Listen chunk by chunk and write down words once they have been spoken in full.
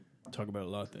talk about a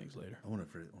lot of things later. I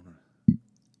want to.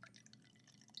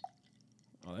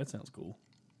 Oh, that sounds cool.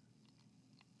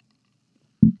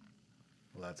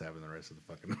 Well, that's having the rest of the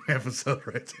fucking episode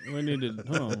right there. We need to.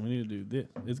 Hold on. We need to do this.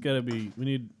 It's got to be. We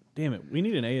need. Damn it. We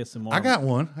need an ASMR. I got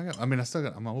one. I still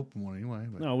got. I'm gonna open one anyway.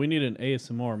 But. No, we need an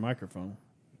ASMR microphone.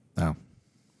 No.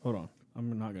 Hold on.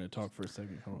 I'm not going to talk for a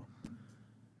second. Hold on.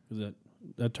 Is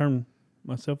that turn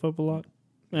myself up a lot?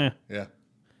 Yeah.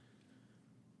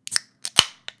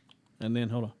 And then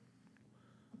hold on.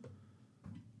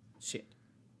 Shit.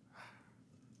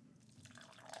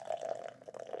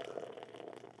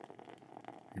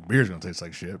 Your beer's gonna taste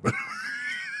like shit, but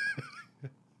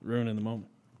Ruining the moment.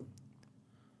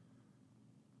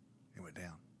 it went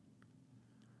down.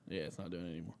 Yeah, it's not doing it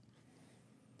anymore.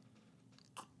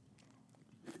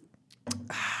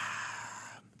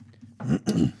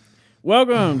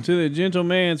 Welcome to the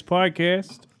Gentleman's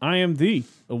Podcast. I am the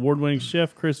award-winning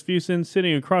chef, Chris Fusen.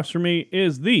 Sitting across from me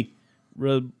is the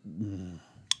red-blooded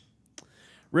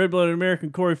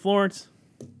American, Corey Florence.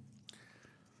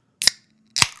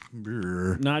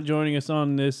 Beer. Not joining us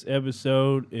on this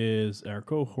episode is our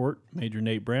cohort, Major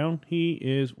Nate Brown. He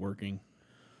is working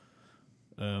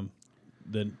the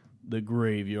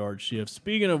graveyard shift.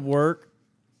 Speaking of work,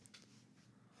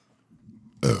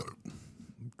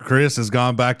 Chris has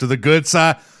gone back to the good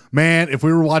side. Man, if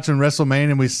we were watching WrestleMania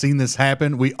and we seen this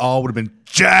happen, we all would have been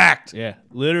jacked. yeah,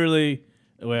 literally.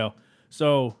 Well,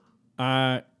 so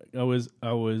I was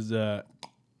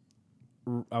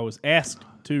asked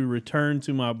to return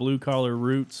to my blue collar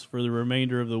roots for the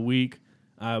remainder of the week.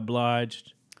 I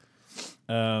obliged.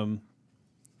 That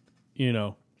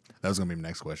was gonna be my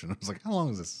next question. I was like, how long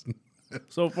is this?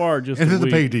 So far, just And a there's a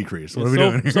week. pay decrease. What are we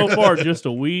doing here? So far, just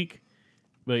a week.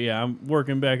 But yeah, I'm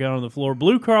working back out on the floor.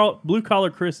 Blue collar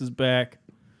Chris is back.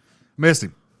 Missed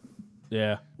him.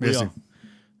 Yeah, Missed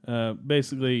him.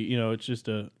 Basically, it's just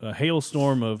a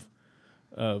hailstorm of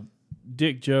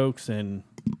dick jokes and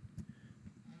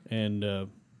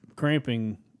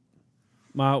cramping.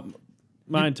 My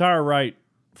entire right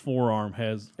forearm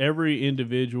has every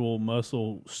individual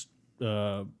muscle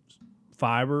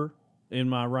fiber in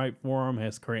my right forearm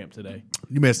has cramped today.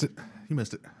 You missed it.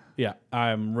 Yeah,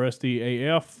 I'm rusty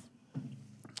AF,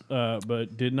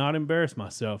 but did not embarrass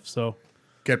myself. So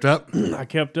Kept up. I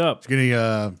kept up. Get any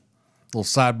little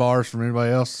sidebars from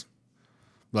anybody else?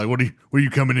 Like, what are you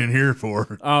coming in here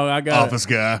for? Oh, I got Office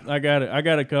guy. I got it. I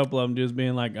got a couple of them just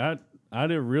being like, I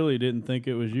really didn't think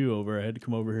it was you over. I had to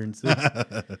come over here and sit.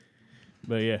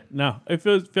 But yeah, no, it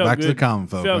felt Back good. to the common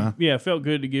folk, huh? Yeah, it felt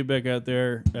good to get back out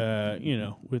there.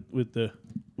 With the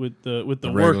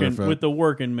regular folk.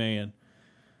 working man.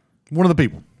 One of the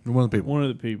people. One of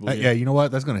the people. Yeah, you know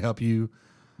what? That's going to help you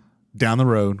down the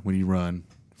road when you run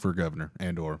for governor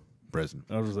and or president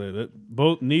I was gonna say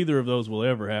that neither of those will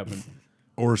ever happen.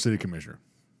 or city commissioner.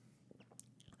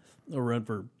 I'll run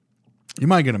for You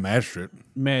might get a magistrate.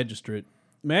 magistrate.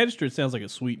 Magistrate sounds like a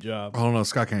sweet job. I don't know.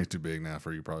 Scott County's too big now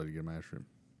for you probably to get a magistrate.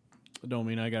 I don't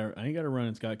mean I ain't got to run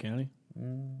in Scott County.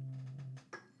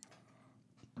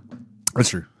 That's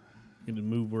true. You can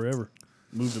move wherever.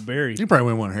 Move to Barry. You probably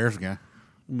win one Harrison guy.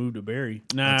 Move to Barry.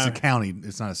 Nah. It's a county.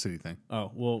 It's not a city thing. Oh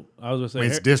well, I was gonna say I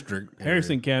mean, it's district.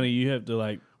 Harrison County. You have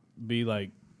to be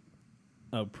like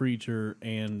a preacher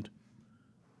and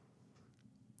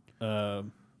I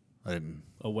didn't.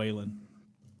 a Wayland.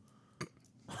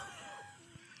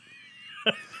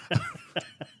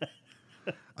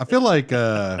 I feel like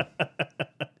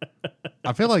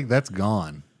that's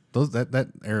gone. That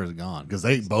era's gone because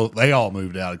they all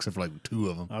moved out except for like two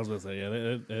of them, I was gonna say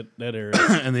that area.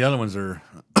 and the other ones are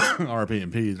RP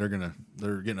and Ps. They're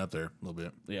getting up there a little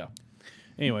bit. Yeah.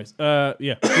 Anyways,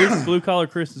 blue collar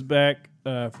Chris is back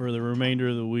for the remainder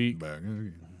of the week. Back.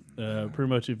 Pretty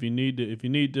much, if you need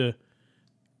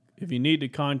to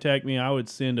contact me, I would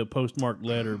send a postmarked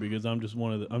letter because I'm just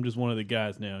one of the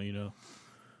guys now.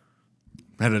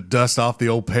 Had to dust off the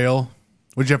old pail.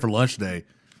 What'd you have for lunch today?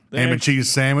 Ham and cheese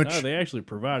sandwich. No, they actually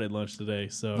provided lunch today.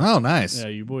 So Oh, nice. yeah,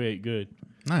 your boy ate good.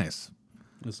 Nice.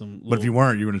 With some But if you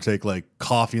weren't, you were going to take like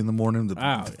coffee in the morning, the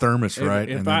thermos, right?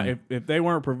 If they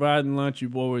weren't providing lunch, your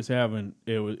boy was having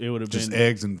it would have just been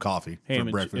eggs and coffee ham for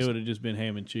and breakfast. It would have just been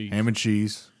ham and cheese. Ham and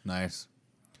cheese. Nice.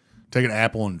 Take an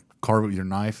apple and carve it with your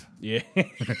knife. Yeah.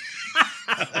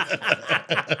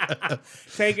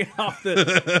 Take it off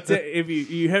if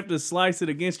you have to slice it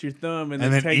against your thumb and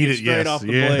then take eat it straight off the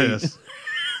blade.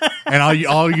 And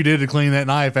all you did to clean that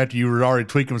knife after you were already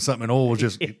tweaking with something in oil was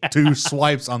just 2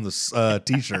 swipes on the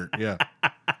T-shirt. Yeah.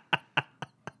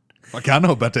 Like, I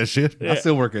know about that shit. Yeah. I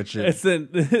still work that shit. It's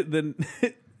then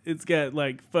it's got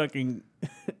like fucking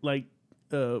like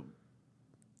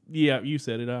Yeah, you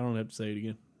said it. I don't have to say it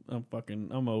again.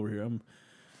 I'm over here.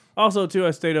 Also, too,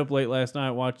 I stayed up late last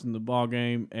night watching the ball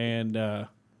game, and I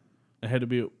had to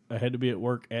be at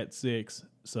work at 6,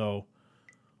 so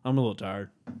I'm a little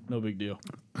tired. No big deal.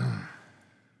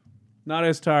 Not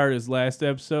as tired as last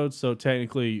episode, so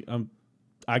technically,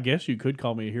 I guess you could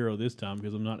call me a hero this time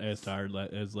because I'm not as tired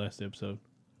as last episode.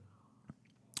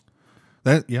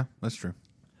 That's true.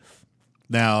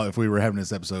 Now, if we were having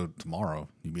this episode tomorrow,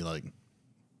 you'd be like,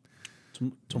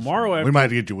 tomorrow after we might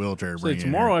have to get your wheelchair. So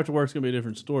tomorrow after work's gonna be a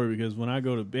different story because when I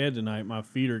go to bed tonight, my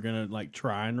feet are gonna like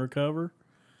try and recover,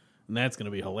 and that's gonna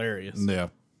be hilarious. Yeah,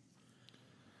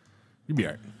 you'll be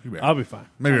all right. I'll be fine.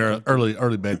 Maybe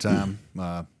early bedtime.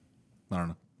 I don't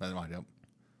know. That might help.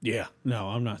 Yeah. No,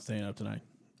 I'm not staying up tonight.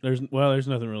 There's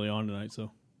nothing really on tonight, so I'm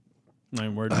not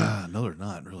even worried about it. No, there's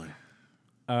not really.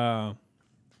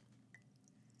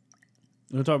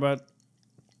 We'll talk about.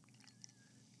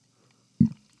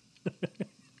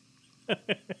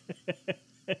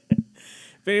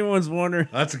 If anyone's wondering,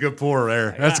 That's a good pour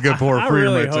there. That's a good pour. I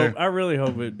really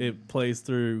hope it plays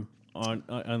through on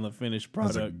the finished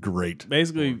product. That's a great.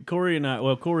 Basically,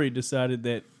 Corey decided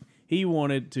that he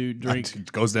wanted to drink.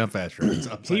 It goes down faster.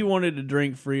 He wanted to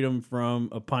drink Freedom from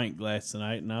a pint glass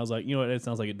tonight, and I was like, you know what, that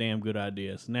sounds like a damn good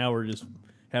idea. So now we're just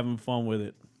having fun with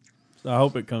it. So I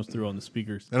hope it comes through on the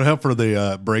speakers. It'll help for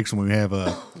the breaks when we have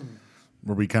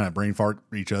where we kind of brain fart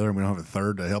each other and we don't have a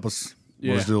third to help us.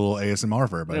 We'll just do a little ASMR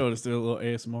for everybody. Yeah, we'll just do a little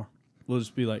ASMR. We'll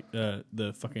just be like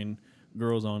the fucking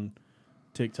girls on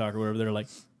TikTok or whatever. They're like,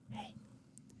 hey.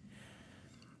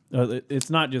 It's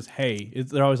not just hey.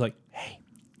 They're always like, hey.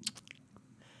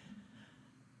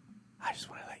 I just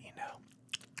want to let you know.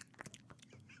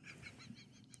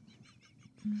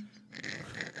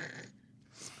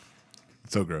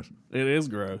 It's so gross. It is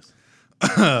gross.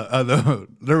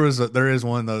 There is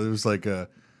one though. It was like a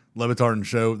Levitard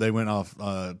show. They went off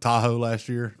Tahoe last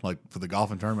year, like for the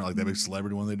golfing tournament, like that big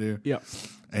celebrity one they do. Yep.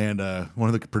 And one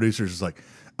of the producers was like,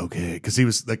 okay, because he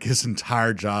was like his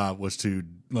entire job was to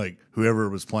like whoever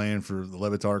was playing for the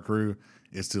Levitard crew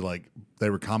is to like they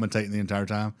were commentating the entire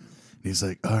time. And he's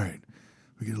like, all right,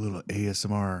 we get a little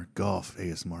golf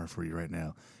ASMR for you right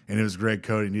now. And it was Greg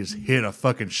Cody, and he just hit a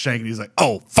fucking shank, and he's like,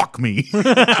 oh, fuck me.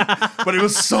 But it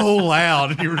was so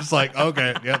loud, and you were just like,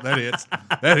 okay, yeah, that hits.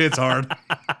 That hits hard.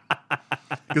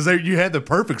 Because you had the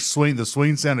perfect swing. The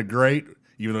swing sounded great,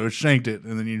 even though it shanked it,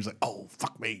 and then you're just like, oh,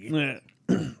 fuck me. Yeah.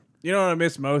 You know what I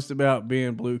miss most about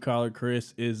being blue collar,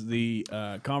 Chris, is the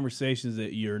conversations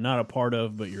that you're not a part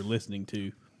of, but you're listening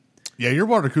to. Yeah, your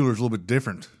water cooler is a little bit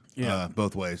different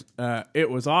both ways. It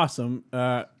was awesome.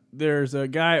 There's a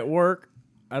guy at work.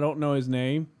 I don't know his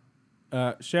name.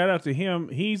 Shout out to him.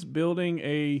 He's building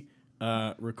a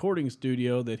recording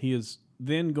studio that he is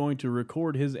then going to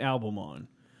record his album on.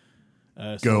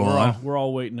 We're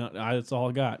all waiting. That's all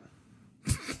I got.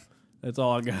 That's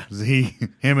all I got. Is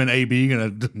him and AB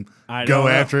gonna go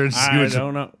after it? I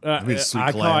don't know.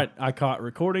 I caught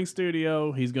recording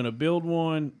studio. He's gonna build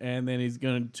one, and then he's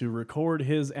going to record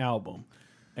his album.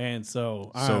 And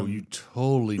so you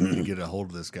totally need to get a hold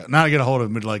of this guy. Not get a hold of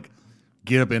him, but like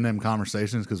get up in them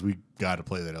conversations because we got to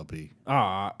play that LP.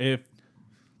 If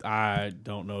I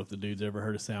don't know if the dude's ever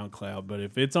heard of SoundCloud, but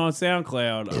if it's on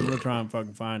SoundCloud, I'm gonna try and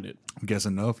fucking find it. I'm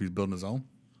guessing no, if he's building his own.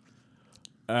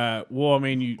 Well, I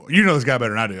mean, you know this guy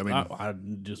better than I do. I mean, I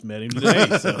just met him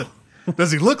today. So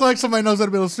does he look like somebody knows how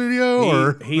to build a studio?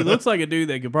 Or he looks like a dude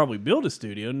that could probably build a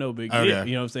studio. No big deal.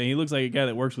 You know what I'm saying? He looks like a guy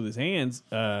that works with his hands.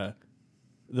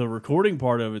 The recording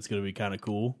part of it's going to be kind of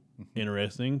cool,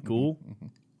 interesting, cool.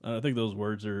 I think those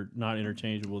words are not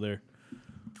interchangeable there.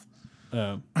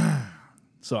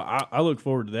 So I look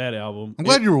forward to that album. I'm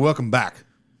glad you were welcome back.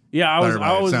 Yeah, I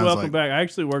was welcome back. I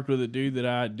actually worked with a dude that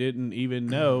I didn't even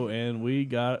know, and we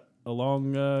got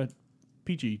along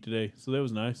peachy today, so that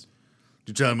was nice.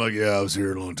 Did you tell him like, yeah, I was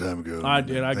here a long time ago? I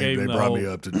did. They brought me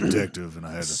up to detective, and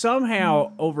I had to.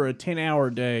 Somehow over a 10-hour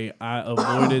day, I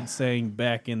avoided saying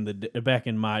back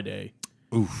in my day.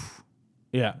 Oof.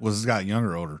 Yeah. Was this guy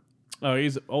younger or older? Oh,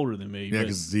 he's older than me. Yeah,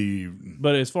 because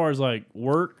But as far as like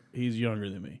work, he's younger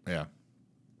than me. Yeah.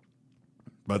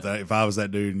 But if I was that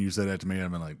dude and you said that to me,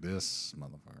 I'd been like, this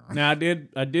motherfucker. Now,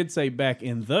 I did say back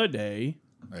in the day.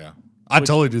 Yeah. I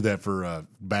totally do that for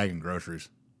bagging groceries.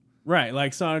 Right.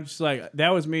 Like, so I'm just like, that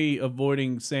was me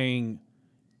avoiding saying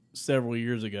several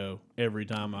years ago every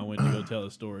time I went to go tell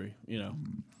a story, you know,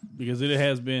 because it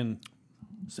has been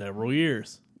several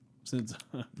years since,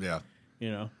 yeah,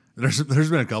 you know. There's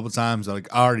been a couple of times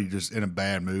like I already just in a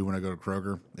bad mood when I go to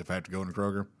Kroger, if I have to go into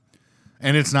Kroger.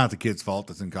 And it's not the kid's fault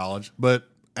that's in college, but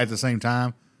at the same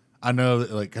time, I know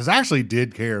that, like, because I actually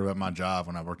did care about my job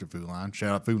when I worked at Food Line.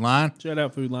 Shout out Food Line, Shout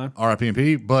out Food Line.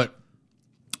 RIP&P. But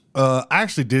I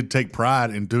actually did take pride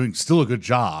in doing still a good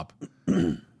job.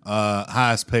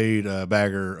 Highest paid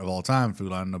bagger of all time,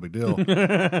 Food Line, no big deal.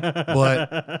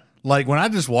 But like when I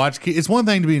just watch kids, it's one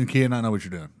thing to be a kid and not know what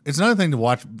you're doing. It's another thing to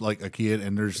watch like a kid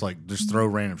and they're just like just throw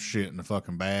random shit in the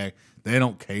fucking bag. They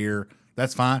don't care.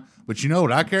 That's fine. But you know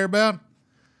what I care about?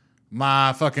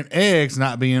 My fucking eggs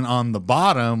not being on the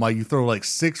bottom while you throw like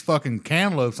 6 fucking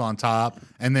cantaloupes on top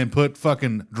and then put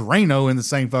fucking Drano in the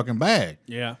same fucking bag.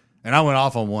 Yeah. And I went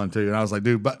off on one too. And I was like,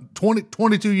 dude, but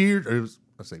 22 years, or it was,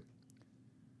 let's see.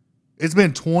 It's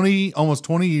been almost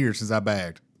 20 years since I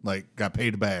bagged, like got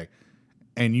paid to bag.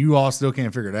 And you all still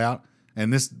can't figure it out.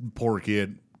 And this poor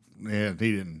kid, yeah,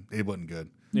 it wasn't good.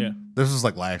 Yeah. This was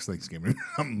like last Thanksgiving,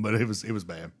 but it was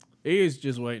bad. He is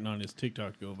just waiting on his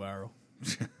TikTok to go viral.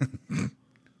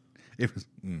 It was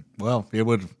well, it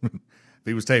would if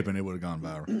he was taping, it would have gone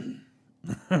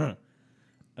viral.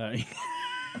 I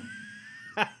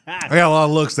got a lot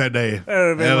of looks that day.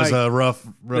 would've been It was like a rough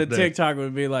The day. TikTok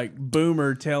would be like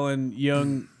Boomer telling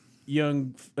young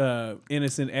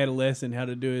innocent adolescent how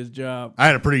to do his job. I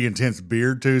had a pretty intense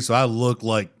beard too, so I looked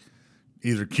like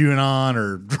either QAnon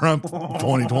or Trump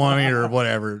 2020 or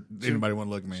whatever. Anybody want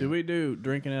to look at me? Should we do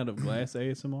drinking out of glass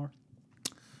ASMR?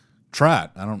 Try it.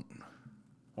 I don't.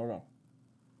 Hold on.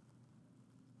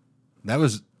 That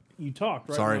was You talked,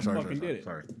 right? sorry. I fucking did it.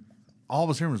 Sorry. All I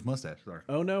was hearing was mustache. Sorry.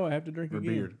 Oh no, I have to drink Or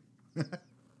again. beard. All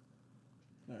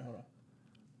right, hold on.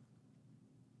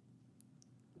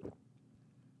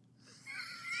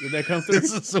 Did that come through?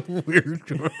 This is so weird.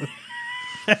 All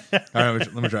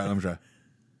right, let me try. You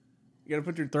gotta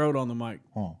put your throat on the mic.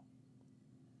 Oh.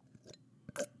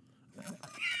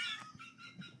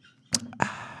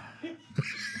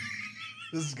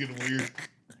 This is getting weird.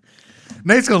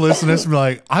 Nate's gonna listen to this and be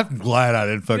like, "I'm glad I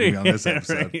didn't fucking be on this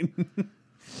episode."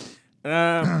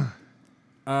 Right.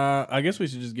 I guess we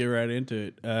should just get right into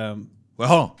it. Well,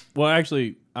 hold on. Well,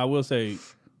 actually, I will say,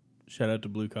 shout out to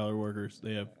blue collar workers.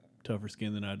 They have tougher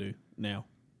skin than I do now.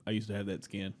 I used to have that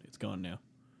skin. It's gone now.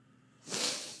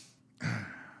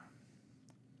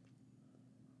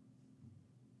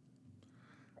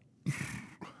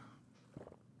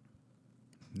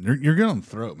 You're good on the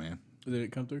throat, man. Did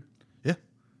it come through? Yeah,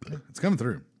 it's coming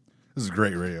through. This is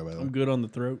great radio, by the way. I'm good on the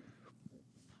throat.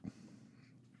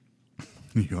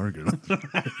 You are good.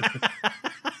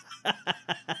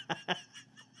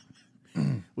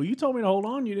 Well, you told me to hold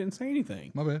on. You didn't say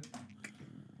anything. My bad.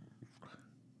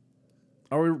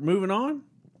 Are we moving on?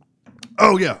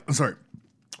 Oh yeah, I'm sorry.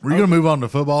 Were you gonna move on to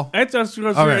football? That's what I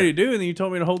was Okay. ready to do, and then you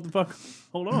told me to hold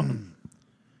on.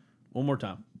 One more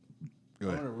time. Go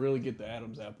I'm ahead. going to really get the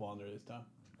Adam's apple on there this time.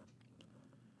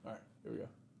 All right, here we go.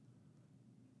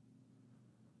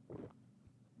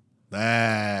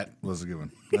 That was a good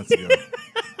one. That's a good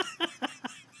one.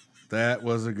 That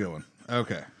was a good one.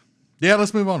 Okay. Yeah,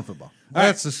 let's move on to football.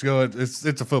 Let's just go. It's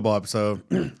a football episode.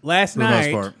 Last For the most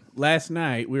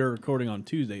night, part. we were recording on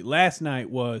Tuesday. Last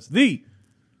night was the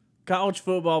college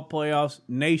football playoffs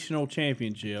national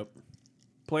championship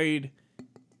played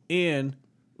in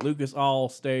Lucas Oil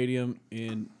Stadium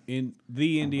in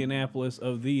the Indianapolis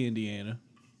of the Indiana.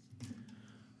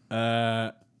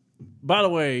 By the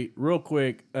way, real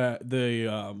quick,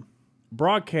 the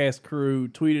broadcast crew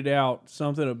tweeted out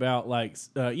something about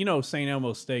St.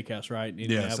 Elmo's Steakhouse, right? In Yes,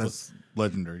 Indianapolis. that's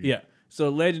legendary. Yeah. So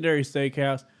Legendary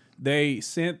Steakhouse, they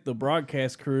sent the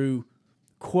broadcast crew,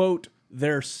 quote,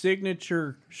 their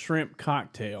signature shrimp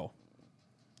cocktail.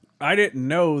 I didn't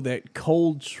know that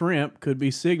cold shrimp could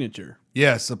be signature.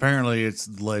 Yes, apparently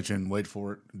it's legend. Wait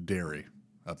for it. Dairy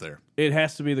up there. It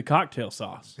has to be the cocktail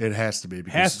sauce. It has to be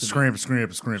because Has to be. scrimp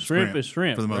Shrimp is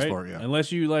shrimp. for the most right? part. Yeah.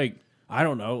 Unless you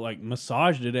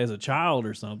massaged it as a child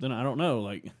or something. I don't know.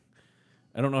 I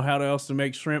don't know how else to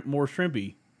make shrimp more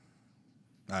shrimpy.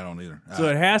 I don't either. So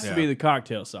it has to be the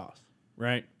cocktail sauce,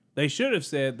 right? They should have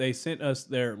said they sent us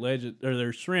their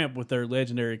their shrimp with their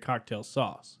legendary cocktail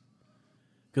sauce,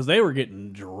 because they were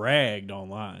getting dragged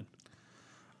online.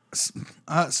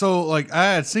 So I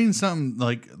had seen something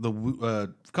like a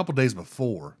couple days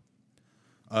before.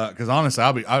 Because honestly,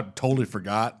 I totally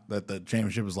forgot that the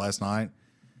championship was last night,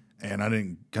 and I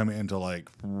didn't come in until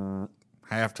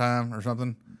halftime or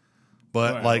something.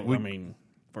 But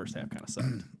first half kind of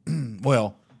sucked.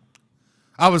 well,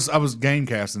 I was game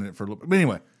casting it for a little bit. But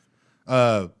anyway,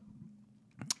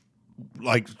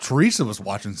 Teresa was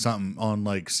watching something on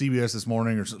CBS this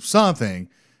morning or something,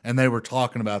 and they were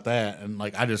talking about that, and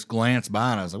I just glanced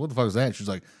by and I was like, "What the fuck is that?" She's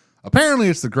like, "Apparently,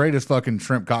 it's the greatest fucking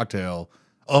shrimp cocktail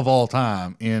of all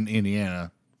time in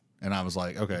Indiana," and I was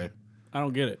like, "Okay." I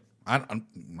don't get it. I don't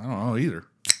know either.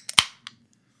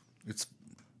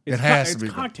 It has to be.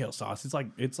 It's cocktail sauce. It's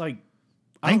like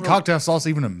Ain't cocktail sauce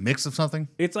even a mix of something?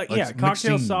 It's like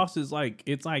cocktail sauce is like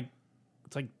it's like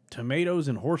tomatoes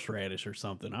and horseradish or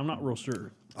something. I'm not real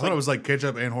sure. I thought it was like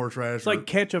ketchup and horseradish. It's like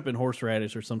ketchup and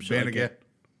horseradish or some shit. Like that.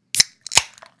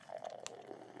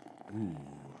 Ooh.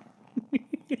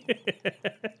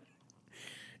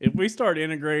 If we start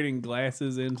integrating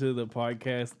glasses into the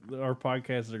podcast, our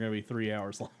podcasts are going to be 3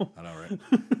 hours long. I know, right?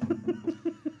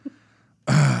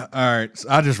 All right, so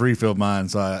I just refilled mine,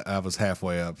 so I was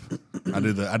halfway up. I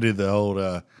did the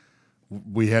old.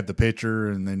 We had the pitcher,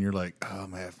 and then you're like, oh,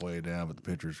 I'm halfway down, but the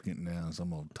pitcher's getting down, so I'm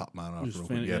gonna top mine off.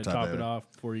 Just top it off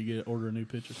before you order a new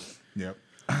pitcher. Yep.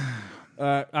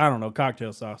 I don't know,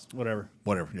 cocktail sauce, whatever.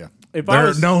 Yeah.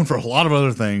 They're known for a lot of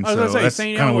other things. I was so gonna that's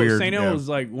say kind of weird. St. Elmo's is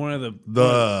like one of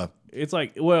the. It's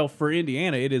like, well, for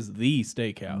Indiana, it is the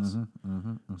steakhouse.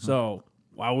 So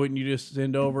why wouldn't you just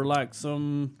send over like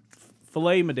some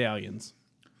filet medallions?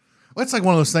 Well, it's like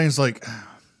one of those things. Like,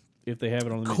 if they have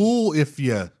it on the cool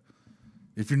menu.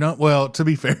 If you're not, well, to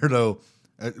be fair though,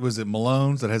 was it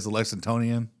Malone's that has the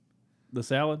Lexingtonian? The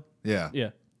salad? Yeah.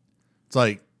 It's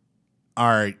like, all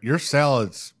right, your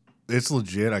salad's, it's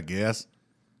legit, I guess,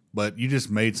 but you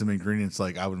just made some ingredients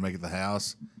like I would make at the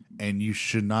house, and you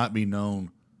should not be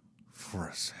known for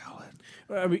a salad.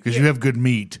 Because you have good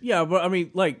meat. Yeah, but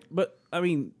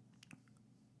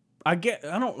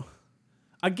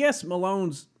I guess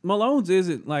Malone's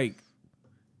isn't like,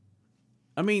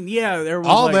 there was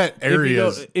all like, that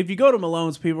area. If you go to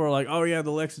Malone's, people are like, "Oh yeah,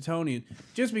 the Lexingtonian."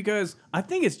 Just because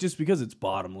it's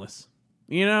bottomless,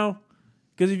 you know.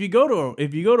 Because if you go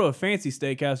to a fancy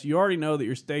steakhouse, you already know that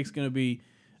your steak's going to be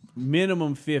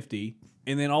minimum 50,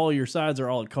 and then all of your sides are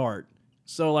a la carte.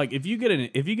 So like if you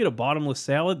get a bottomless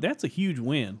salad, that's a huge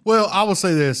win. Well, I will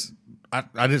say this: I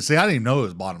didn't even know it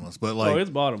was bottomless, but like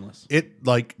it's bottomless.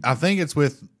 I think it's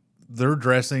with their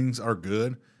dressings are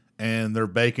good. And their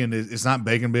bacon it's not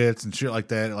bacon bits and shit like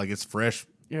that. Like it's fresh.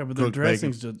 Yeah, but their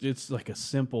dressings it's like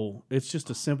it's just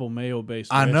a simple mayo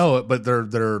based. I know it, but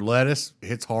their lettuce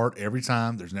hits hard every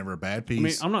time. There's never a bad piece. I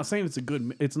mean, I'm not saying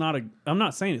I'm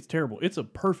not saying it's terrible. It's a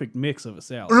perfect mix of a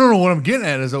salad. No. What I'm getting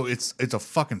at is it's a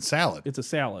fucking salad. It's a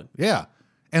salad. Yeah.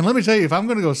 And let me tell you, if I'm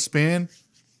gonna go spend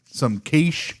some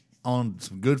quiche on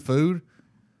some good food,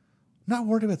 I'm not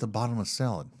worried about the bottomless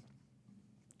salad.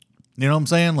 You know what I'm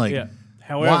saying? Like, yeah.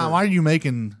 However, why are you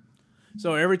making?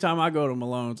 So every time I go to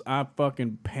Malone's, I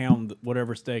fucking pound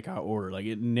whatever steak I order. Like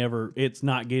it's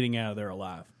not getting out of there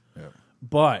alive. Yeah.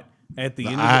 But at the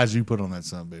end eyes you put on that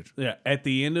son of a bitch. Yeah. At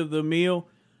the end of the meal,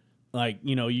 like,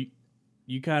 you know, you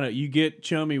get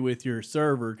chummy with your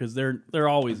server because they're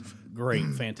always great,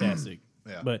 fantastic.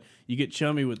 Yeah. But you get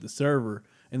chummy with the server,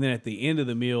 and then at the end of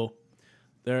the meal,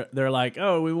 they're like,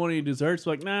 oh, we want any desserts?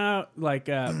 Like, nah, like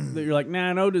you're like,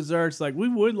 nah, no desserts. Like, we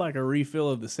would like a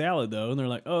refill of the salad though. And they're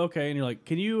like, oh, okay. And you're like,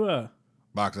 can you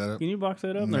box that up? Can you box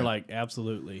that up? And they're like,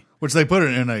 absolutely. Which they put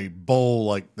it in a bowl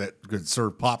like that could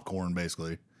serve popcorn,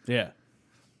 basically. Yeah.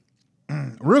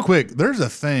 Real quick, there's a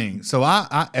thing. So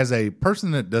I as a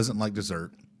person that doesn't like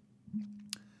dessert,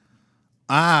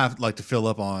 I like to fill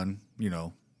up on, you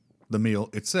know, the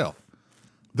meal itself.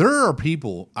 There are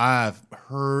people, I've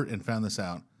heard and found this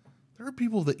out, there are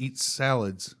people that eat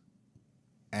salads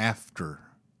after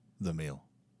the meal.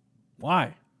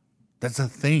 Why? That's a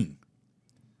thing.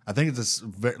 I think it's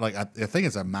I think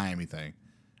it's a Miami thing,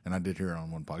 and I did hear it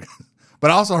on one podcast.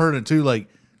 But I also heard it too, like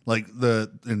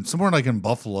in somewhere like in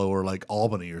Buffalo or like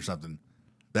Albany or something.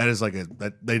 That is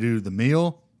that they do the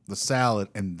meal, the salad,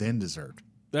 and then dessert.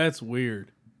 That's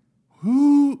weird.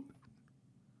 Who?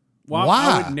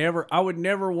 Why? I would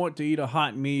never want to eat a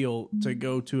hot meal to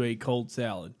go to a cold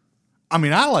salad. I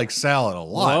mean, I like salad a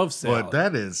lot. Love salad.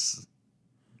 But it's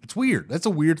weird. That's a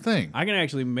weird thing. I can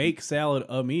actually make salad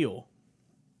a meal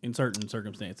in certain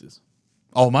circumstances.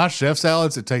 Oh, my chef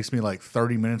salads, it takes me like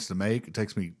 30 minutes to make. It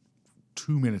takes me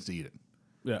 2 minutes to eat it.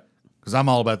 Yeah. Because I'm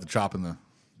all about the chopping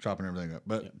everything up.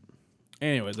 But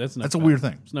anyways, that's a weird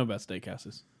thing. It's no about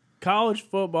steakhouses. College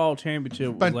football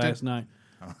championship was last night.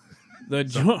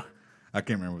 I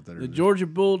can't remember what that is. The Georgia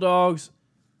Bulldogs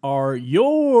are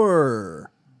your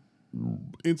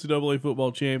NCAA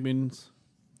football champions.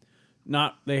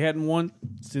 They hadn't won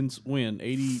since when?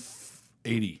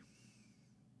 80.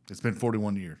 It's been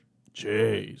 41 years.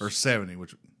 Jeez. Or 70,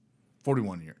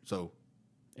 41 years. So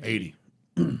 80.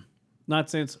 Not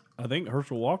since, I think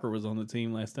Herschel Walker was on the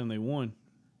team last time they won.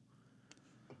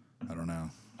 I don't know.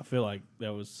 I feel like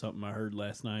that was something I heard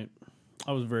last night.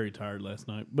 I was very tired last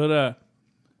night. But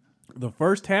the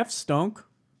first half stunk.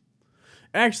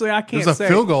 Actually, I It can't was a say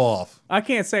field goal off. I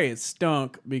can't say it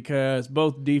stunk because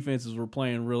both defenses were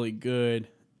playing really good.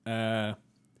 And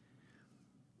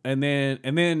then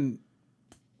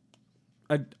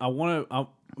I'm going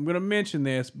to mention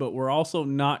this, but we're also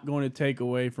not going to take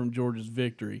away from Georgia's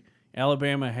victory.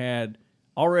 Alabama had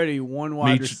already one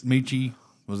wide Michi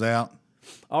was out.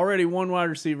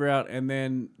 receiver out, and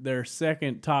then their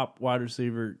second top wide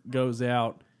receiver goes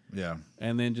out, Yeah.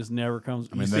 and then just never comes.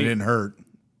 I mean, that didn't hurt.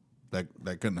 That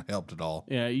couldn't have helped at all.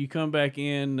 Yeah, you come back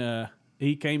in.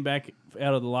 He came back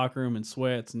out of the locker room in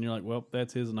sweats, and you're like, well,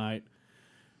 that's his night.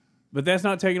 But that's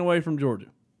not taken away from Georgia.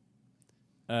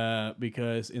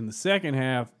 Because in the second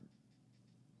half,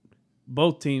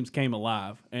 both teams came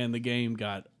alive, and the game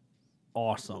got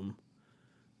awesome.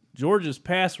 Georgia's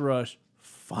pass rush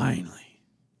finally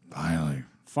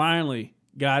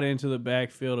got into the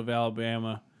backfield of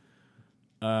Alabama.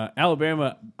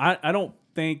 Alabama, I don't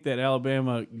think that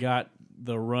Alabama got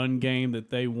the run game that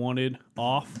they wanted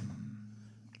off.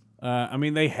 I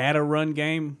mean, they had a run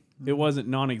game. It wasn't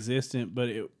non-existent, but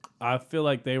I feel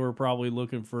like they were probably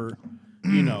looking for, I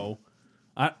don't know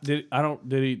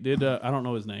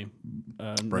his name.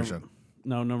 Brayshaw.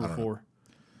 Number 4.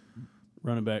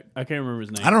 Running back. I can't remember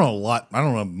his name. I don't know a lot. I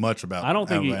don't know much about. I don't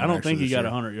think Alabama he got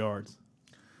year. 100 yards.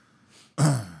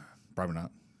 Probably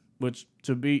not. Which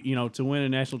to win a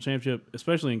national championship,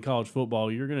 especially in college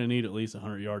football, you're going to need at least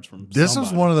 100 yards from This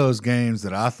somebody. was one of those games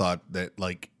that I thought that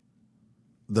like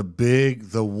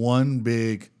the one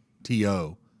big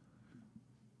TO,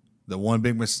 the one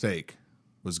big mistake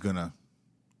was going to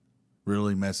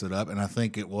really mess it up. And I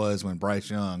think it was when Bryce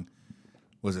Young,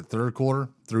 was it third quarter,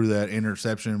 threw that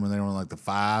interception when they were on like the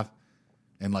 5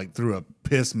 and like threw a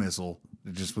piss missile.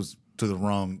 It just was to the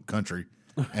wrong country.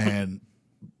 And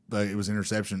it was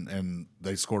interception, and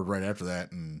they scored right after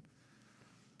that. And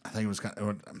I think it was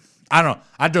I don't know.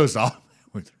 I dozed off.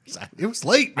 It was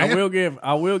late, man.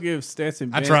 I will give Stetson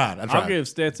Bennett. I tried. I'll give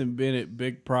Stetson Bennett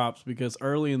big props because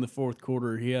early in the fourth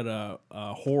quarter he had a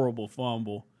horrible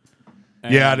fumble.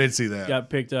 Yeah, I did see that. Got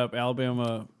picked up.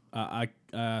 Alabama, I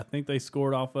think they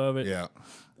scored off of it. Yeah.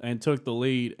 And took the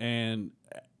lead. And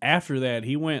after that,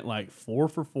 he went like 4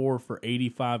 for 4 for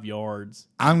 85 yards.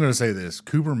 I'm going to say this: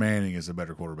 Cooper Manning is a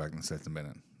better quarterback than Stetson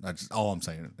Bennett. That's all I'm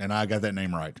saying, and I got that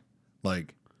name right.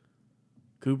 Like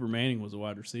Cooper Manning was a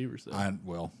wide receiver. So.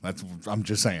 I'm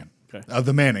just saying. Okay. Of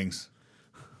the Mannings,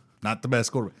 not the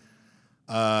best quarterback.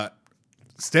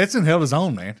 Stetson held his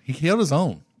own, man. He held his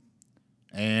own.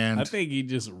 And I think he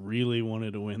just really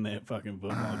wanted to win that fucking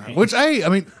football game. Which, hey, I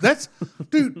mean, that's,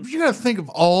 dude, you got to think of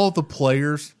all the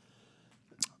players.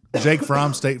 Jake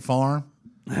Fromm, State Farm,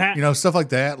 stuff like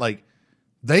that. Like,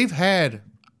 they've had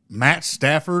Matt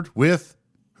Stafford with,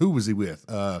 who was he with?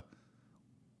 Calvin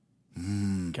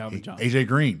Johnson. AJ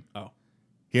Green. Oh.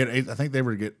 He had, I think they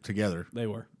were together. They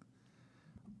were.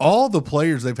 All the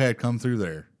players they've had come through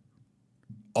there,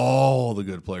 all the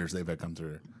good players they've had come through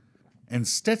there. And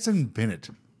Stetson Bennett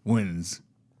wins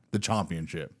the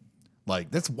championship.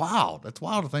 Like, that's wild. That's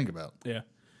wild to think about. Yeah.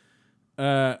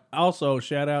 Also,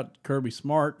 shout out Kirby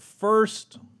Smart.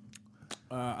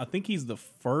 I think he's the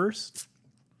first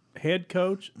head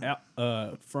coach out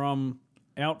from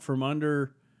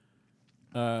under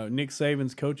Nick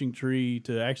Saban's coaching tree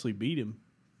to actually beat him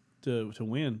to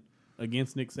win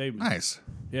against Nick Saban. Nice.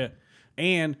 Yeah.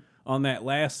 And on that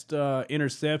last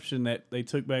interception that they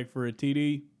took back for a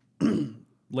TD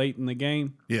late in the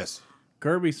game, Yes.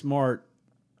 Kirby Smart,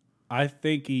 I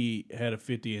think he had a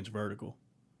 50-inch vertical.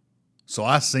 So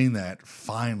I seen that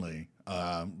finally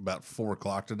about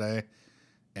 4:00 today,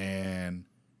 and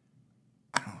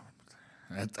I don't,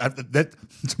 that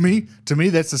to me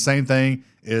that's the same thing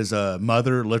as a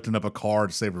mother lifting up a car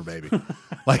to save her baby.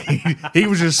 Like he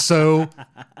was just so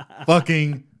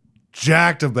fucking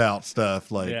jacked about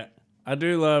stuff. Like, Yeah, I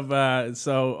do love.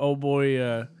 Old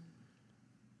boy,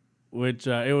 which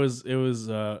it was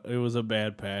a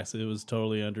bad pass. It was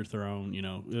totally underthrown.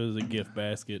 It was a gift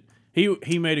basket.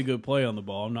 He made a good play on the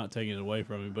ball. I'm not taking it away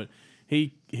from him, but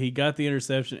he got the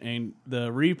interception, and the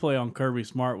replay on Kirby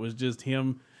Smart was just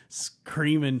him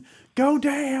screaming, "Go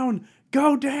down,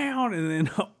 go down!" And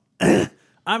then,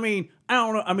 I mean, I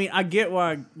don't know. I mean, I get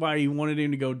why he wanted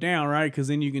him to go down, right? Because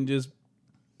then you can just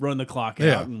run the clock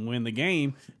out and win the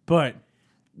game. But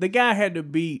the guy had to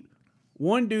beat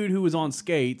one dude who was on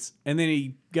skates, and then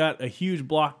he got a huge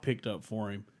block picked up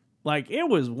for him. Like, it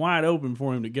was wide open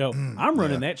for him to go. I'm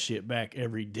running that shit back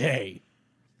every day.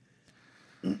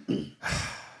 it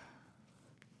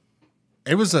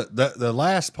was the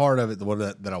last part of it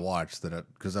that I watched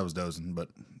because I was dozing, but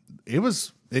I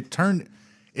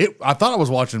thought I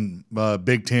was watching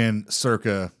Big Ten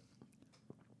circa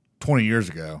 20 years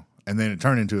ago, and then it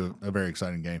turned into a very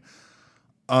exciting game.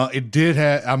 It did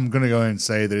have. I'm going to go ahead and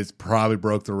say that it's probably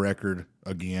broke the record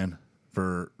again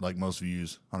for like most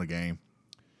views on a game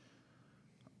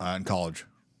in college,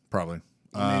 probably.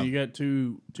 I mean, you got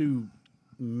two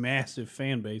massive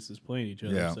fan bases playing each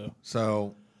other. Yeah.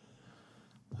 So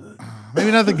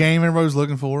maybe not the game everybody was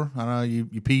looking for. I don't know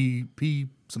you pee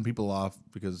some people off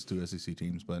because it's two SEC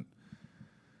teams, but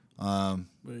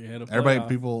you had a everybody, playoff.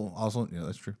 people also,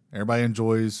 that's true. Everybody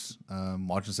enjoys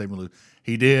watching Saban lose.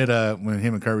 He did when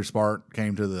him and Kirby Smart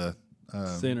came to the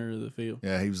Center of the field.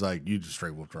 yeah, he was like, "You just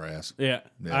straight whooped our ass." Yeah.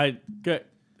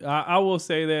 I will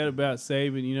say that about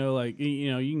Saban.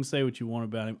 You can say what you want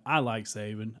about him. I like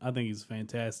Saban. I think he's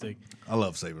fantastic, I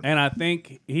love Saban. and I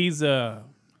think he's a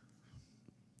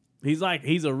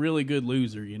really good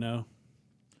loser.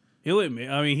 He'll admit.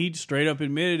 I mean, he straight up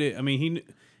admitted it. I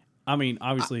mean,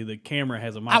 obviously the camera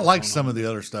has a I microphone. like some of the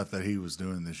other stuff that he was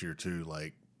doing this year too.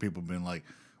 Like people have been like,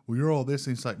 "Well, you're all this,"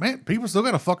 and it's like, man, people still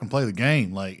got to fucking play the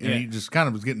game. Like, and he just kind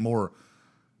of was getting more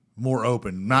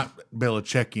open, not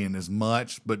Belichickian as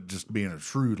much, but just being a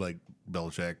shrewd like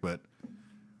Belichick. But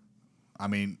I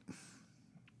mean,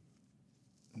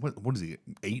 what is he?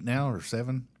 8 now or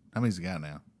 7? How many's he got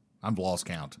now? I've lost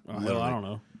count. Oh, hell, I don't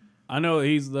know. I know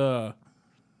he's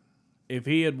if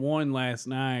he had won last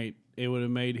night, it would have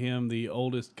made him the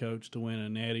oldest coach to win a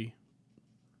natty,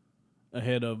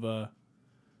 ahead of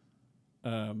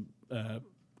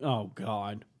oh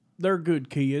God, they're good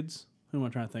kids. Who am I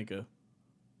trying to think of?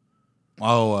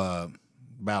 Oh,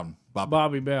 Bowden.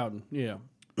 Bobby Bowden. Yeah,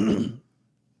 that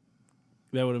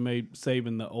would have made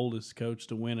Saban the oldest coach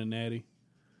to win a natty.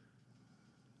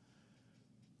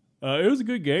 It was a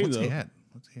good game What's though.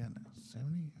 What's he at now?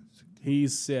 70?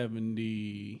 He's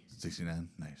 70. 69.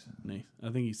 Nice. I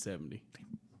think he's 70.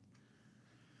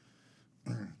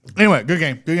 Anyway, good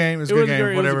game. Good game. It was a good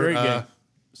game. Whatever. It was a great game.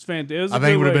 It's fantastic. I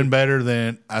think it would have been better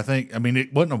than I mean,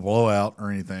 it wasn't a blowout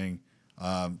or anything.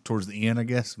 Towards the end, I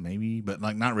guess maybe, but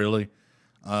like not really.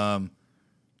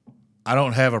 I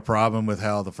don't have a problem with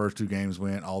how the first two games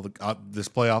went. This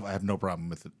playoff, I have no problem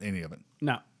with any of it.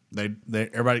 No.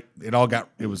 Everybody,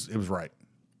 it was right.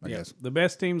 I guess The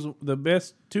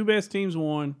two best teams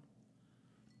won.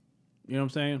 You know what I'm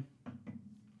saying?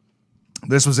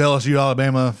 this was LSU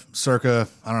Alabama circa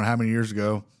I don't know how many years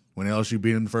ago when LSU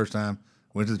beat them the first time,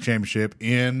 went to the championship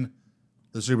in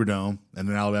the Superdome, and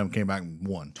then Alabama came back and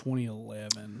won.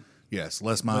 2011. Yes,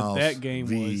 Les But Miles. that game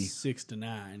was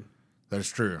 6-9. That's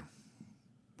true.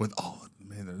 With all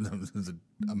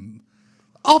the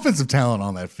offensive talent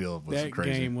on that field was That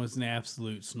crazy. game was an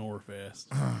absolute snore fest.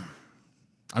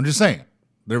 I'm just saying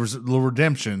there was a little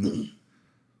redemption.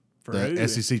 For The who?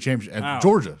 SEC championship at Oh.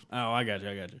 Georgia. Oh, I got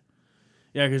you.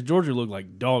 Yeah, because Georgia looked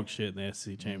like dog shit in the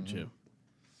SEC championship.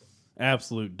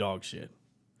 Absolute dog shit.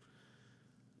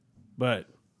 But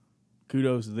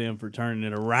kudos to them for turning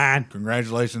it around.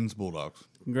 Congratulations, Bulldogs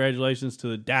Congratulations to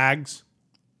the Dags.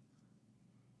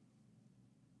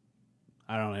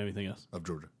 I don't have anything else. of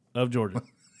Georgia. Of Georgia.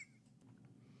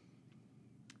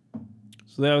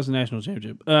 So that was the national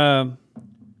championship.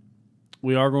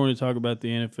 We are going to talk about the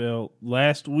NFL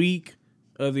last week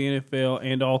of the NFL,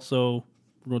 and also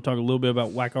we're going to talk a little bit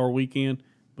about Whack Our Weekend.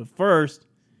 But first,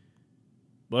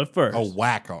 Oh,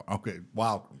 whack! Okay,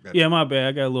 wow. yeah, my bad.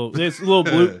 I got it's a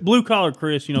little blue collar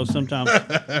Chris. Sometimes.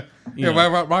 Yeah,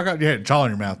 why got you had chaw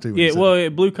in your mouth too? when you Yeah, said well,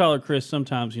 blue collar Chris.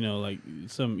 Sometimes like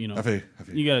some that. I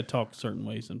feel. you got to talk a certain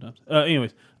way sometimes.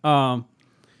 Anyways,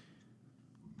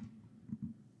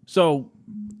 so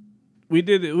we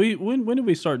did it. When did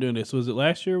we start doing this? Was it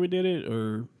last year we did it,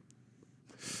 or?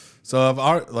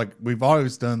 So we've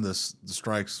always done the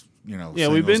strikes. Yeah,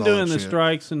 we've been singles, all doing that the shit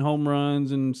strikes and home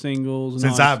runs and singles and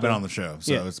since all that I've been stuff. on the show.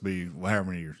 So Yeah. it's been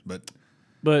however many years. But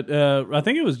I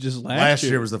think it was just Last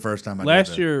year was the first time I Last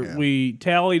did that. year Yeah. we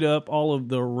tallied up all of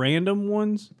the random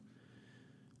ones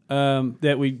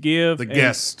that we'd give. the and-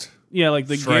 guest Yeah, like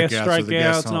the guest strikeouts or the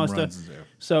guest strikeouts and all home that runs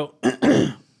stuff. and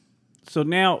stuff. So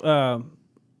now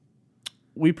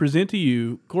we present to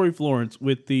you Corey Florence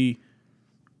with the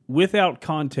without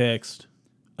context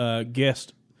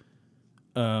guest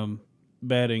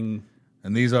batting.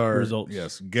 And these are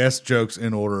Results. guest jokes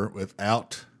in order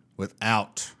without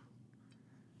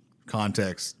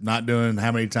context, not doing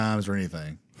how many times or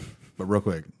anything. But real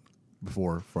quick,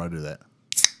 before I do that,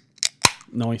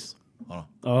 Nice. hold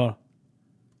on.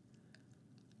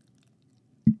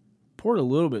 Pour it a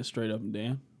little bit straight up and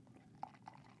down.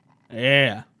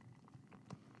 Yeah.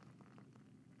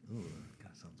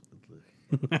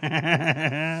 All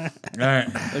right,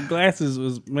 The glasses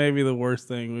was maybe the worst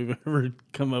thing we've ever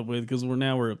come up with because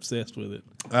we're obsessed with it.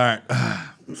 all right.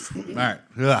 All right.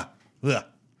 Ugh. Ugh.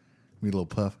 Me a little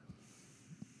puff.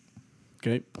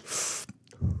 Okay.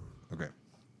 Okay.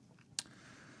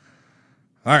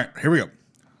 All right, here we go.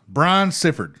 Brian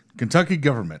Sifford, Kentucky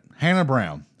government. Hannah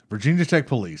Brown, Virginia Tech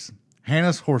Police.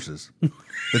 Hannah's Horses.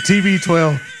 The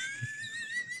TB12.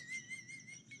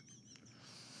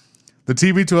 The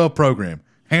TB12 program.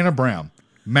 Hannah Brown.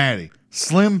 Maddie.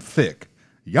 Slim Thick.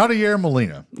 Yadier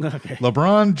Molina. Okay.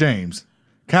 LeBron James.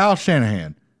 Kyle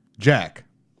Shanahan. Jack.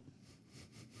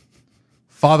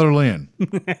 Father Lynn.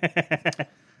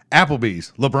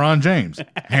 Applebee's. LeBron James.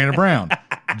 Hannah Brown.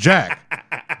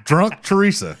 Jack. Drunk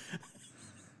Teresa.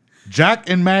 Jack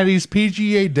and Maddie's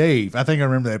PGA Dave. I think I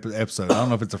remember that episode. I don't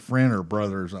know if it's a friend or a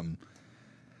brother or something.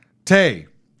 Tay.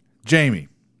 Jamie.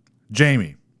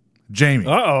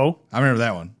 Uh-oh. I remember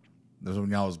that one. That was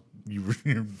when you were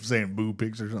saying boo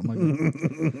pics or something like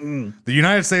that. The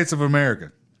United States of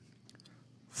America.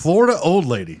 Florida Old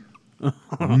Lady.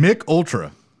 Mick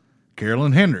Ultra.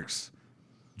 Carolyn Hendricks.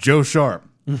 Joe Sharp.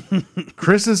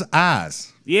 Chris's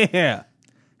Eyes. Yeah.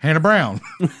 Hannah Brown.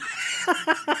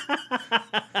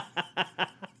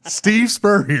 Steve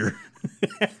Spurrier.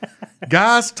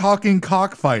 Guys Talking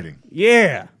Cockfighting.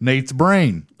 Yeah. Nate's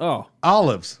Brain. Oh.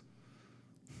 Olives.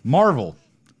 Marvel.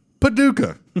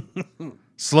 Paducah.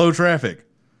 Slow Traffic.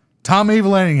 Tom Eve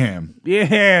Lanningham.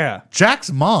 Yeah.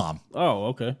 Jack's mom. Oh,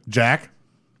 okay. Jack.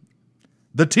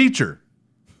 The Teacher.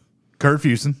 Kurt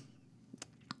Fusen.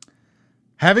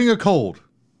 Having a Cold.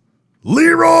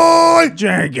 Leroy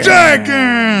Jenkins.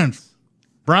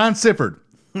 Brian Sifford.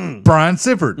 Brian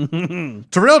Sifford.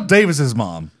 Terrell Davis's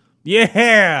mom.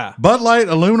 Yeah. Bud Light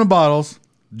aluminum bottles.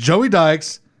 Joey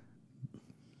Dykes.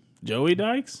 Joey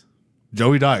Dykes?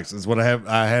 Joey Dykes is what I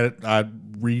have.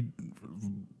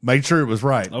 Made sure it was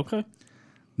right. Okay.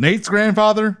 Nate's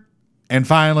grandfather. And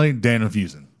finally, Daniel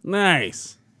Fusen.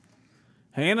 Nice.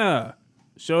 Hannah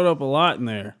showed up a lot in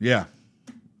there. Yeah.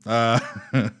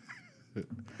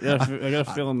 Yeah, I got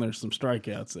a feeling there's some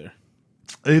strikeouts there.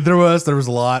 There was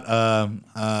a lot.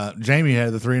 Jamie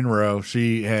had the 3 in a row.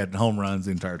 She had home runs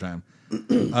the entire time.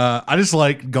 I just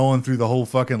like going through the whole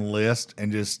fucking list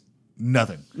and just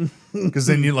nothing, because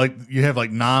then you have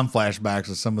like non-flashbacks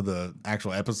of some of the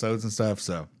actual episodes and stuff.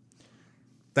 So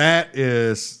I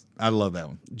love that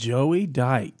one. Joey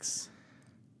Dykes.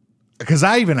 Because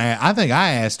I think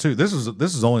I asked too. This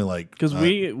is only like because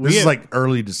this is like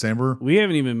early December. We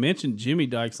haven't even mentioned Jimmy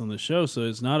Dykes on the show, so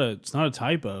it's not a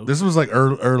typo. This was like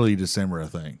early December, I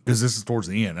think, because this is towards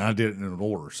the end. And I did it in an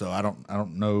order, so I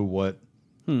don't know what.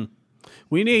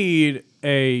 We need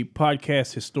a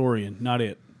podcast historian, not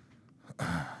it.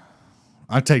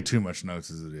 I take too much notes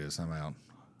as it is. I'm out.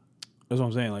 That's what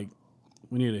I'm saying. Like,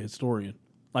 we need a historian,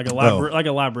 like a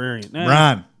librarian. Nah,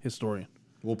 Brian, historian.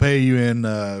 We'll pay you in.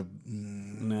 No,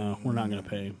 we're not going to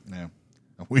pay. No,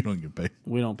 we don't get paid.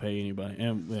 We don't pay anybody,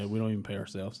 and we don't even pay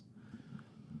ourselves.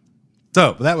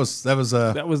 So that was That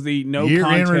was the no year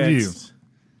context. in review.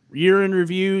 Year in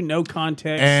review, no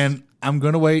context. And I'm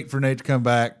going to wait for Nate to come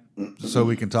back so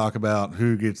we can talk about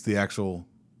who gets the actual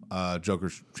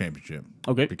Joker's championship.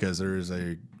 Okay. Because there is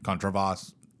a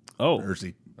controversy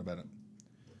about it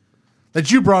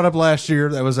that you brought up last year.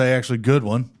 That was a actually good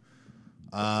one.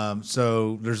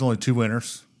 So there's only 2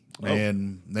 winners,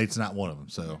 and Nate's not one of them.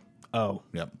 So,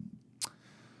 yep.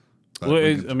 But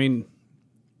well, I mean,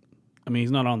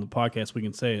 he's not on the podcast. We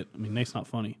can say it. I mean, Nate's not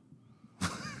funny.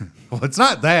 Well, it's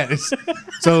not that. It's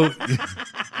so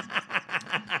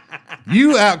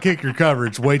you outkick your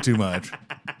coverage way too much,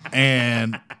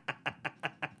 and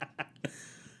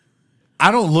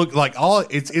I don't look like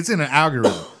it's in an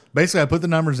algorithm. Basically, I put the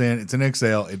numbers in. It's in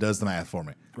Excel. It does the math for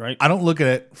me. Right. I don't look at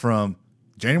it from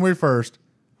January 1st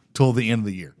till the end of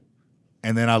the year,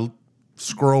 and then I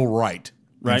scroll right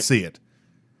and see it.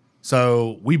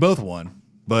 So we both won,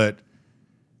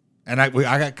 and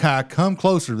I come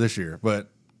closer this year, but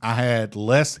I had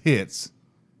less hits.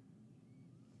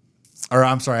 Or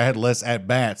I'm sorry, I had less at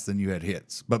bats than you had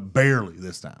hits, but barely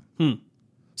this time.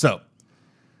 So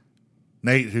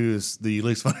Nate, who is the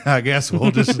least funny, I guess, will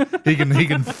just he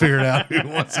can figure it out who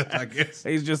wants it. I guess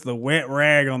he's just the wet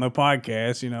rag on the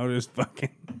podcast, just fucking.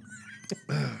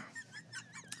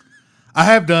 I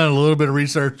have done a little bit of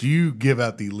research. You give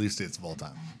out the least hits of all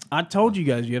time. I told you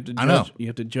guys you have to judge. I know. You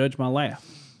have to judge my laugh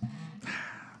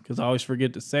because I always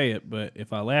forget to say it. But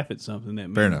if I laugh at something,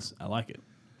 that Fair means enough. I like it.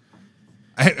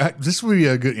 This would be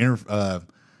a good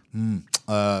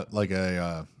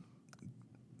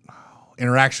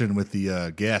interaction with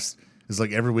the guest. Is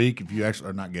like every week, if you actually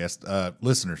are not guests,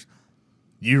 listeners,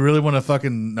 you really want to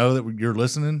fucking know that you're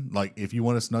listening. Like, if you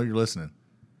want us to know you're listening,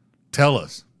 tell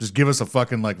us. Just give us a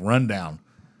fucking like rundown.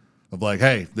 of like,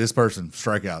 hey, this person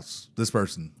strikeouts, this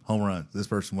person home runs, this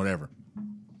person whatever.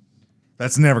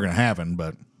 That's never going to happen,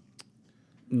 but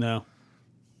No.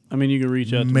 I mean, you can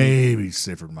reach out to me. maybe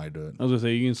Sifford might do it. I was going to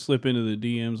say, you can slip into the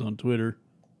DMs on Twitter,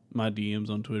 my DMs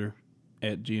on Twitter,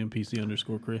 at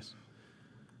GMPC_Chris.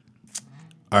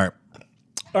 All right.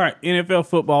 All right, NFL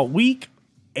football, week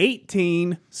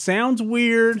 18. Sounds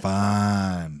weird.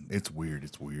 Fine. It's weird.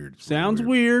 It's weird. It's really Sounds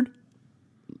weird.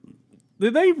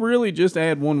 Did they really just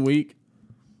add 1 week?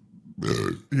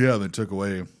 Yeah, they took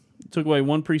away. Took away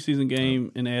one preseason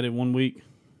game and added 1 week?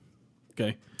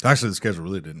 Okay. Actually, the schedule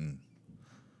really didn't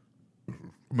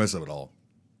mess up at all.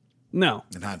 No.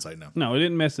 In hindsight, no. No, it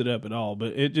didn't mess it up at all,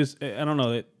 but it just, I don't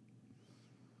know.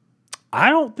 I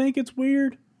don't think it's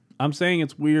weird. I'm saying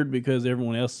it's weird because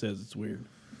everyone else says it's weird.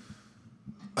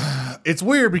 It's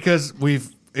weird because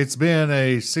it's been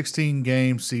a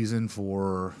 16-game season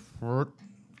for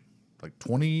like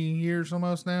 20 years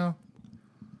almost now,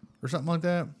 or something like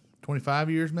that. 25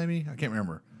 years maybe, I can't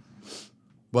remember.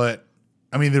 But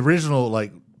I mean, the original,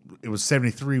 like, it was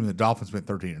 73 when the Dolphins went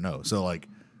 13-0. So like,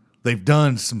 they've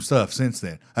done some stuff since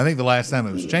then. I think the last time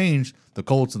it was changed, the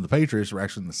Colts and the Patriots were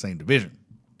actually in the same division.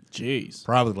 Jeez.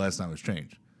 Probably the last time it was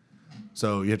changed.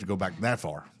 So you have to go back that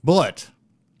far. But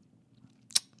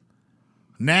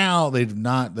now they've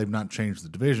not changed the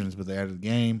divisions, but they added the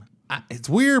game. It's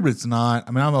weird, but it's not.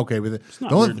 I mean, I'm okay with it. It's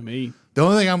not weird to me. The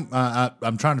only thing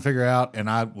I'm trying to figure out, and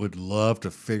I would love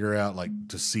to figure out, like,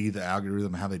 to see the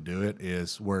algorithm, how they do it,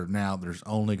 is where now there's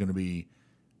only going to be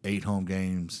 8 home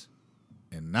games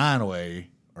and 9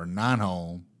 away, or 9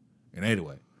 home and 8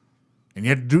 away. And you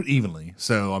have to do it evenly.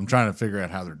 So I'm trying to figure out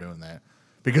how they're doing that.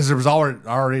 Because there was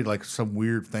already like some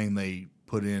weird thing they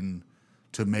put in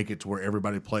to make it to where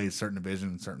everybody plays certain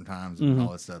divisions, certain times, and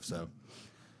all that stuff. So,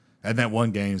 and that one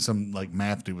game, some like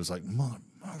math dude was like,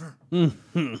 "Mother, I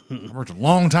worked a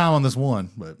long time on this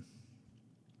one." But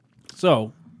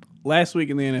So, last week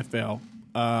in the NFL,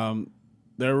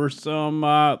 there were some.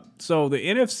 So the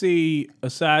NFC,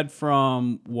 aside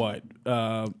from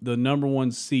the number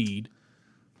 1 seed,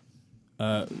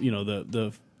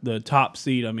 the top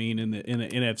seed, I mean, in the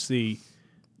NFC,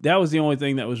 that was the only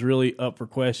thing that was really up for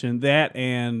question. That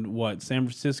and San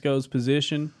Francisco's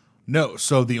position. no,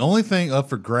 so the only thing up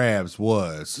for grabs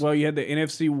was Well, you had the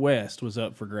NFC West was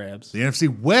up for grabs. the NFC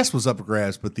West was up for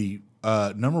grabs, but the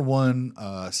number 1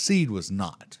 seed was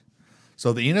not.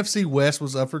 So the NFC West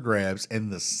was up for grabs,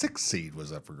 and the 6th seed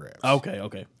was up for grabs.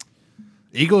 Okay.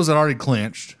 Eagles had already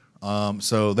clinched,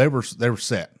 so they were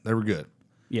set. They were good.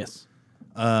 Yes.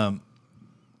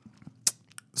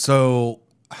 So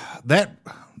that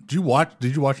did you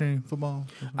watch any football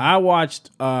I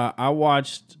watched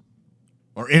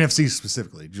or NFC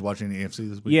specifically? Did you watch any NFC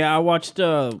this week? Yeah, I watched.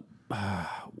 I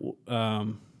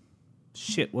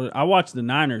watched the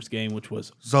Niners game, which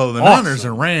was So the awesome. Niners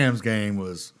and Rams game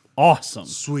was awesome.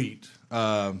 sweet.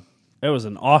 It was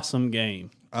an awesome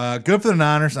game. Good for the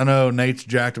Niners. I know Nate's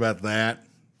jacked about that.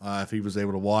 If he was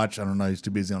able to watch, I don't know. He's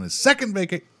too busy on his second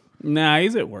vacation. Nah,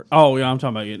 he's at work. Oh yeah, I'm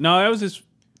talking about you. No, that was his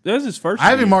first.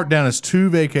 I have him year. marked down as 2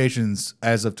 vacations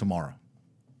as of tomorrow.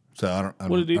 So I don't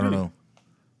What did he don't do? know.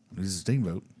 He's a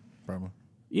steamboat, probably.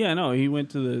 Yeah, no, he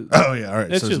went to the. Oh yeah, all right.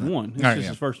 That's so just it's- one. It's all right, just yeah.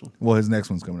 his first one. Well, his next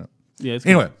one's coming up. Yeah. It's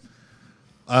Anyway,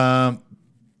 that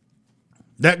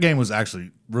game was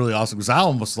actually really awesome because I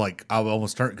almost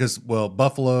turned because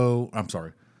Buffalo. I'm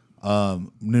sorry,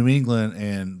 New England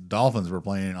and Dolphins were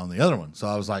playing on the other one, so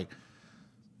I was like,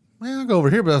 "Man, I'll go over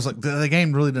here." But I was like, the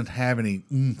game really didn't have any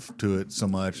oomph to it so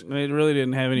much. It really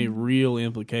didn't have any real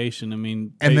implication. I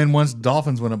mean, And then once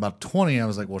Dolphins went about 20, I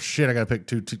was like, "Well, shit, I got to pick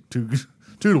two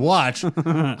to watch."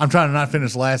 I'm trying to not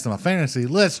finish last in my fantasy.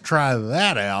 Let's try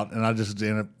that out. And I just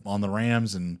ended up on the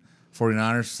Rams and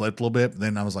 49ers, slept a little bit.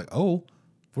 Then I was like, oh,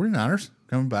 49ers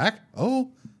coming back. Oh,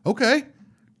 okay.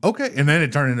 And then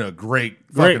it turned into a great,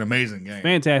 fucking amazing game.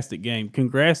 fantastic game.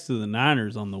 Congrats to the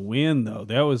Niners on the win, though.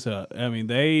 That was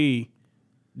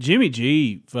Jimmy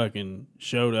G fucking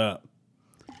showed up,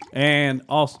 and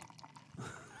also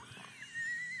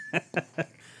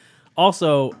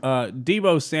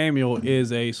Deebo Samuel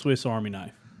is a Swiss Army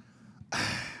knife.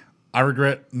 I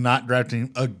regret not drafting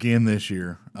him again this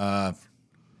year.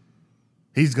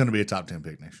 He's going to be a top 10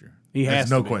 pick next year. He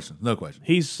has no to be. question. No question.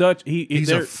 He's He's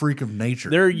a freak of nature.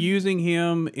 They're using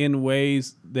him in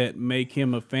ways that make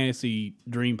him a fantasy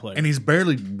dream player. And he's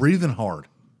barely breathing hard.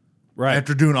 right.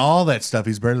 After doing all that stuff,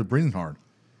 he's barely breathing hard.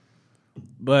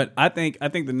 But I think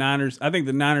the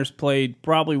Niners played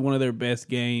probably one of their best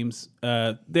games.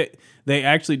 They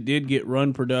actually did get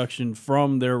run production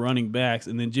from their running backs,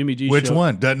 and then Jimmy G. Which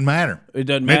one? Doesn't matter. It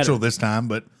doesn't Mitchell matter this time,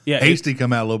 but Yeah, Hasty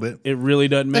come out a little bit. It really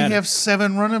doesn't matter. They have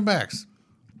 7 running backs.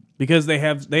 Because they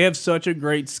have such a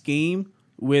great scheme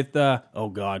with oh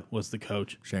God, what's the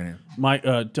coach? Shanahan. Mike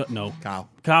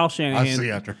Kyle Shanahan. I'll see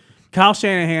you after. Kyle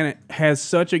Shanahan has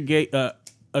such a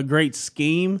great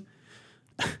scheme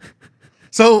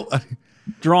So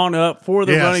drawn up for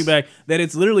the Yes. running back that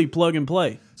it's literally plug and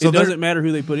play. So It doesn't matter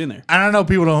who they put in there. I don't know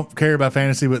people don't care about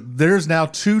fantasy, but there's now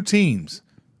 2 teams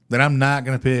that I'm not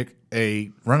going to pick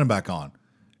a running back on.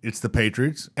 It's the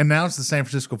Patriots, and now it's the San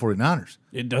Francisco 49ers.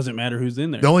 It doesn't matter who's in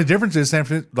there. The only difference is San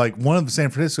Francisco, like one of the San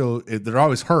Francisco, they're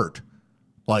always hurt,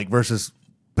 like versus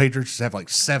Patriots just have like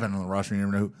 7 on the roster. You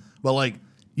never know who. But like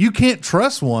you can't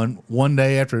trust one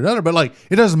day after another. But like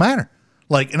it doesn't matter.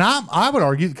 Like, and I would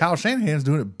argue that Kyle Shanahan's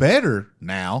doing it better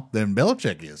now than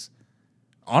Belichick is.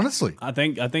 Honestly, I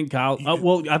think Kyle.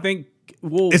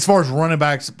 as far as running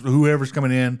backs, whoever's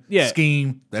coming in, Yeah.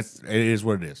 scheme, it is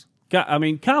what it is. I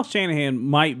mean, Kyle Shanahan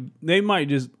might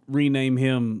just rename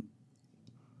him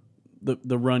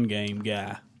the run game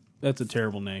guy. That's a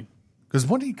terrible name. Because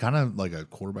wasn't he kind of like a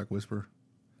quarterback whisperer?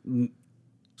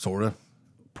 Sort of.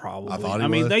 Probably. I thought he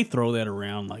mean, was. they throw that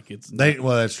around like it's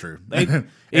Well, that's true. if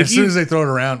as soon you- as they throw it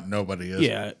around, nobody is.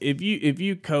 yeah. If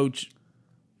you coach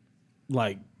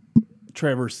like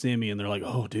Trevor Siemian, they're like,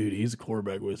 oh, dude, he's a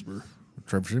quarterback whisperer.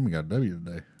 Trevor Siemian got a W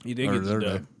today. He did Or get the the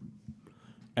other dub.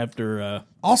 After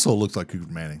Also looks like Cooper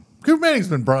Manning. Cooper Manning's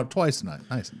been brought up twice tonight.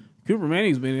 Nice. Cooper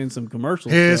Manning's been in some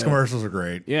commercials. His commercials are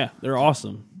great. Yeah, they're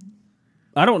awesome.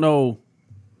 I don't know.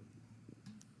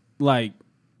 Like,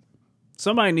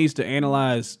 somebody needs to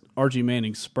analyze Archie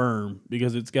Manning's sperm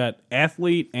because it's got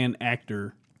athlete and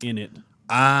actor in it.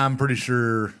 I'm pretty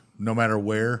sure no matter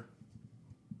where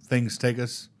things take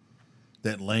us,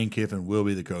 that Lane Kiffin will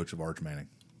be the coach of Arch Manning.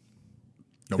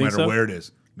 No Think matter so? where it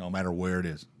is. No matter where it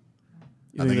is.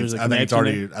 You I think there's it's a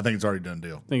already connection I think it's already done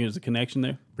deal. think there's a connection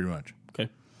there? Pretty much. Okay.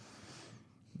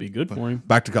 Be good for him.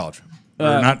 Back to college.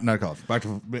 Or not college. Back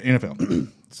to NFL.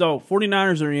 So,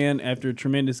 49ers are in after a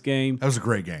tremendous game. That was a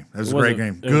great game. That was a Was great it?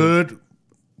 game. It was Good game.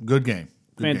 Good game.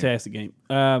 Fantastic game.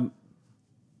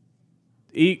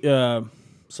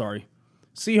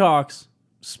 Seahawks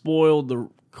spoiled the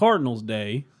Cardinals'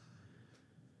 day.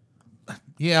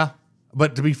 Yeah.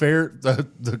 But to be fair,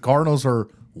 the Cardinals are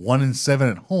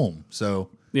 1-7 at home. So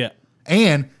Yeah.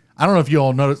 and I don't know if you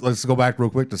all noticed, let's go back real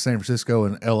quick to San Francisco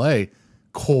and LA.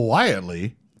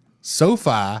 Quietly,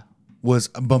 SoFi was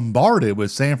bombarded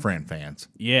with San Fran fans.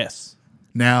 Yes.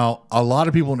 Now, a lot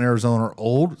of people in Arizona are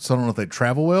old, so I don't know if they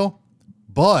travel well,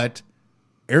 but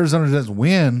Arizona doesn't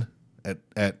win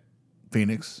at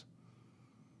Phoenix.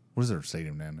 What is their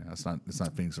stadium now? It's not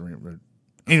Phoenix Arena.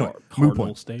 Anyway, Cardinal moot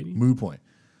point. Stadium? Moot point.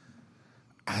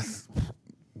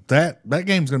 That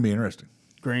game's going to be interesting.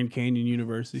 Grand Canyon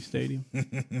University Stadium.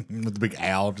 With the big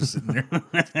owl just sitting there.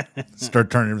 Start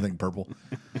turning everything purple.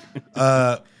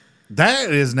 That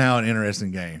is now an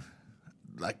interesting game.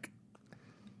 Like,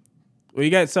 Well,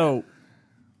 you got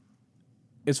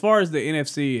as far as the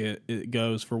NFC it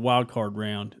goes for wild card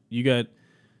round, you got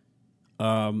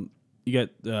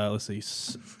let's see.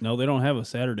 No, they don't have a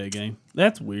Saturday game.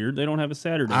 That's weird. They don't have a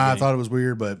Saturday I game. thought it was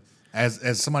weird, but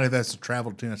as somebody that's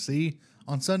traveled to Tennessee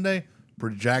on Sunday,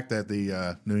 pretty jacked that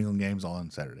the New England game's on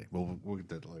Saturday. We'll get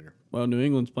to that later. Well, New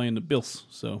England's playing the Bills,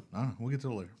 so We'll get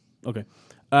to it later. okay.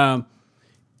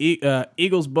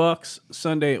 Eagles Bucks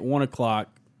Sunday at 1:00.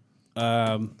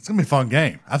 It's gonna be a fun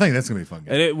game. I think that's gonna be a fun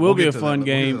game. And it will We'll be get a to fun that.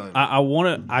 We'll get game. to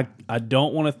that. I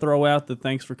don't want to throw out the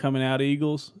thanks for coming out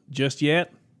Eagles just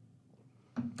yet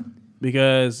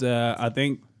because I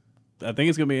think it's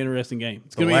going to be an interesting game.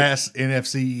 It's The going to be. last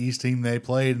NFC East team they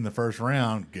played in the first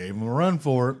round gave them a run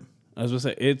for it. I was going to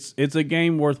say it's a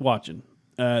game worth watching.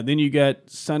 Then you got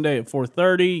Sunday at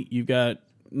 4:30. You've got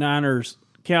Niners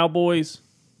Cowboys.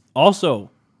 Also,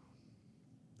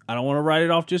 I don't want to write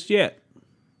it off just yet.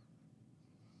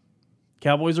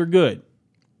 Cowboys are good.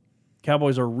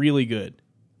 Cowboys are really good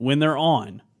when they're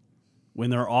on. When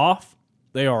they're off,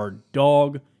 they are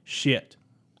dog shit.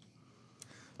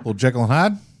 Little Jekyll and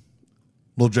Hyde.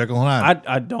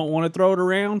 I don't want to throw it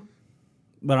around,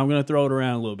 but I'm going to throw it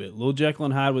around a little bit. Little Jekyll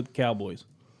and Hyde with the Cowboys.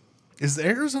 Is the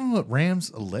Arizona Rams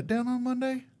a letdown on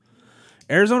Monday?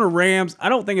 Arizona Rams, I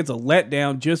don't think it's a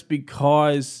letdown just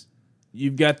because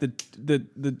you've got the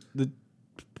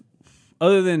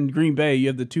other than Green Bay, you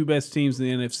have the two best teams in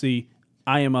the NFC,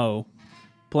 IMO,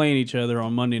 playing each other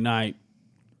on Monday night.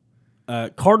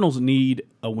 Cardinals need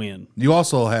a win. You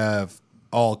also have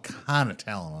all kind of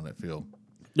talent on that field.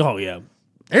 Oh yeah,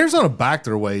 Arizona backed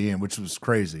their way in, which was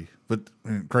crazy,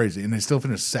 and they still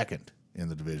finished second in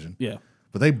the division. yeah.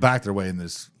 But they backed their way in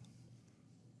this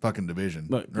fucking division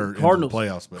But or Cardinals, into the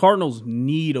playoffs. But, Cardinals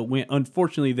need a win.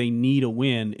 Unfortunately, they need a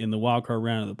win in the wild card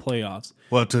round of the playoffs.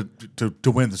 well,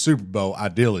 to win the Super Bowl,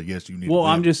 ideally, yes, you need. Well, to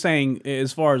win. I'm just saying,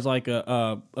 as far as like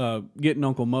getting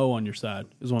Uncle Mo on your side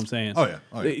is what I'm saying. Oh,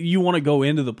 yeah. You want to go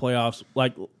into the playoffs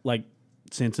like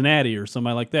Cincinnati or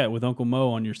somebody like that with Uncle Mo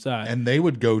on your side. And they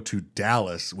would go to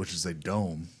Dallas, which is a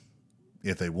dome,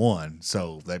 if they won.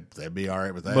 So they'd be all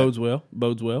right with that. Bodes well.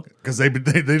 Because they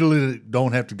literally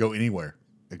don't have to go anywhere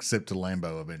except to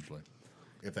Lambeau eventually,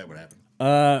 if that would happen.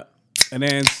 And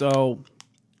then so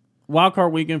wild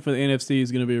card weekend for the NFC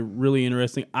is going to be really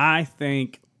interesting. I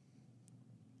think,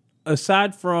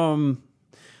 aside from,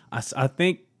 I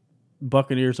think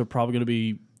Buccaneers are probably going to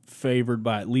be favored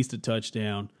by at least a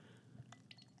touchdown.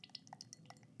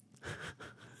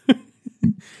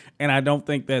 And I don't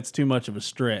think that's too much of a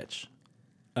stretch.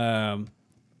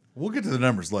 We'll get to the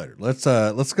numbers later. Let's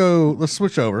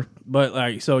switch over. But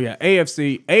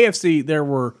AFC, there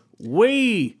were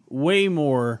way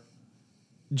more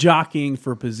jockeying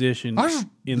for position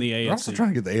in the AFC. I'm also trying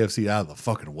to get the AFC out of the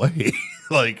fucking way.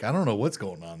 Like, I don't know what's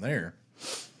going on there.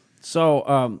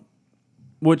 So,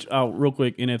 real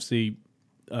quick, NFC,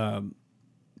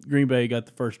 Green Bay got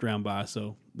the first round bye,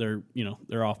 so they're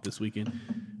off this weekend,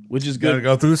 which is Got to good.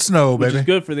 go through the snow, Which baby. is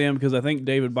good for them because I think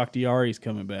David Bakhtiari is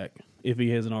coming back if he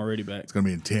hasn't already back. It's going to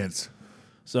be intense.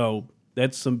 So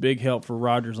that's some big help for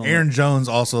Rodgers. On Aaron Jones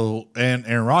also and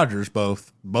Aaron Rodgers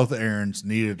both the Aarons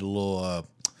needed a little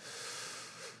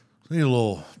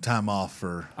time off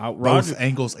for both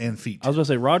ankles and feet. I was going to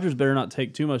say Rodgers better not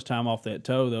take too much time off that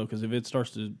toe though, because if it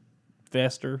starts to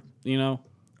fester,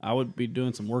 I would be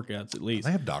doing some workouts at least.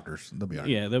 They have doctors; they'll be all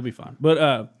right. Yeah, they'll be fine.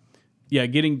 But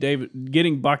getting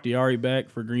Bakhtiari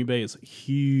back for Green Bay is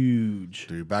huge.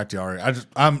 Dude, Bakhtiari,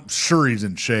 I'm sure he's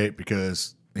in shape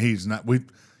because he's not.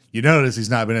 You notice he's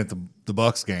not been at the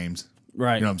Bucks games,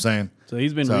 Right? You know what I'm saying? So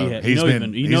he's been rehab. He's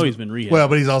been rehab. Well,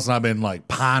 but he's also not been like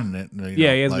pining it. He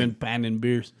hasn't been panning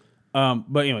beers.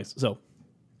 But anyways, so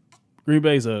Green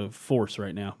Bay's a force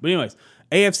right now. But anyways,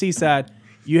 AFC side,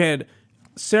 you had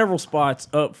several spots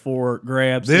up for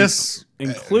grabs.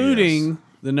 Including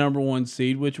the number one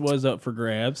seed, which was up for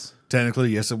grabs. Technically,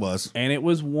 yes, it was. And it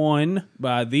was won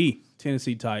by the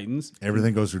Tennessee Titans.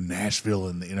 Everything goes through Nashville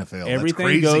in the NFL.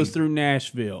 Everything goes through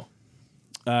Nashville.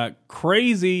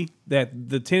 Crazy that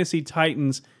the Tennessee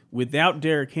Titans, without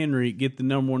Derrick Henry, get the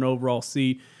number one overall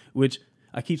seed, which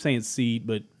I keep saying seed,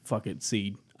 but fuck it,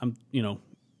 seed.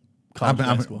 College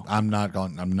basketball. I'm not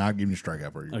giving you a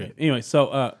strikeout for you. Okay. Anyway,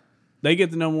 so they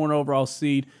get the number one overall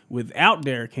seed without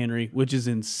Derrick Henry, which is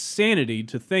insanity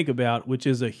to think about, which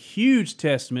is a huge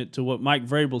testament to what Mike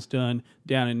Vrabel's done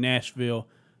down in Nashville.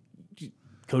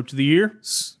 Coach of the year?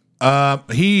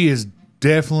 He is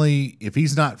definitely, if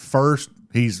he's not first,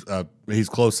 he's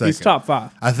close second. He's top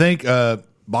 5. I think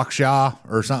Bakshaw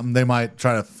or something, they might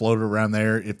try to float it around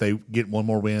there. If they get one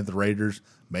more win at the Raiders,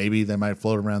 maybe they might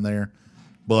float around there.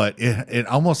 But it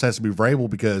almost has to be Vrabel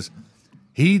because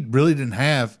he really didn't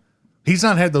have – he's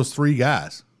not had those 3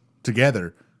 guys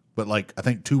together, but like I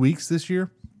think 2 weeks this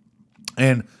year.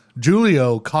 And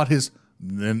Julio caught his –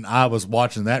 and I was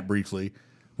watching that briefly –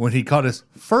 when he caught his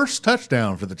first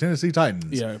touchdown for the Tennessee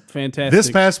Titans. Yeah, fantastic. This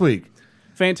past week.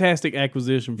 Fantastic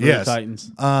acquisition for the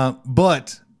Titans.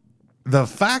 But the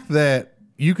fact that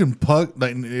you can plug,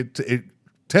 it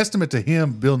testament to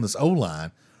him building this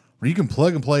O-line, where you can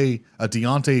plug and play a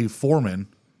Deontay Foreman,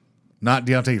 not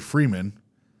Deontay Freeman,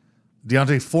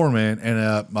 Deontay Foreman, and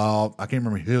I can't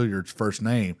remember Hilliard's first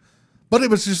name. But it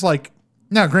was just like,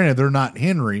 now granted, they're not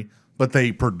Henry, but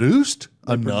they produced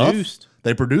enough.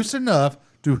 They produced enough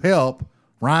to help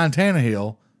Ryan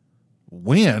Tannehill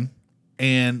win.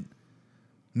 And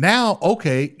now,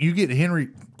 okay, you get Henry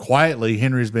quietly.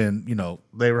 Henry's been,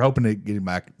 they were hoping to get him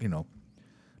back, Now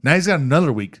he's got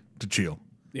another week to chill.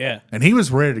 Yeah. And he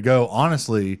was ready to go,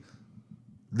 honestly,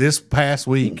 this past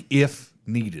week, if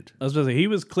needed. I was going to say, he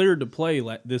was cleared to play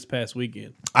this past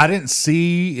weekend. I didn't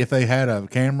see if they had a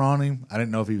camera on him. I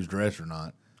didn't know if he was dressed or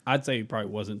not. I'd say he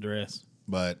probably wasn't dressed.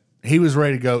 But he was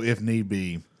ready to go if need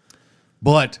be.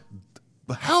 But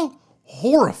how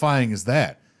horrifying is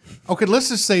that? Okay, let's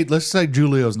say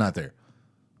Julio's not there.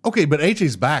 Okay, but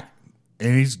AJ's back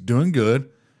and he's doing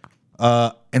good.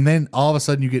 And then all of a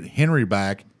sudden you get Henry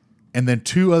back and then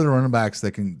 2 other running backs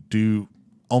that can do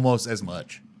almost as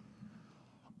much.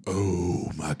 Oh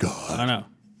my God. I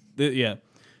know.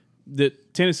 The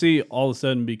Tennessee all of a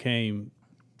sudden became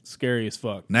Scary as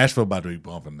fuck. Nashville about to be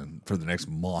bumping for the next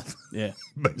month. Yeah.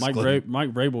 Basically.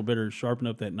 Mike Vrabel better sharpen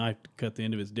up that knife to cut the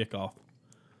end of his dick off.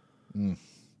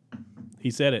 He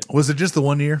said it. Was it just the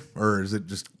 1 year, or is it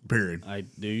just period?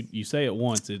 Dude, you say it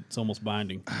once, it's almost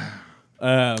binding.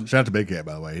 Shout out to Big Cat,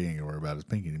 by the way. He ain't gonna worry about his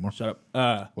pinky anymore. Shut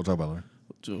up. We'll talk about it later.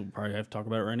 We'll probably have to talk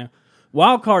about it right now.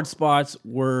 Wild card spots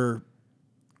were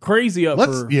crazy up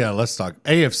for Let's talk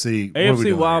AFC. What are we AFC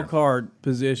doing wild here? card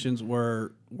positions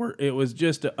were it was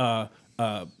just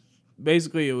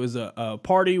basically it was a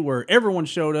party where everyone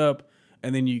showed up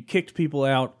and then you kicked people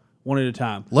out one at a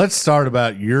time. Let's start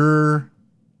about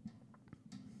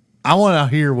I want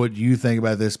to hear what you think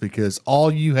about this, because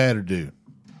all you had to do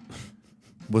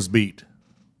was beat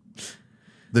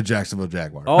the Jacksonville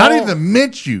Jaguars. Not even the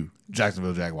Minshew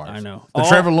Jacksonville Jaguars. I know. The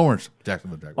Trevor Lawrence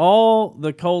Jacksonville Jaguars. All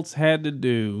the Colts had to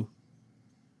do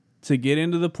to get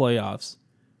into the playoffs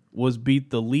was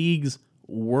beat the league's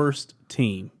worst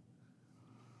team.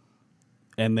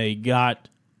 And they got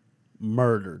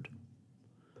murdered.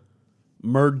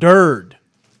 Murdered.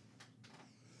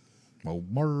 More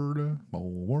murder.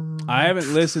 I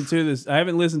haven't listened to this. I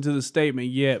haven't listened to the statement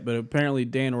yet, but apparently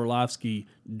Dan Orlovsky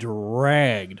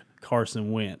dragged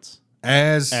Carson Wentz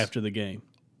after the game.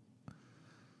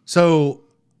 So,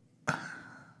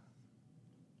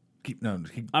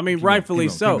 rightfully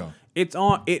so. It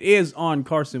is on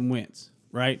Carson Wentz,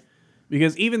 right?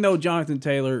 Because even though Jonathan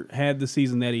Taylor had the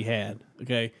season that he had,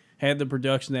 had the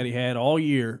production that he had all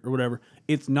year or whatever,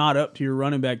 it's not up to your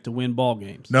running back to win ball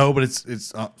games. No, but it's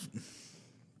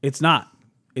It's not.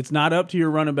 It's not up to your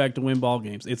running back to win ball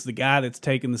games. It's the guy that's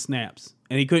taking the snaps,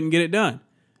 and he couldn't get it done.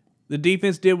 The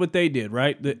defense did what they did,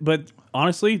 right? But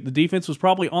honestly, the defense was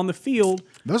probably on the field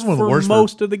for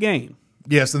most of the game.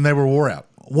 Yes, and they were wore out.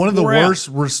 One of the worst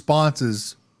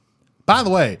responses. By the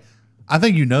way, I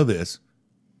think you know this.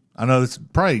 I know this.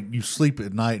 Probably you sleep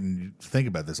at night and you think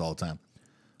about this all the time.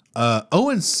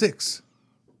 0-6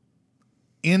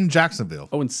 in Jacksonville.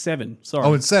 0-7. Sorry.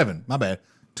 0-7. My bad.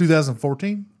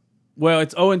 2014. Well,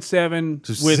 it's 0-7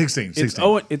 with 16. It's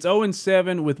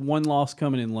 0-7 with one loss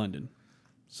coming in London.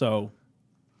 So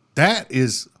that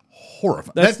is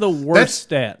horrifying. That's the worst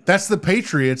stat. That's the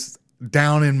Patriots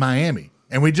down in Miami,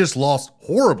 and we just lost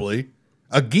horribly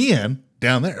again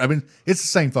down there. I mean, it's the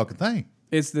same fucking thing.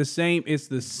 It's the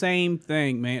same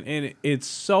thing, man, and it's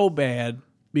so bad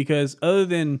because other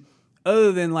than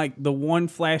like the one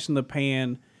flash in the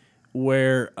pan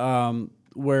where oh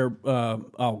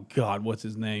God, what's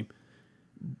his name?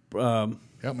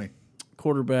 Help me.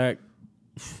 Quarterback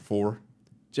 4.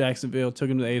 Jacksonville took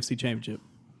him to the AFC Championship.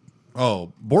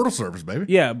 Oh, Bortles service, baby.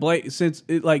 Yeah, Blake. Since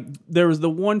there was the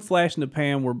one flash in the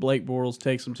pan where Blake Bortles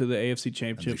takes them to the AFC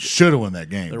Championship. Should have won that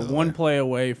game. They're one play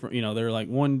away from. They're like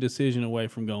one decision away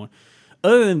from going.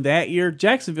 Other than that year,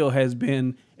 Jacksonville has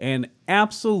been an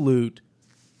absolute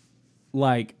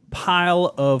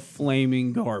pile of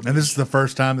flaming garbage. And this is the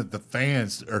first time that the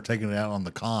fans are taking it out on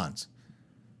the cons.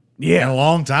 Yeah, in a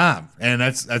long time, and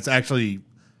that's actually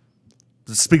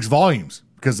speaks volumes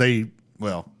because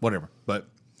whatever, but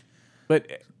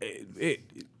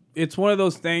it's one of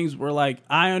those things where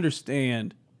I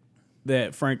understand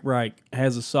that Frank Reich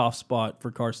has a soft spot for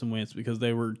Carson Wentz because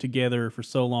they were together for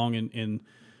so long in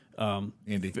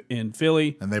Indy, in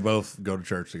Philly, and they both go to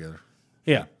church together.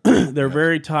 Yeah, they're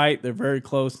very tight, they're very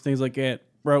close, things like that,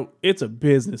 bro. It's a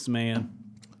business, man.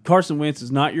 Carson Wentz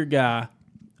is not your guy.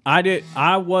 I did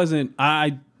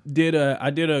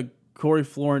a Corey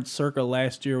Florence circa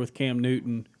last year with Cam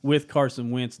Newton with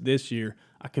Carson Wentz this year.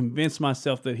 I convinced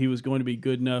myself that he was going to be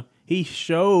good enough. He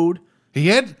showed. He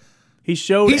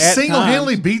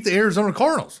single-handedly beat the Arizona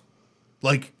Cardinals.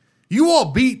 You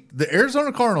all beat the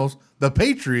Arizona Cardinals, the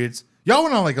Patriots. Y'all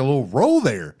went on a little roll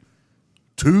there.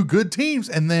 2 good teams,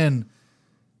 and then.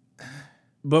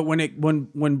 But when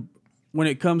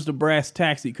it comes to brass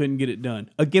tacks, he couldn't get it done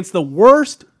against the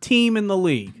worst team in the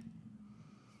league.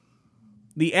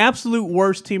 The absolute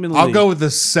worst team in the league. I'll go with the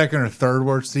second or third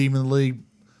worst team in the league.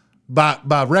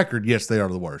 By record, yes, they are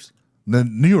the worst. The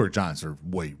New York Giants are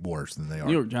way worse than they are.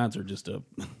 New York Giants are just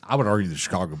I would argue the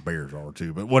Chicago Bears are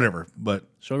too, but whatever. But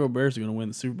Chicago Bears are going to win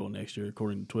the Super Bowl next year,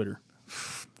 according to Twitter.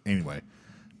 Anyway,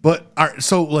 but all right,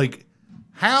 so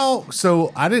how?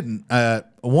 So I didn't.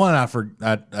 One,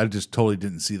 I just totally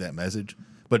didn't see that message.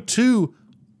 But 2,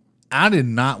 I did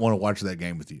not want to watch that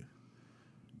game with you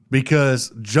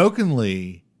because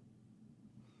jokingly,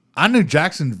 I knew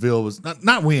Jacksonville was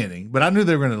not winning, but I knew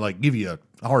they were going to give you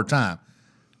a hard time.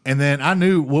 And then I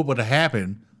knew what would have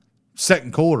happened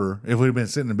second quarter if we'd have been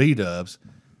sitting in B-dubs.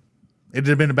 It'd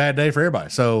have been a bad day for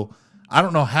everybody. So I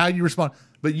don't know how you respond,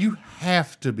 but you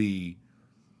have to be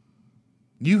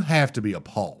you have to be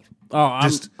appalled. Oh,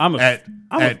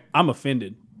 I'm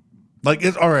offended. Like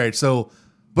it's all right. So,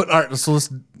 but all right. So let's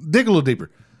dig a little deeper.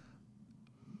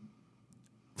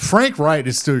 Frank Wright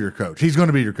is still your coach. He's going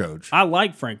to be your coach. I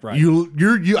like Frank Wright.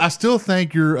 I still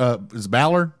think is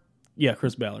Ballard. Yeah,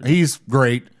 Chris Ballard. He's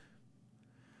great.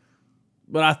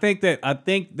 But I think that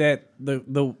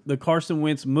the Carson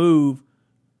Wentz move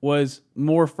was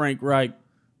more Frank Wright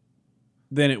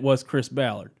than it was Chris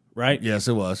Ballard, right? Yes,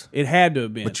 it was. It had to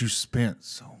have been. But you spent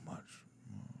so much.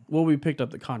 Well, we picked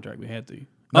up the contract. We had to.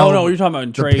 No, no, you're talking about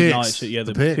in trade and all that picks. shit. Yeah,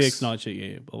 the The picks. picks and all that shit.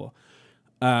 Yeah, blah,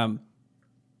 blah.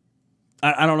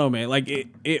 I don't know, man. Like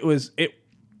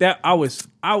I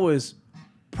was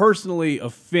personally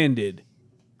offended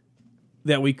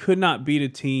that we could not beat a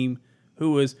team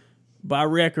who was by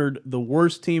record the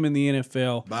worst team in the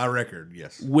NFL By record,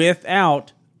 yes.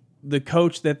 without the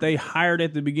coach that they hired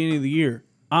at the beginning of the year.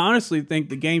 I honestly think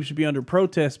the game should be under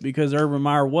protest because Urban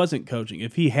Meyer wasn't coaching.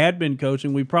 If he had been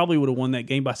coaching, we probably would have won that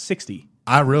game by 60.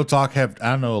 I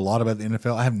know a lot about the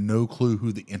NFL. I have no clue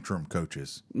who the interim coach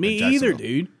is. Me at either, Jacksonville.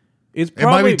 dude. It's It might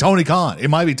probably be Tony Khan.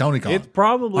 It's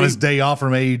probably on his day off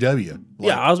from AEW.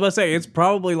 yeah. I was about to say it's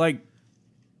probably like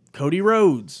Cody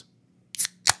Rhodes.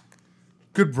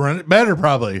 Could run it better,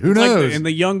 probably. Who knows? And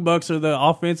the Young Bucks are the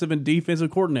offensive and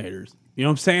defensive coordinators. You know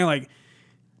what I'm saying? Like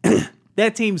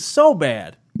that team's so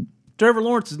bad. Trevor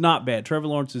Lawrence is not bad. Trevor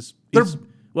Lawrence is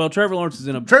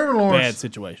in a bad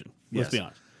situation. Let's be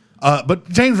honest. But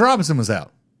James Robinson was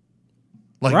out.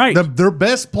 Like Right. their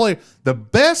best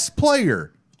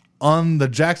player on the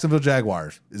Jacksonville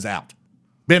Jaguars is out.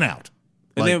 Been out.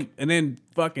 And then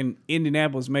fucking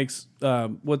Indianapolis makes I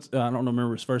don't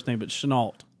remember his first name, but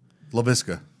Chenault.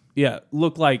 LaVisca. Yeah,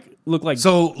 look like.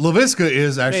 So LaVisca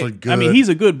is actually good. I mean, he's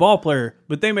a good ball player,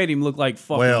 but they made him look like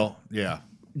fucking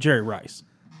Jerry Rice.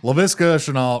 LaVisca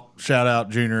Chenault, shout out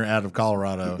Junior out of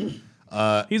Colorado.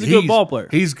 He's a good ball player.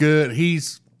 He's good.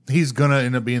 He's gonna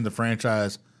end up being the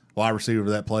franchise wide receiver of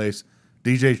that place.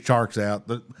 DJ Chark's out.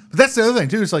 But that's the other thing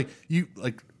too. It's like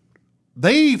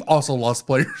they've also lost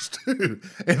players too,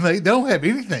 and they don't have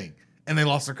anything, and they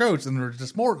lost their coach, and they're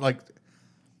just more like,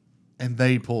 and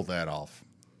they pulled that off.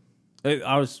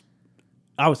 I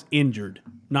was injured,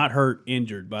 not hurt,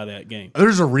 injured by that game.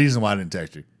 There's a reason why I didn't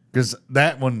text you because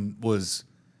that one was.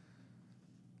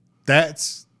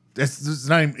 It's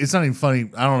not even funny.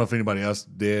 I don't know if anybody else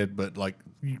did, but like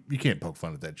you can't poke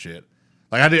fun at that shit.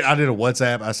 Like I did a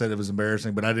WhatsApp. I said it was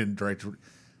embarrassing, but I didn't direct.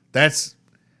 That's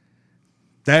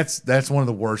one of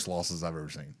the worst losses I've ever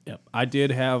seen. Yep, I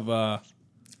did have. I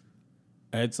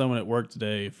had someone at work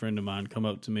today, a friend of mine, come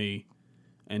up to me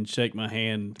and shake my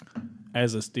hand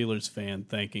as a Steelers fan,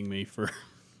 thanking me for.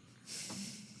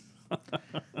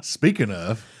 Speaking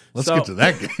of, let's get to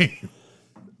that game.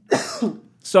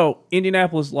 So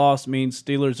Indianapolis loss means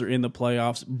Steelers are in the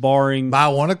playoffs, barring By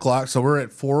 1 o'clock, so we're at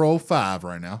 4:05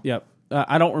 right now. Yep.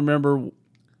 I don't remember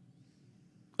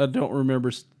the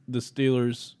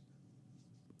Steelers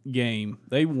game.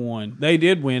 They won. They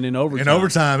did win in overtime. In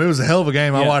overtime, it was a hell of a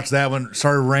game. I Yeah. watched that one. It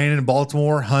started raining in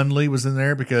Baltimore. Hundley was in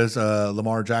there because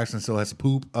Lamar Jackson still has to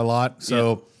poop a lot.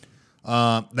 So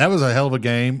that was a hell of a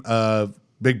game.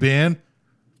 Big Ben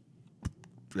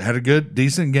had a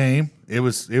decent game. It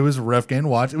was a rough game to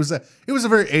watch. It was a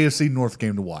very AFC North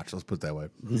game to watch. Let's put it that way.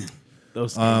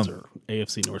 Those games are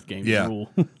AFC North games. Yeah. Rule.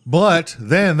 But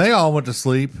then they all went to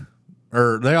sleep,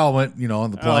 or they all went,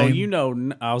 on the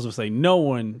plane. I was going to say no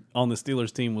one on the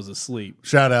Steelers team was asleep.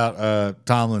 Shout out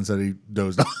Tomlin said he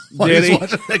dozed off. while Did he he?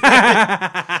 was watching the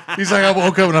game. He's like, I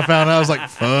woke up and I found out. I was like,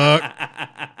 fuck.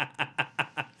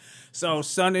 So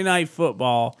Sunday Night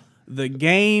Football, the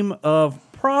game of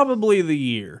probably the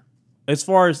year, as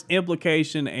far as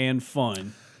implication and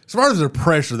fun. As far as the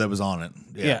pressure that was on it.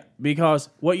 Yeah, because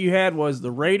what you had was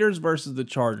the Raiders versus the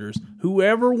Chargers.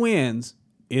 Whoever wins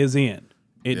is in.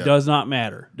 It does not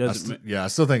matter. I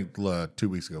still think 2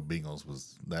 weeks ago,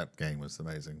 that game was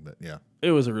amazing. But yeah,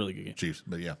 it was a really good game. Chiefs.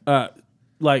 But yeah,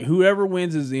 Like whoever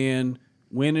wins is in.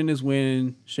 Winning is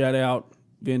winning. Shout out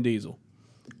Vin Diesel.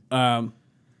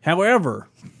 However,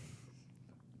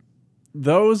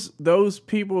 those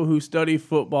people who study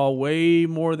football way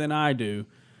more than I do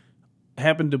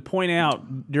happened to point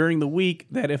out during the week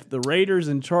that if the Raiders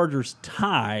and Chargers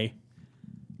tie,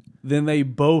 then they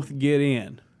both get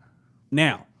in.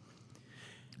 Now,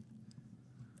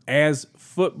 as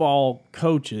football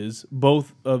coaches,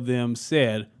 both of them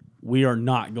said, we are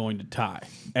not going to tie,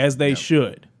 as they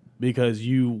should, because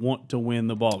you want to win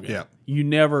the ball game. Yeah. You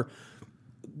never...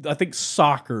 I think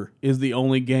soccer is the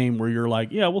only game where you're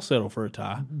like, yeah, we'll settle for a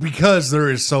tie. because there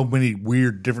is so many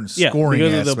weird different scoring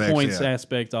because aspects. of the points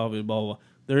aspect of it, blah, blah, blah.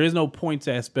 There is no points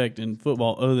aspect in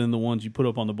football other than the ones you put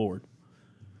up on the board.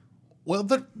 Well,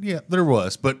 there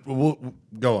was, but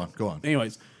go on.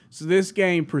 Anyways, so this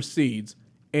game proceeds.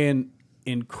 An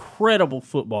incredible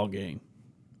football game.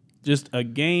 Just a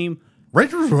game.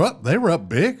 Rangers were up. They were up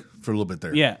big for a little bit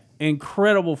there. Yeah,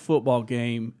 incredible football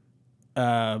game.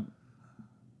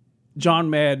 John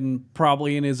Madden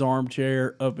probably in his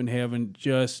armchair up in heaven,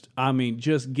 just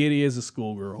giddy as a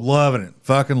schoolgirl. Loving it.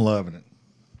 Fucking loving it.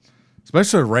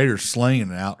 Especially the Raiders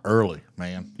slinging it out early,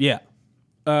 man. Yeah.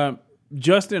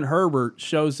 Justin Herbert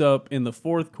shows up in the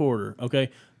fourth quarter, okay?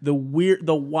 The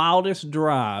wildest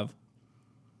drive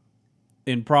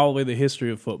in probably the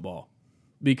history of football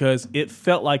because it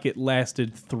felt like it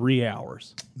lasted 3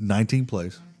 hours. 19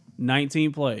 plays.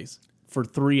 19 plays for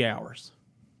 3 hours.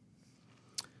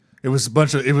 It was a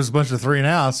bunch of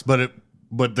 3-and-outs, but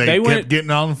they kept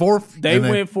getting on the fourth. They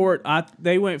went for it.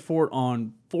 They went for it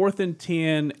on 4th and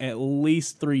 10 at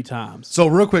least 3 times. So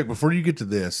real quick before you get to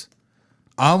this,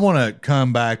 I want to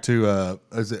come back to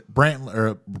is it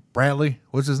Bradley?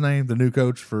 What's his name? The new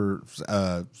coach for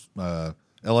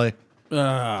L.A.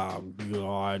 Oh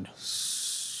God.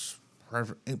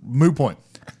 Moot point.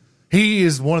 He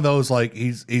is one of those like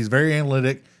he's very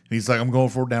analytic. He's like I'm going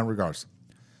for it down regardless.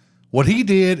 What he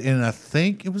did in, I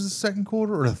think it was the second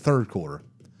quarter or the third quarter,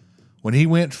 when he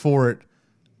went for it,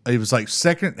 it was like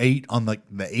 2nd and 8 on like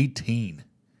the 18,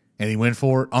 and he went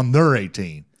for it on their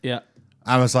 18. Yeah.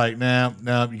 I was like, no,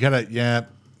 you gotta, yeah.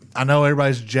 I know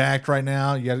everybody's jacked right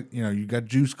now. You got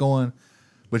juice going,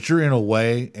 but you're in a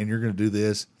way, and you're gonna do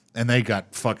this, and they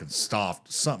got fucking stuffed,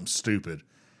 something stupid,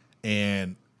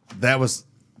 and that was.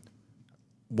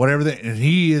 Whatever and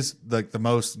he is like the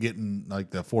most getting like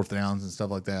the 4th downs and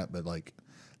stuff like that, but like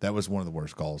that was one of the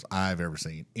worst calls I've ever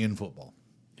seen in football.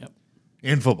 Yep.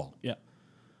 In football. Yeah.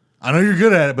 I know you're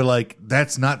good at it, but like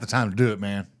that's not the time to do it,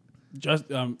 man.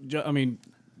 Justin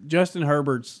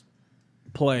Herbert's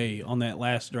play on that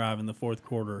last drive in the fourth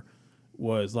quarter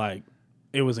was like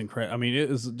it was incredible. I mean, it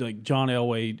was like John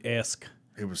Elway-esque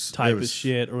type of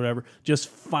shit or whatever. Just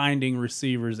finding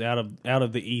receivers out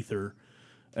of the ether.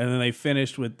 And then they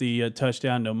finished with the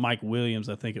touchdown to Mike Williams,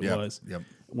 I think it was,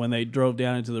 when they drove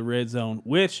down into the red zone,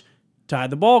 which tied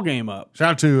the ball game up.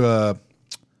 Shout out to,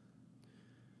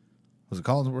 was it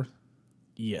Collinsworth?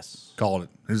 Yes. Called it.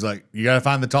 He's like, you got to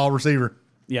find the tall receiver.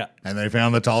 Yeah. And they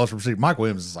found the tallest receiver. Mike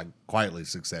Williams is like quietly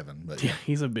 6'7", but yeah,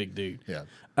 he's a big dude.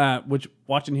 Yeah. Which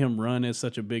watching him run as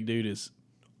such a big dude is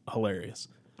hilarious.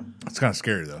 It's kind of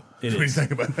scary though. It when is. you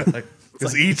think about it, like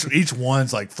because each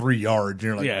one's like 3 yards. And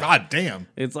you're like, God damn!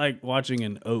 It's like watching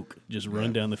an oak just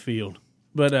run down the field.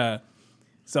 But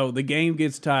so the game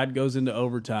gets tied, goes into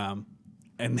overtime,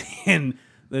 and then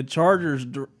the Chargers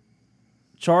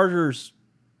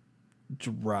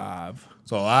drive.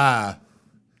 So I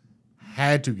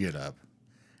had to get up,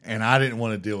 and I didn't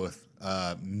want to deal with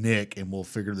Nick. And we'll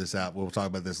figure this out. We'll talk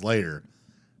about this later.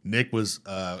 Nick was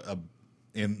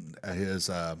in his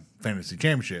fantasy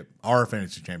championship, our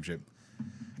fantasy championship,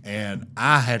 and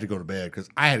I had to go to bed because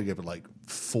I had to get up at like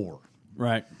 4.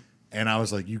 Right. And I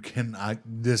was like,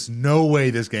 there's no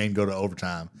way this game go to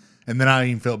overtime. And then I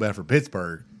even felt bad for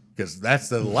Pittsburgh because that's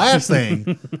the last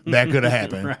thing that could have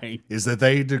happened right. is that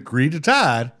they agreed to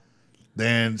tie,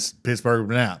 then Pittsburgh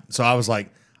would have been out. So I was like,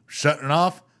 shutting it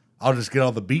off. I'll just get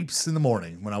all the beeps in the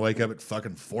morning when I wake up at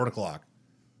fucking 4 o'clock.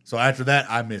 So after that,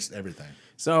 I missed everything.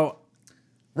 So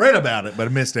read about it, but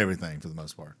I missed everything for the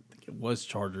most part. I think it was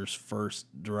Chargers' first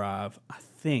drive. I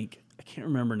can't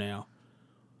remember now.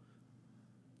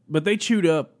 But they chewed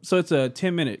up. So it's a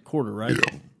 10-minute quarter, right?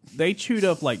 Yeah. They chewed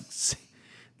up like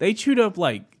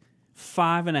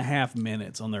 5.5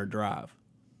 minutes on their drive.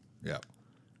 Yeah.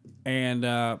 And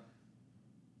God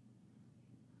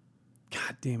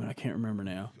damn it, I can't remember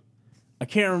now. I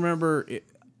can't remember it.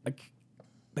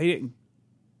 They didn't.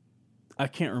 I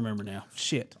can't remember now.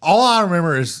 Shit. All I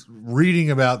remember is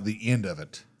reading about the end of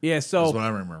it. Yeah, so that's what I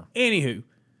remember. Anywho,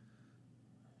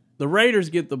 the Raiders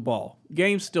get the ball.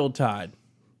 Game's still tied.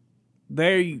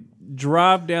 They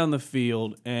drive down the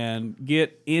field and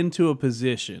get into a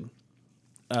position.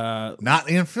 Not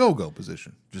in field goal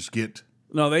position. Just get.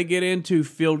 No, they get into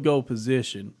field goal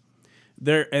position.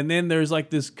 And then there's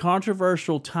like this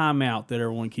controversial timeout that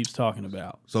everyone keeps talking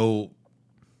about. So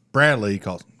Bradley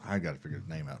calls. I got to figure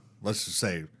the name out. Let's just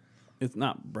say it's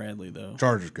not Bradley though.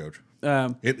 Chargers coach.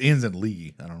 It ends in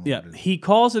Lee. I don't know. Yeah, he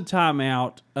calls a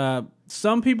timeout.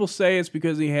 Some people say it's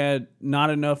because he had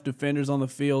not enough defenders on the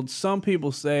field. Some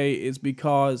people say it's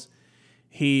because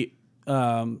he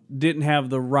didn't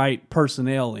have the right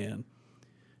personnel in.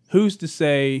 Who's to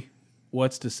say?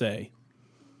 What's to say?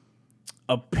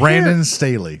 Brandon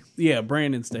Staley. Yeah,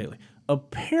 Brandon Staley.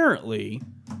 apparently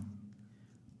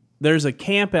there's a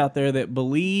camp out there that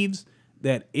believes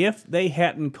that if they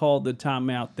hadn't called the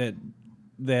timeout, that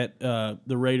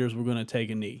the Raiders were going to take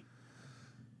a knee.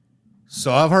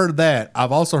 So I've heard that.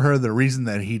 I've also heard the reason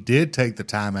that he did take the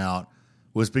timeout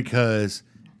was because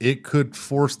it could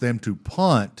force them to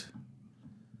punt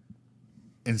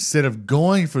instead of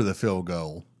going for the field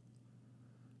goal,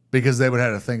 because they would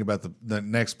have to think about the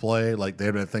next play. Like they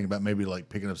would have to think about maybe like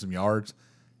picking up some yards,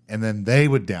 and then they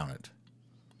would down it.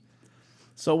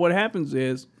 So what happens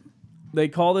is they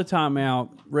call the timeout.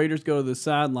 Raiders go to the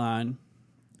sideline,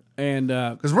 and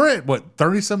because we're at what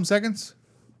 30-some seconds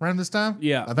around this time.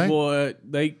 Yeah, I think. Well,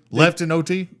 they left in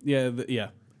OT. Yeah,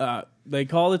 they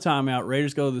call the timeout.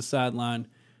 Raiders go to the sideline,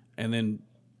 and then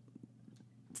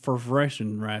for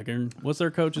Freshenracker, what's their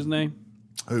coach's name?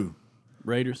 Who?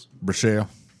 Raiders. Bruschetta.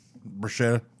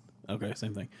 Okay,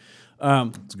 same thing.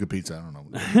 It's a good pizza. I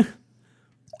don't know.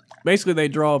 Basically, they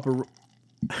draw up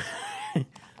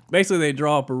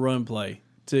a run play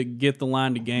to get the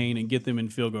line to gain and get them in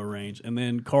field goal range, and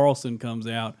then Carlson comes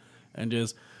out and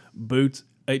just boots.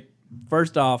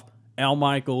 First off, Al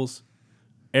Michaels.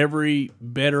 Every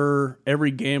gambler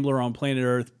on planet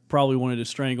Earth probably wanted to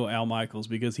strangle Al Michaels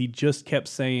because he just kept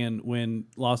saying when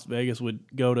Las Vegas would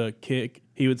go to kick,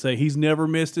 he would say he's never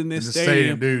missed in this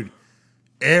stadium, dude.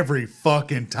 Every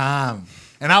fucking time.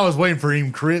 And I was waiting for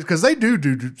him, Chris, because they do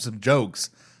some jokes.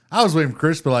 I was waiting for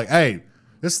Chris to be like, hey,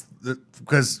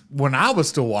 because when I was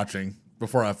still watching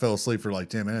before I fell asleep for like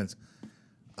 10 minutes,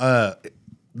 there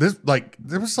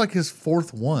was like his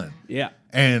fourth one. Yeah.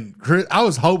 And Chris, I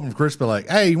was hoping Chris would be like,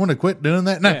 hey, you want to quit doing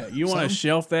that? No. Yeah, you want to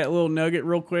shelf that little nugget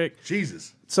real quick?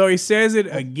 Jesus. So he says it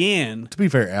again. To be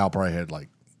fair, Al probably had like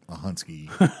a Hunsky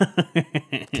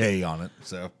K on it.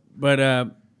 So,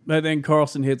 But then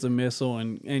Carlson hits a missile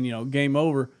and game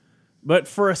over. But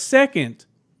for a second,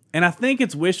 and I think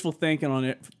it's wishful thinking on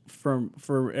it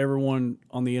for everyone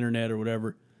on the internet or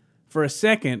whatever. For a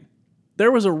second, there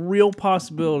was a real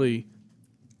possibility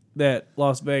that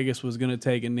Las Vegas was going to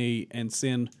take a knee and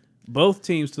send both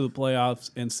teams to the playoffs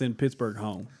and send Pittsburgh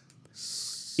home.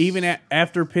 Even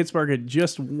after Pittsburgh had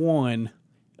just won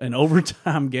an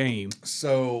overtime game.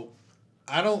 So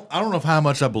I don't know how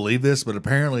much I believe this, but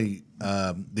apparently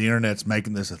the internet's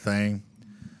making this a thing.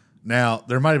 Now,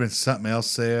 there might have been something else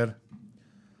said,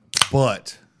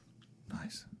 but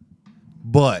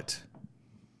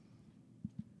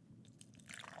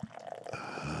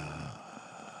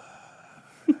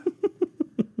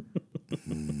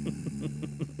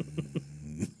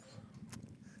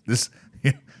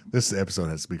This episode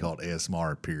has to be called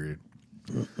ASMR, period.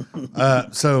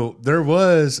 So there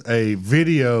was a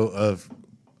video of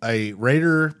a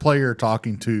Raider player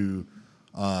talking to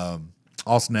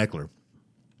Austin Eckler.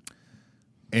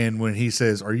 And when he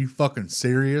says, are you fucking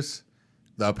serious?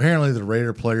 Apparently the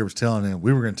Raider player was telling him,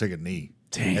 we were going to take a knee.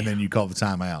 Damn. And then you called the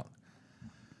timeout.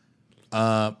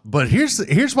 But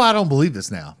here's why I don't believe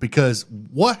this now. Because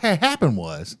what had happened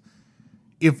was,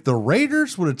 if the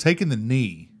Raiders would have taken the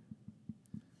knee.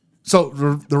 So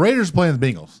the Raiders are playing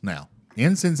the Bengals now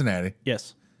in Cincinnati.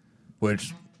 Yes.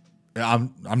 Which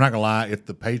I'm not gonna lie, if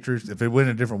it went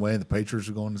a different way and the Patriots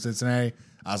were going to Cincinnati,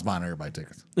 I was buying everybody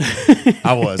tickets.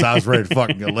 I was ready to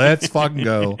fucking go. Let's fucking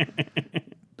go.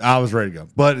 I was ready to go.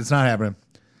 But it's not happening.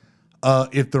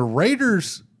 If the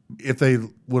Raiders, if they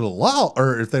would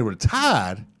have if they would have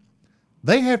tied,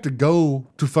 they have to go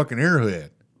to fucking Arrowhead.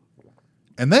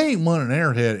 And they ain't won an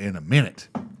Arrowhead in a minute.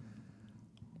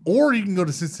 Or you can go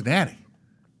to Cincinnati,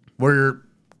 where,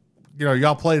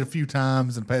 y'all played a few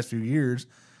times in the past few years.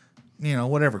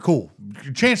 Whatever, cool.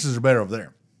 Your chances are better over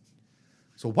there.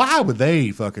 So why would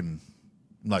they fucking,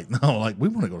 we want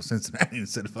to go to Cincinnati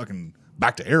instead of fucking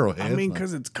back to Arrowhead? I mean,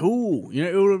 because it's cool.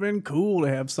 It would have been cool to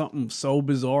have something so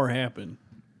bizarre happen.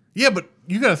 Yeah, but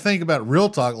you got to think about real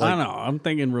talk. I know. I'm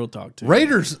thinking real talk, too.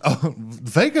 Raiders,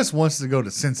 Vegas wants to go to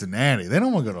Cincinnati. They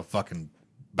don't want to go to fucking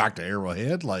back to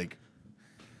Arrowhead.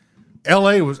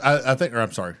 L.A. was, I think, or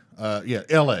I'm sorry.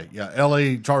 L.A. Yeah,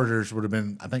 L.A. Chargers would have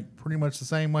been, I think, pretty much the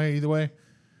same way either way.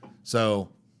 So,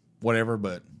 whatever,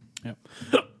 but. Yeah.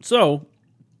 So,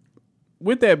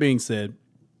 with that being said,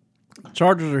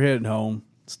 Chargers are headed home.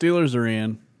 Steelers are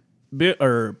in.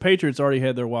 Patriots already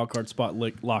had their wild card spot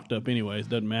locked up anyways.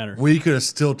 Doesn't matter. We could have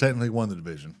still technically won the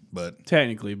division, but.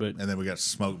 Technically, but. And then we got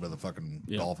smoked by the fucking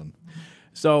Dolphin.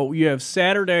 So you have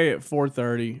Saturday at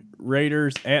 4:30,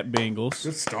 Raiders at Bengals.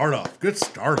 Good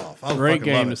start off. Great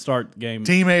game to start the game.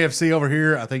 Team AFC over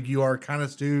here. I think you are kind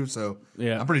of too. So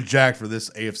yeah, I'm pretty jacked for this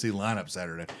AFC lineup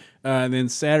Saturday. And then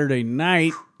Saturday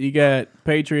night, you got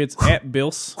Patriots at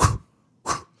Bills.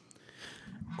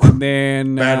 And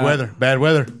then bad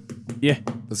weather. Yeah.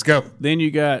 Let's go. Then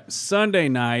you got Sunday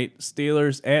night,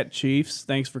 Steelers at Chiefs.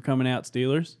 Thanks for coming out,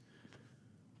 Steelers.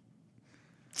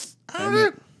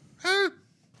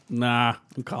 Nah,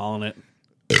 I'm calling it.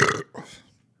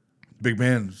 Big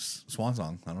man's swan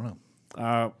song. I don't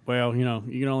know. Well, you know,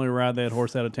 you can only ride that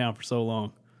horse out of town for so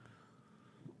long.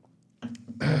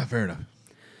 Fair enough.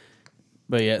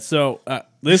 But yeah, so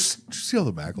this. Did you see all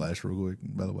the backlash real quick,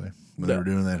 by the way? When they were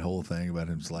doing that whole thing about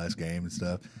his last game and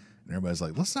stuff. And everybody's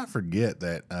like, let's not forget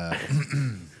that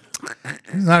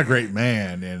he's not a great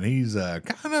man. And he's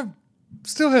kind of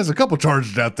still has a couple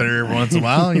charges out there every once in a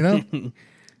while, you know?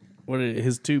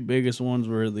 His two biggest ones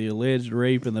were the alleged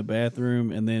rape in the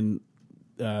bathroom and then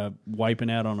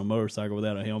wiping out on a motorcycle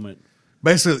without a helmet.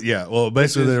 Basically, yeah. Well,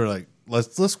 basically, they were like,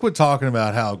 let's quit talking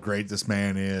about how great this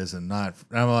man is and not.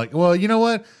 And I'm like, well, you know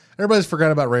what? Everybody's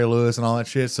forgot about Ray Lewis and all that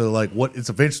shit. So like, what? It's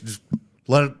eventually just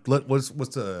let what's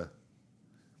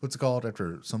it called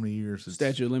after so many years?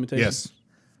 Statute of limitations.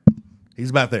 Yes, he's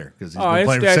about there because he's been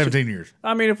playing for 17 years.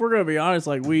 I mean, if we're gonna be honest,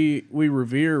 like we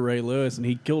revere Ray Lewis and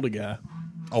he killed a guy.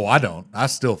 Oh, I don't. I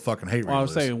still fucking hate Ray I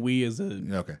Lewis. was saying we as a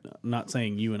Okay. Not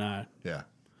saying you and I. Yeah.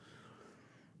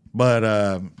 But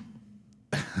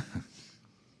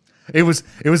it was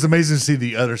amazing to see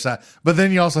the other side. But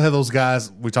then you also have those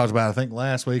guys we talked about, I think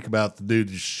last week, about the dude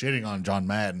just shitting on John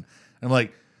Madden. And I'm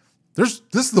like, this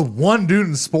is the one dude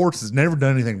in sports that's never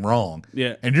done anything wrong.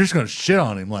 Yeah. And you're just gonna shit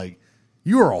on him. Like,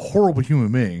 you are a horrible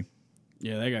human being.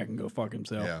 Yeah, that guy can go fuck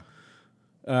himself.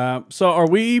 Yeah. So are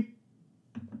we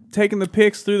taking the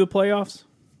picks through the playoffs?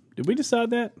 Did we decide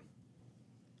that?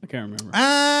 I can't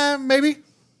remember. Maybe.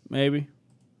 Maybe.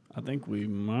 I think we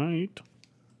might.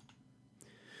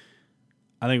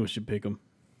 I think we should pick them.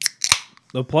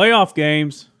 The playoff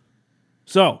games.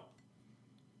 So.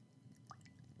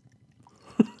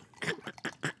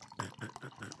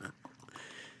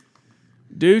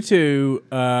 Due to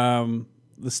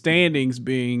the standings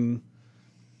being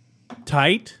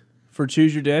tight for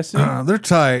Choose Your Destiny. They're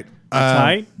tight.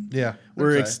 Tight? Yeah.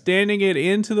 We're tight. extending it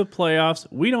into the playoffs.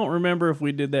 We don't remember if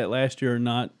we did that last year or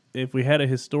not. If we had a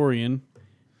historian,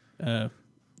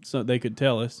 so they could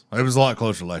tell us. It was a lot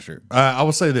closer last year. I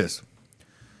will say this.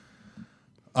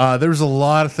 There was a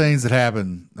lot of things that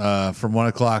happened from 1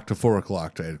 o'clock to 4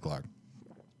 o'clock to 8 o'clock.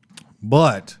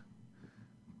 But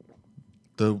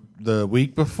the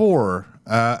week before,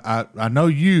 I know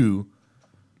you,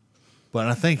 but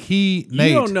I think Nate.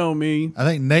 You don't know me. I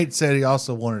think Nate said he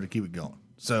also wanted to keep it going.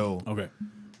 So Okay.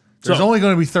 there's only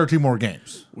going to be 13 more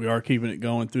games. We are keeping it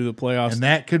going through the playoffs. And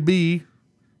that could be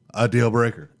a deal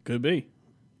breaker. Could be.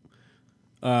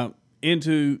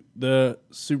 Into the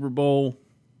Super Bowl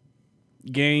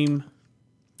game.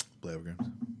 Playoff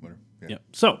games. Whatever. Yeah. Yep.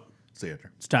 So See you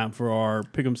after. it's time for our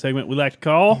pick'em segment we like to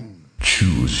call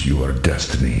Choose Your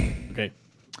Destiny. Okay.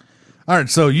 All right,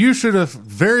 so you should have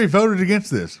very voted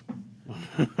against this.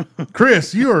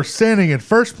 Chris, you are standing in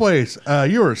first place.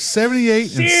 You are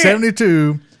 78 and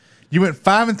 72. You went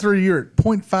 5-3. You're at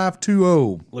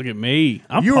 .520. Look at me.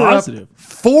 I'm You positive. are up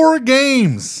 4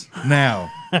 games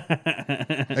now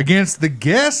against the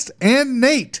guest and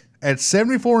Nate at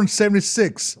 74 and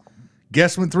 76.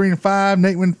 Guest went 3-5.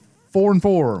 Nate went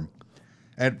 4-4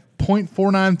 at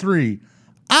 .493.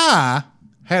 I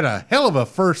had a hell of a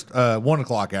first 1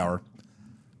 o'clock hour.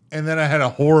 And then I had a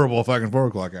horrible fucking 4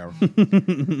 o'clock hour.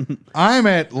 I'm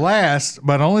at last,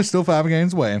 but only still 5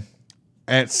 games away.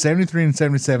 At 73 and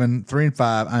 77,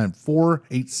 3-5. I am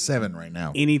 4-8-7 right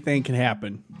now. Anything can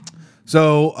happen.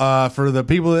 So for the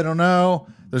people that don't know,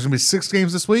 there's gonna be 6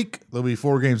 games this week. There'll be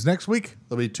 4 games next week.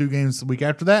 There'll be 2 games the week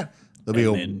after that.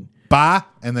 There'll be a bye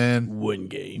and then One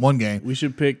game. 1 game. We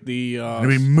should pick the It'll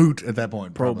be moot at that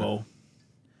point. Pro probably. Bowl.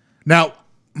 Now,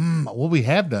 what we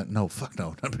have done? No, fuck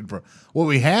no, not Big Pro. What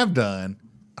we have done?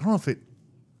 I don't know if it.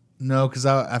 No, because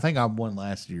I think I won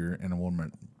last year and I won my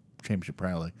championship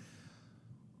proudly.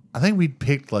 I think we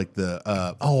picked like the.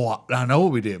 I know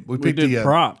what we did. We picked did the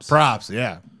props. Props,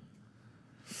 yeah.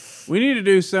 We need to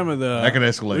do some of the. That could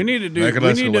escalate. We need to do. That could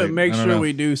We need to escalate. make I don't sure know.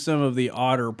 we do some of the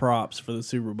otter props for the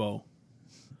Super Bowl.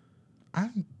 I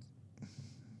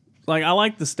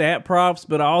like the stat props,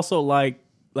 but I also like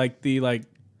the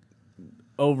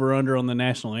over under on the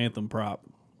national anthem prop.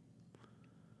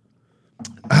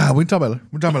 We can talk about it.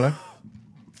 Later.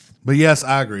 But yes,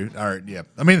 I agree. All right, yeah.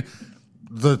 I mean,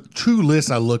 the 2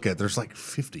 lists I look at, there's like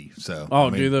 50. So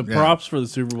Dude, the props for the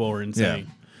Super Bowl are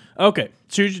insane. Okay,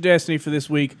 choose your destiny for this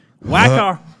week.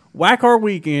 Whack our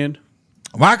weekend.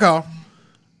 My call.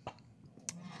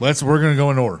 We're going to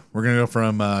go in order. We're going to go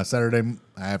from Saturday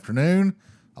afternoon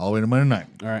all the way to Monday night.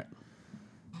 All right.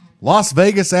 Las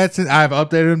Vegas at I've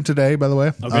updated them today, by the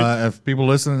way. Okay. If people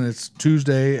listening, it's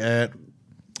Tuesday at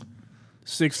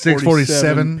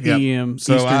 6:47 p.m.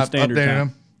 So Eastern I've Standard updated Time.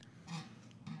 them.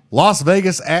 Las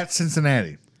Vegas at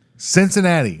Cincinnati.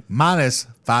 Cincinnati minus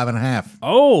 5.5.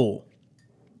 Oh.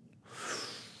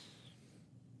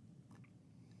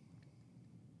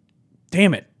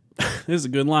 Damn it. This is a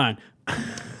good line.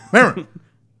 Remember,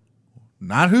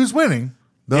 not who's winning,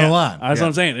 the Yeah, line. That's Yeah. what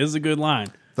I'm saying. This is a good line.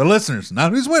 The listeners,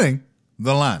 not who's winning,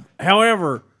 the line.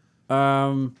 However,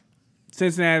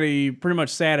 Cincinnati pretty much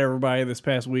sat everybody this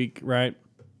past week, right?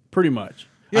 Pretty much.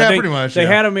 Yeah, I think pretty much, They yeah.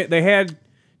 had him. They had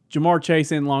Jamar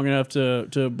Chase in long enough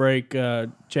to break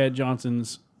Chad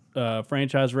Johnson's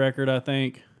franchise record, I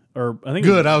think. Or I think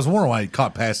Good. I was wondering why he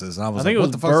caught passes, and I was I think like, it what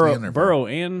was the fuck's he in there for? Burrow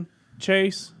and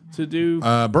Chase to do.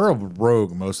 Burrow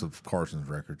broke most of Carson's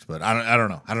records, but I don't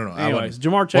know. Anyways,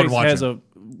 Jamar Chase has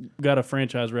got a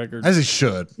franchise record. as he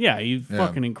should. Yeah, he's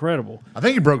fucking incredible. I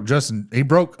think he broke Justin. He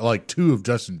broke like 2 of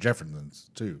Justin Jefferson's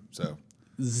too. So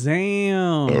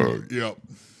Zam. yep.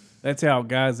 That's how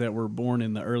guys that were born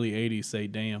in the early 80s say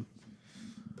damn.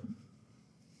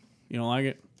 You don't like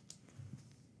it?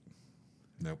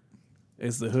 Nope.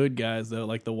 It's the hood guys, though,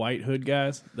 like the white hood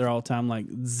guys. They're all the time like,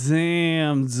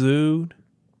 Zam, dude.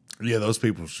 Yeah, those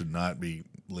people should not be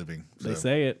living. They so,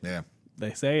 say it. Yeah.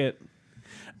 They say it.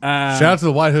 Shout out to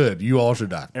the White Hood. You all should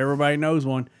die. Everybody knows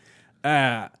one.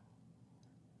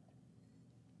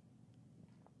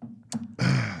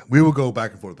 We will go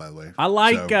back and forth, by the way. I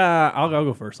like. So, I'll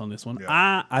go first on this one.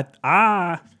 Yeah.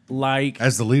 I like.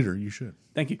 as the leader, you should.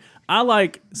 Thank you. I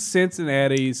like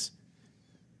Cincinnati's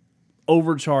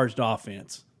overcharged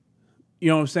offense. You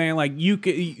know what I'm saying? Like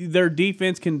their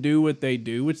defense can do what they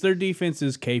do, which their defense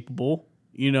is capable.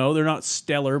 You know, they're not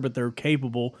stellar, but they're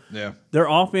capable. Yeah. Their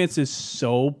offense is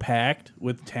so packed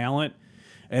with talent,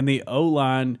 and the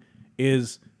O-line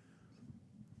is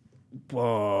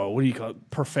what do you call it?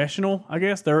 Professional, I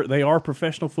guess. They are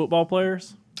professional football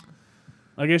players.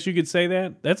 I guess you could say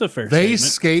that. That's a fair They statement.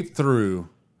 escaped through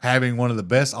having one of the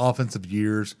best offensive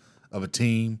years of a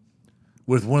team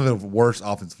with one of the worst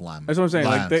offensive linemen. That's what I'm saying.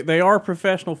 lines. Like they are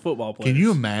professional football players. Can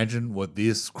you imagine what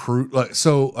this crew like?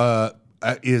 So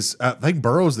is I think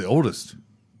Burrow's the oldest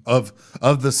of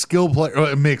the skill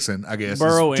player. Mixon, I guess,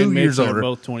 Burrow is 2 and years Mixon older. are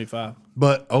both 25.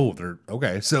 But they're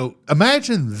okay. So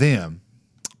imagine them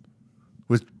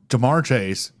with Jamar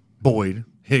Chase, Boyd,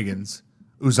 Higgins,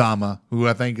 Uzama, who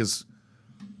I think is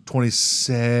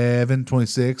 27,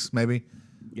 26, maybe.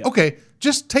 Yep. Okay,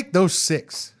 just take those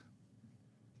 6.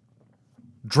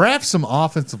 Draft some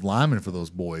offensive linemen for those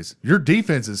boys. Your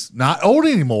defense is not old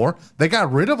anymore. They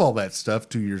got rid of all that stuff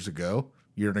 2 years ago,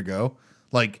 year and ago.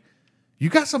 Like, you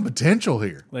got some potential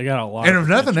here. They got a lot. And of if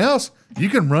nothing else, you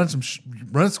can run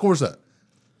scores up.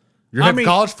 You're gonna have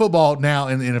college football now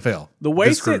in the NFL. the way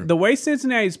This crew. the way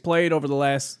Cincinnati's played over the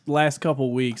last couple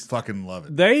of weeks, Fucking love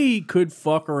it. they could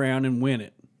fuck around and win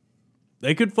it.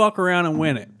 They could fuck around and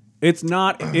win it. It's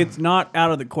not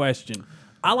out of the question.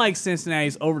 I like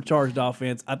Cincinnati's overcharged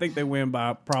offense. I think they win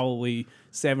by probably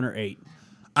 7 or 8.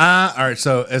 All right.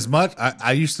 So as much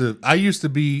I used to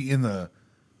be in the.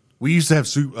 We used to have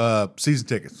season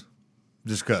tickets,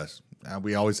 just because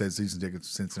we always had season tickets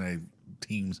to Cincinnati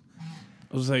teams.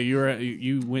 I was gonna say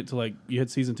you went to you had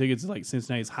season tickets to like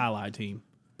Cincinnati's highlight team.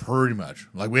 Pretty much,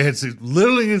 like we had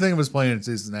literally anything that was playing in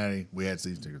Cincinnati, we had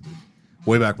season tickets to.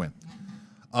 Way back when.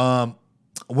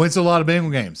 Went to a lot of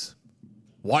Bengal games.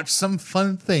 Watched some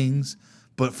fun things,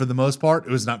 but for the most part,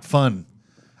 it was not fun.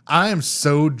 I am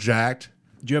so jacked.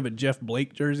 Did you have a Jeff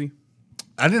Blake jersey?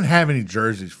 I didn't have any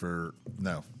jerseys for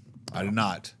no, I did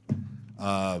not.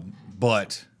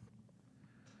 But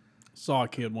Saw a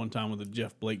kid one time with a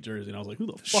Jeff Blake jersey, and I was like, "Who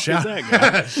the fuck shout, is that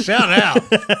guy?"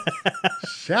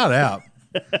 shout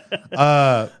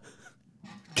out.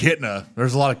 Kitna.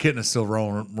 There's a lot of Kitna still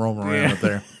roaming around up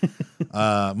there.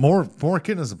 More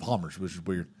Kitnas than Palmers, which is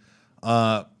weird.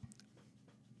 A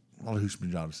lot of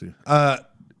Houston jobs too. I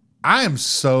am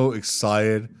so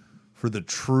excited for the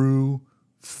true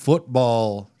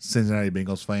football Cincinnati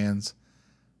Bengals fans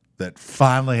that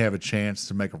finally have a chance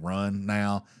to make a run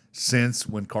now since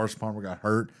when Carson Palmer got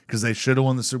hurt, because they should have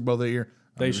won the Super Bowl that year.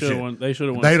 They should have won. They should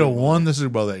have won. They'd have won the Super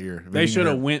Bowl that year. They should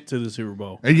have went to the Super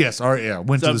Bowl. Yes, all right, yeah,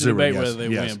 went It's to up the to Super Bowl. debate Yes, whether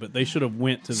they yes. win, but they should have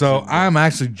went to the So Super Bowl. I'm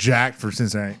actually jacked for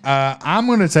Cincinnati. I'm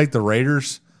going to take the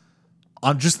Raiders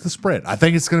on just the spread. I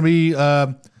think it's going to be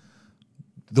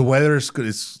the weather is good.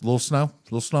 It's a little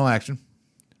snow action.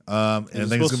 And I think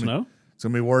supposed it's to going snow? to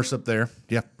be worse up there.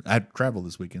 Yeah, I had to travel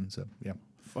this weekend, so yeah,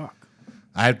 Fuck.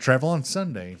 I had to travel on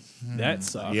Sunday. That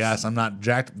sucks. Yes, I'm not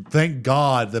jacked. Thank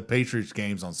God the Patriots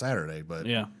game's on Saturday, but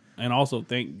Yeah. And also,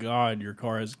 thank God your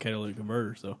car has a catalytic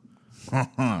converter. So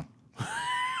Yeah.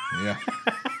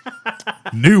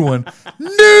 New one.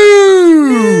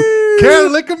 New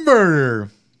catalytic converter.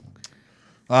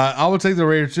 I would take the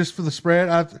Raiders just for the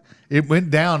spread. It went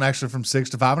down actually from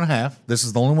 6 to 5.5. This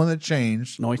is the only one that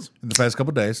changed noise. in the past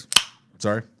couple of days.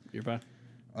 Sorry. You're fine.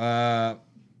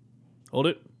 Hold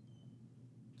it.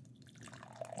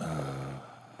 I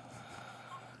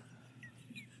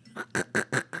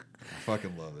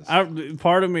fucking love this.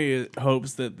 Part of me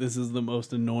hopes that this is the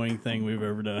most annoying thing we've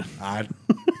ever done. I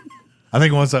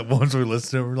think once we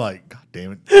listen to it, we're like, God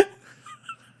damn it.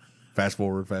 Fast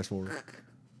forward.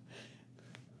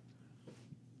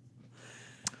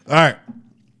 All right.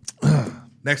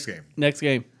 Next game.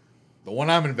 The one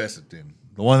I'm invested in.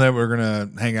 The one that we're going to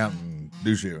hang out and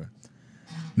do shit with.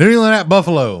 New England at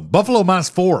Buffalo. Buffalo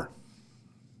 -4.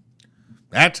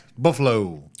 At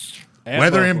Buffalo.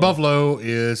 Weather in Buffalo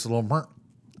is a little burnt.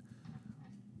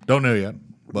 Don't know yet.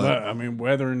 But I mean,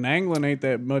 weather in England ain't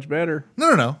that much better.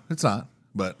 No. It's not.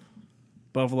 But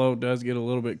Buffalo does get a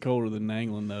little bit colder than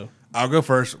England, though. I'll go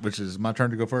first, which is my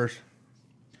turn to go first.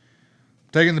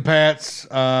 Taking the Pats.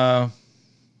 I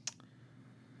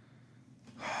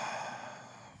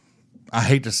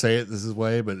hate to say it this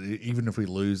way, but even if we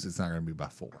lose, it's not going to be by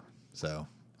 4. So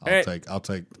I'll take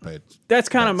the Pats. That's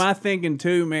kind of my thinking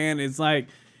too, man. It's like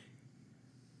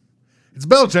it's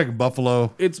Belichick in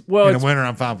Buffalo. In the winter,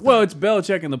 I'm fine with that. It's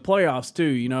Belichick in the playoffs too.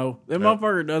 You know, that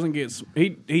motherfucker doesn't get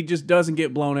he just doesn't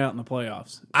get blown out in the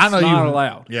playoffs. I know it's not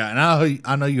allowed. Yeah, and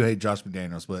I know you hate Josh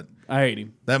McDaniels, but I hate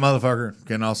him. That motherfucker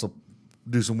can also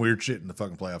do some weird shit in the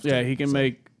fucking playoffs. Yeah, too, he can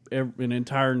make an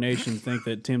entire nation think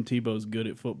that Tim Tebow's good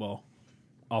at football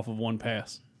off of one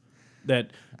pass.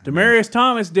 That Demaryius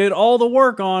Thomas did all the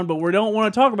work on, but we don't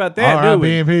want to talk about that, do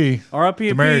we?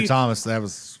 R.I.P. Demaryius Thomas, that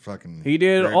was fucking... He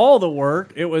did all the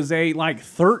work. It was a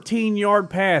 13-yard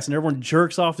pass, and everyone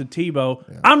jerks off to Tebow.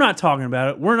 Yeah. I'm not talking about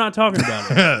it. We're not talking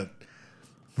about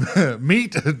it.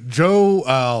 Meet Joe...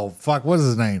 Oh, fuck, what is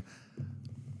his name?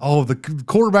 Oh, the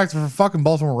quarterback for the fucking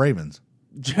Baltimore Ravens.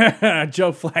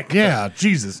 Joe Flacco. Yeah,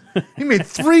 Jesus. He made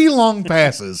 3 long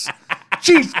passes.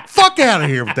 Jeez, fuck out of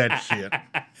here with that shit.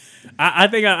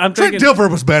 I'm thinking Trent Dilfer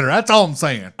was better. That's all I'm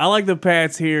saying. I like the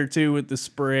Pats here too with the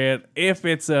spread. If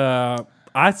it's I'm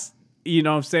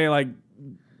saying like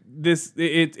this,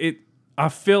 I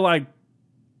feel like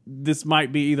this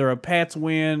might be either a Pats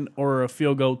win or a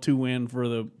field goal 2 win for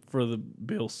the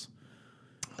Bills.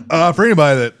 For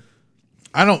anybody that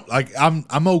I don't like,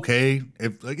 I'm okay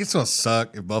if it's gonna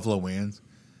suck if Buffalo wins.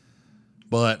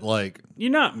 But you're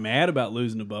not mad about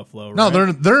losing to Buffalo, right? No,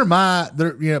 but there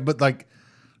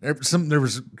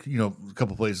was a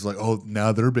couple places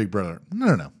now they're big brother.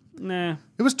 No. Nah.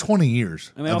 It was 20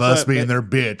 years of us being their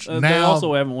bitch. Now they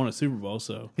also haven't won a Super Bowl,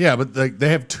 so yeah, but they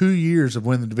have 2 years of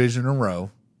winning the division in a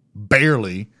row,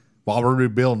 barely, while we're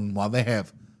rebuilding, while they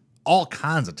have all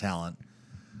kinds of talent.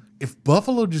 If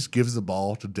Buffalo just gives the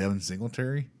ball to Devin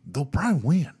Singletary, they'll probably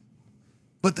win,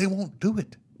 but they won't do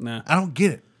it. Nah, I don't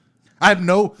get it.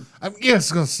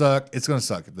 It's going to suck. It's going to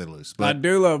suck if they lose. But I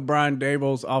do love Brian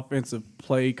Daboll's offensive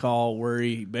play call where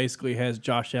he basically has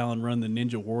Josh Allen run the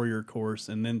Ninja Warrior course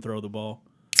and then throw the ball.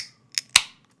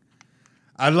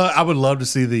 I would love to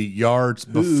see the yards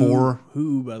before.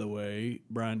 Who, by the way,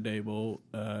 Brian Daboll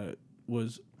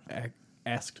was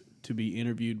asked to be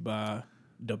interviewed by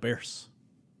the Bears.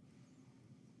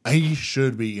 He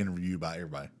should be interviewed by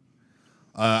everybody.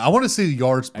 I want to see the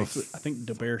yards before. I think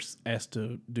the Bears asked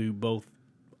to do both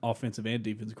offensive and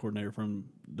defensive coordinator from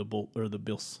the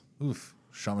Bills. Oof,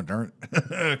 Sean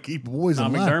McDermott. Keep boys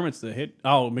in line. McDermott's the hit.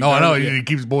 Oh, McDermott, no, I know he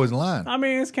keeps boys in line. I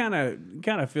mean, it's kind of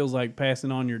feels like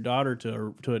passing on your daughter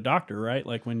to a doctor, right?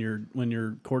 Like when your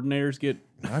coordinators get.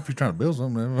 If you're trying to build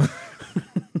something,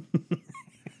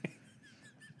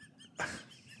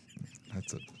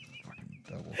 that's a fucking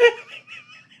double.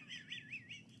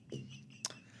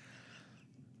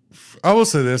 I will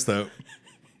say this though,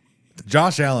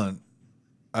 Josh Allen,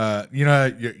 you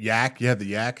know yak, you have the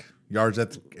yak yards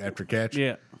after catch.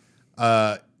 Yeah.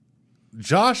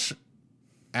 Josh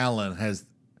Allen has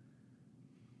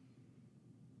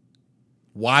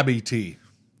YBT,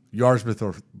 yards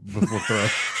before throw.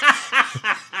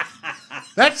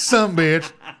 That son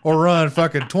bitch will run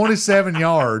fucking 27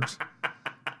 yards.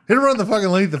 He'll run the fucking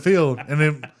length of the field and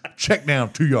then check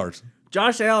down 2 yards.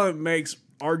 Josh Allen makes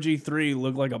RG3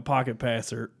 look like a pocket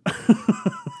passer.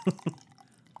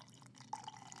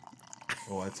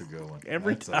 Oh, that's a good one.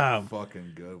 Every that's time. A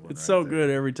fucking good one. It's so good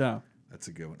every time. That's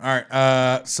a good one. All right.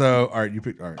 You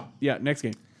picked. All right. Yeah, next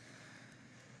game.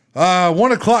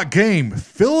 1 o'clock game.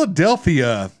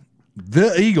 Philadelphia,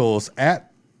 the Eagles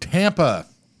at Tampa.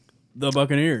 The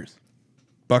Buccaneers.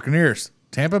 Buccaneers.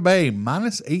 Tampa Bay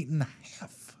minus 8.5.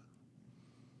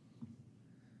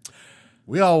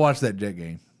 We all watched that Jet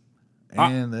game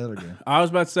and the other game. I was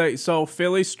about to say, so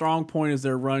Philly's strong point is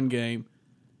their run game.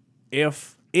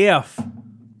 If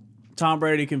Tom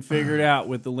Brady can figure it out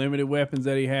with the limited weapons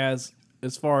that he has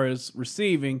as far as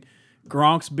receiving,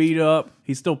 Gronk's beat up.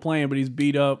 He's still playing, but he's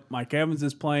beat up. Mike Evans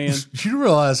is playing. You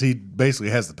realize he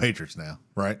basically has the Patriots now,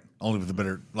 right? Only with the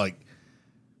better, like,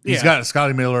 he's Yeah. got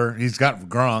Scotty Miller. He's got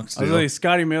Gronk I still. was like,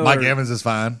 Scotty Miller. Mike Evans is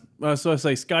fine. So I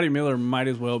say Scotty Miller might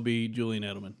as well be Julian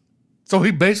Edelman. So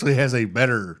he basically has a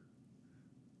better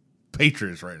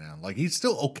Patriots right now. Like, he's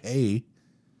still okay.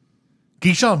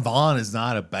 Keyshawn Vaughn is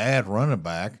not a bad running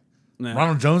back. No.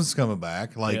 Ronald Jones is coming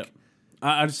back. Like, Yep.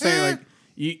 I just say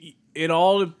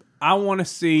I want to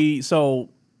see. So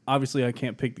obviously, I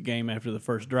can't pick the game after the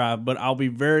first drive, but I'll be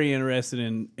very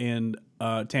interested in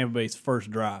Tampa Bay's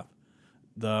first drive.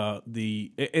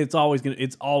 It's always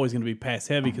gonna be pass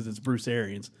heavy because it's Bruce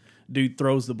Arians. Dude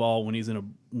throws the ball when he's in a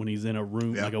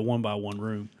room, like a 1-by-1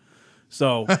 room.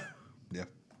 So yeah.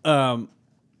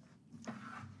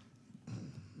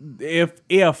 If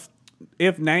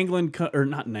if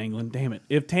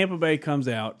Tampa Bay comes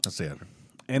out Let's see after.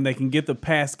 and they can get the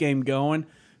pass game going,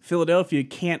 Philadelphia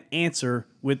can't answer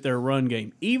with their run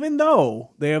game, even though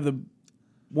they have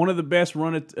one of the best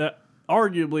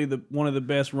arguably one of the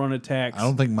best run attacks. I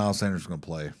don't think Miles Sanders is going to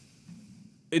play.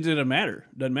 It doesn't matter.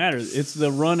 It's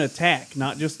the run attack,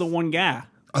 not just the one guy.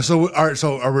 So, all right.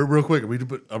 So, are we real quick?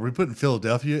 Are we putting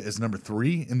Philadelphia as number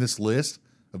 3 in this list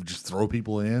of just throw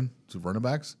people in to running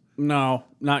backs? No,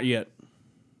 not yet.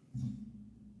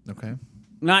 Okay.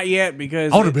 Not yet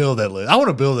because I want to build that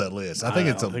list. I think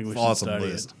it's don't think we an should awesome study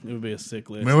list. It would be a sick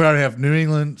I list. mean, we already have New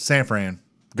England, San Fran.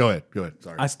 Go ahead.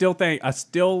 Sorry. I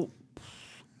still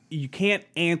you can't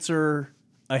answer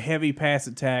a heavy pass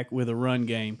attack with a run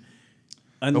game.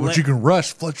 But you can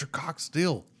rush Fletcher Cox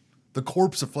still. The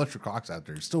corpse of Fletcher Cox out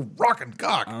there. He's still rocking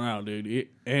cock. I don't know, dude.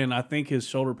 And I think his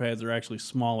shoulder pads are actually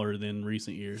smaller than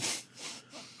recent years.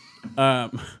 I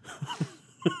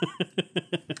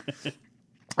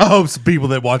hope some people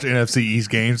that watch NFC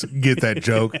East games get that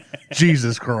joke.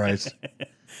 Jesus Christ.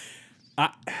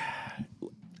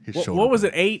 What was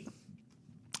it, 8?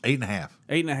 8.5.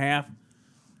 8.5?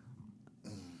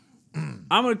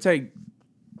 I'm going to take...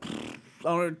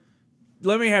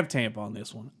 let me have Tampa on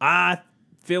this one.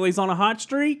 Philly's on a hot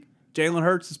streak. Jalen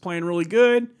Hurts is playing really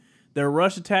good. Their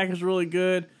rush attack is really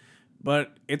good.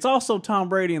 But it's also Tom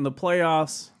Brady in the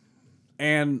playoffs.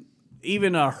 And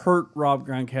even a hurt Rob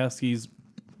Gronkowski's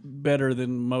better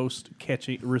than most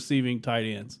receiving tight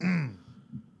ends.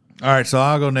 All right, so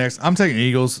I'll go next. I'm taking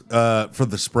Eagles for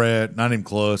the spread. Not even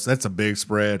close. That's a big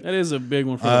spread. That is a big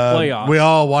one for the playoffs. We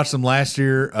all watched them last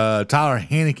year. Tyler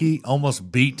Heineke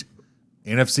almost beat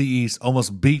NFC East,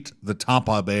 almost beat the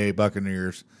Tampa Bay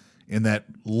Buccaneers in that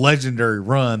legendary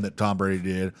run that Tom Brady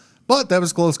did. But that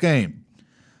was a close game.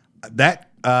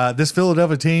 This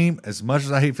Philadelphia team, as much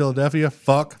as I hate Philadelphia,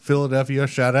 fuck Philadelphia,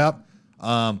 shout out.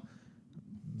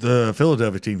 The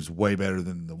Philadelphia team is way better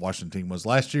than the Washington team was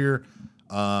last year.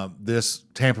 This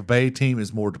Tampa Bay team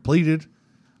is more depleted.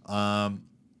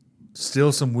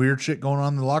 Still some weird shit going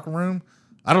on in the locker room.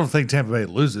 I don't think Tampa Bay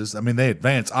loses. I mean, they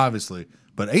advance, obviously.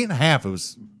 But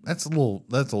 8.5, that's a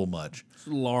little much. It's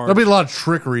large. There'll be a lot of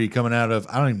trickery coming out of,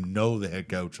 I don't even know the head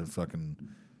coach of fucking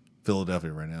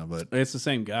Philadelphia right now, but It's the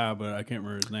same guy, but I can't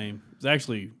remember his name. He's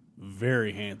actually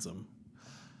very handsome.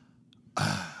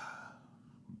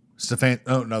 Stefan.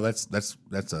 Oh no, that's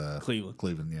Cleveland.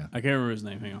 Cleveland, yeah. I can't remember his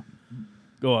name. Hang on.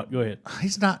 Go ahead.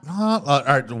 He's not. All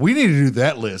right, we need to do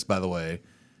that list, by the way,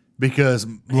 because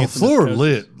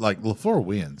Handsomest LaFleur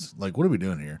wins. Like, what are we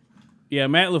doing here? Yeah,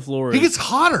 Matt LaFleur. He gets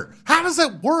hotter. How does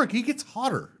that work? He gets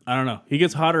hotter, I don't know. He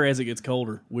gets hotter as it gets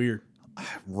colder. Weird.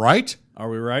 right? Are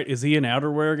we right? Is he an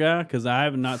outerwear guy? Because I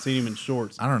have not seen him in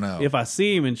shorts. I don't know. If I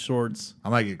see him in shorts, I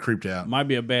might get creeped out. might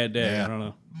be a bad day. Yeah. I don't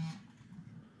know.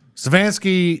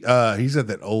 Stefanski, he's at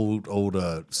that old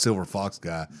Silver Fox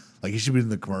guy. Like, he should be in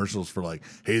the commercials for like,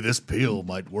 hey, this pill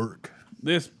might work,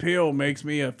 This pill makes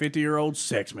me a 50-year-old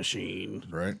sex machine.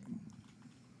 right?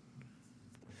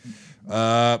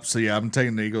 So yeah, I'm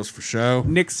taking the Eagles for show.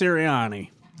 Nick Sirianni.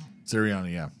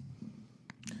 Sirianni, yeah.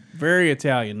 Very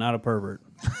Italian, not a pervert.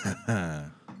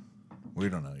 We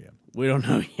don't know yet. We don't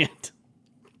know yet.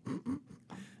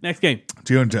 Next game.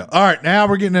 2-2. All right, now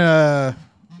we're getting the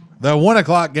 1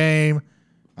 o'clock game.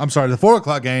 I'm sorry, the 4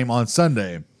 o'clock game on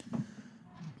Sunday.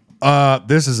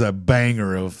 This is a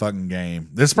banger of a fucking game.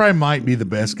 This probably might be the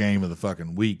best game of the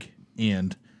fucking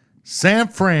weekend. San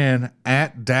Fran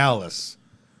at Dallas.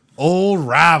 Old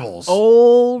rivals.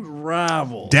 Old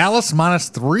rival. Dallas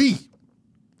 -3.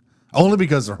 Only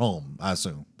because they're home, I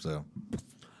assume. So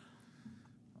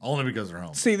only because they're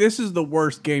home. See, this is the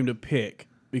worst game to pick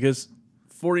because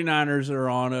 49ers are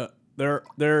on a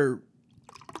they're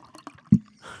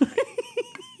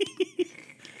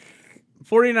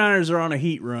 49ers are on a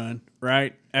heat run,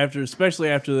 right? Especially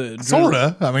after the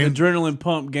Sorta. I mean, adrenaline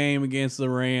pump game against the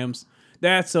Rams.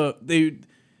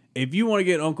 If you want to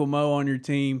get Uncle Mo on your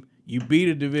team, you beat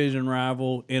a division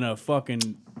rival in a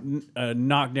fucking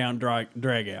knockdown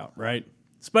drag out, right?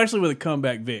 Especially with a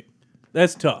comeback Vic.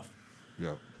 That's tough.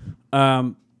 yeah.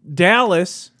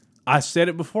 Dallas, I said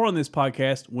it before on this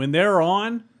podcast, when they're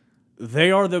on,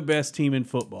 they are the best team in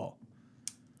football.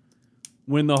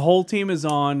 When the whole team is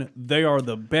on, they are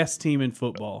the best team in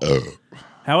football.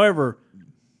 However,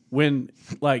 when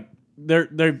like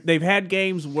they've had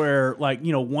games where like,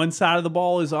 you know, one side of the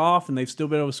ball is off and they've still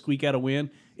been able to squeak out a win.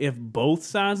 If both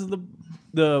sides of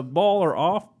the ball are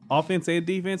off, offense and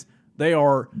defense, they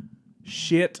are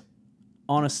shit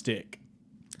on a stick.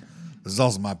 This is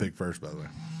also my pick first, by the way.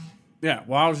 Yeah,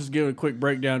 well, I was just giving a quick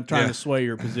breakdown, trying Yeah. to sway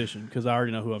your position because I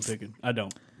already know who I'm picking. I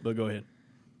don't, but go ahead.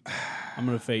 I'm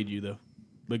going to fade you, though,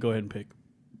 but go ahead and pick.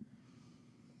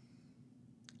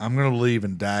 I'm going to believe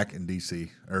in Dak and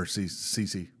DC, or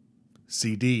CC.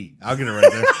 CD. I'll get it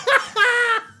right there.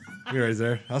 Get it right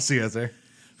there. I'll see you guys there.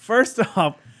 First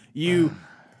off, you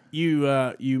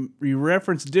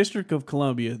referenced District of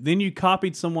Columbia, then you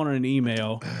copied someone on an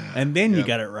email, and then you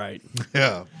got it right.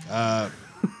 Yeah.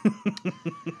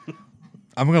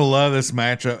 I'm going to love this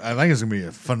matchup. I think it's going to be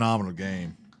a phenomenal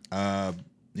game.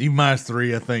 Even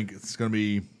 -3, I think it's going to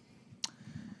be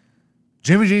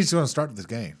Jimmy G's going to start this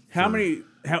game. How many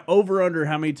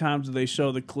times do they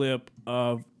show the clip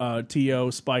of T.O.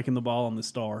 spiking the ball on the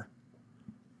star?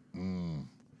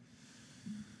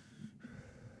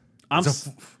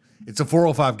 It's a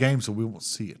 4:05 game, so we won't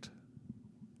see it.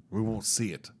 We won't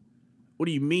see it. What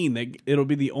do you mean? It'll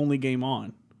be the only game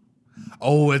on.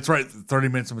 Oh, it's right. 30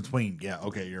 minutes in between. Yeah.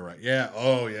 Okay, you're right. Yeah.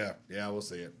 Oh, yeah. Yeah, we'll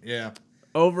see it. Yeah.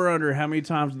 Over under, how many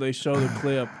times do they show the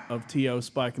clip of T.O.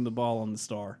 spiking the ball on the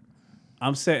star?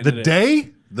 I'm setting The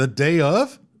day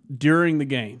of? during the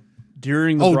game.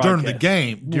 During the broadcast. During the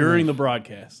game. During the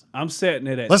broadcast. I'm setting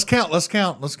it at. Let's count.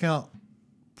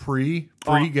 Pre-game.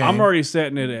 I'm already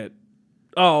setting it at.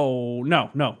 Oh, no.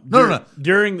 No.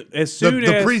 During, as soon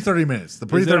the as. pre-30 minutes. The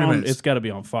is it pre-30 on- minutes. It's got to be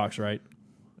on Fox, right?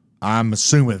 I'm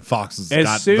assuming Fox has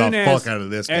got the fuck out of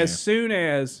this game. As soon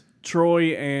as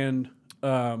Troy and.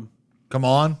 Come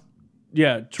on.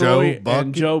 Yeah, Troy Joe Buck,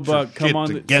 and Joe get your Buck come shit on.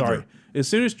 together. Sorry, as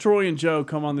soon as Troy and Joe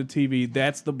come on the TV,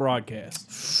 that's the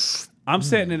broadcast. I'm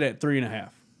setting it at 3.5.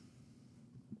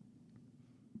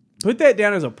 Put that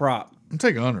down as a prop. I'm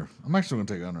taking under. I'm actually going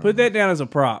to take under. Put that down as a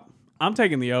prop. I'm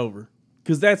taking the over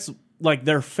because that's like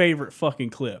their favorite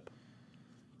fucking clip.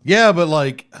 Yeah, but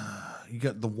like, you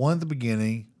got the one at the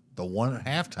beginning, the one at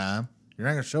halftime. You're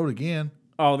not going to show it again.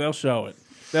 Oh, they'll show it.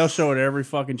 They'll show it every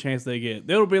fucking chance they get.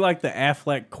 It'll be like the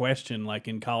Affleck question, like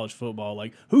in college football,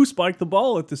 like who spiked the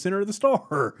ball at the center of the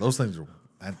star? Those things are.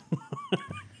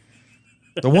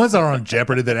 The ones that are on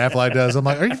Jeopardy that Affleck does, I'm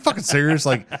like, are you fucking serious?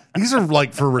 Like, these are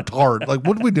like for retard. Like,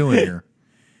 what are we doing here?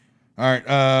 All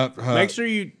right. Make sure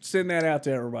you send that out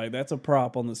to everybody. That's a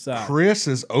prop on the side. Chris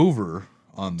is over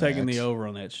on that. Taking the over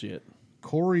on that shit.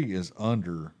 Corey is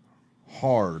under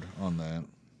hard on that.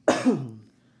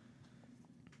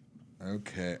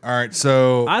 Okay. All right.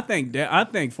 So I think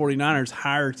 49ers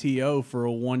hire T.O. for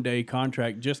a one-day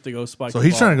contract just to go spike.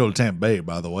 he's trying to go to Tampa Bay,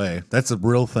 by the way. That's a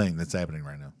real thing that's happening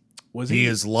right now. He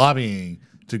is lobbying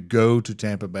to go to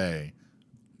Tampa Bay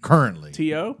currently.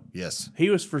 T.O.? Yes. He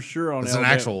was for sure on It's an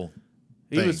actual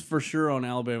He thing. was for sure on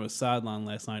Alabama's sideline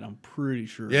last night. I'm pretty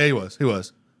sure. Yeah, he was. He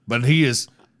was. But he is.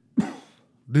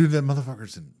 Dude, that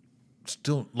motherfucker's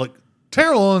still. Like,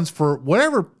 Terrell Owens, for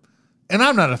whatever. And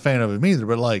I'm not a fan of him either,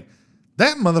 but like,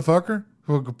 that motherfucker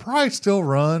who could probably still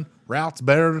run routes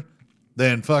better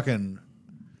than fucking.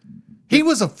 He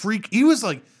was a freak. He was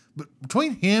like.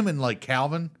 Between him and like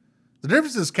Calvin, the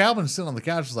difference is Calvin sitting on the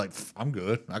couch is like, I'm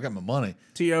good. I got my money.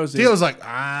 T.O.'s like,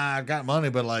 I got money,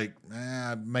 but like,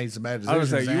 I made some bad decisions. I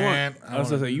was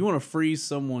gonna say, you want to freeze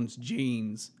someone's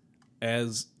genes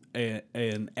as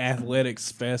an athletic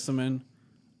specimen.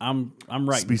 I'm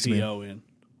writing Specimen. T.O. in.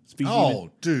 Specimen.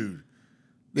 Oh, dude.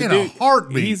 The In dude, a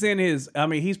heartbeat. He's in his. I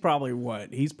mean, he's probably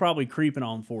what? He's probably creeping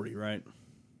on 40, right?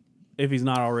 If he's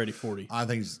not already 40. I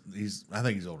think he's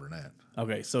older than that.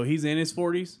 Okay, so he's in his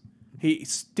 40s. He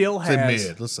still Say has.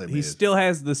 mid. Let's say he mid. still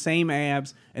has the same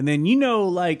abs, and then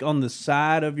like on the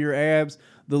side of your abs,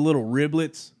 the little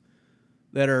riblets.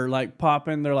 that are like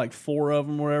popping. They're like 4 of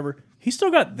them, whatever. He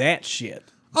still got that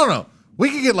shit. Oh no, we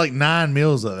could get like 9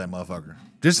 meals out of that motherfucker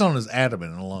just on his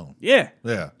abdomen alone. Yeah.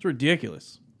 Yeah. It's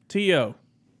ridiculous. T.O.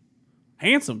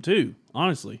 Handsome, too,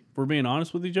 honestly. If we're being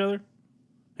honest with each other.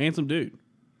 Handsome dude.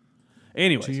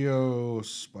 Anyways, T.O.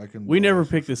 spiking. we never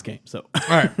picked this game, so. All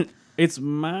right. It's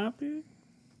my pick.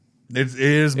 It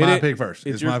is my pick first.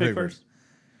 It's your my pick first.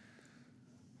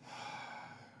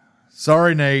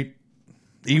 Sorry, Nate.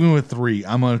 Even with 3,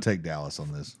 I'm going to take Dallas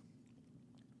on this.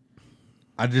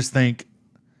 I just think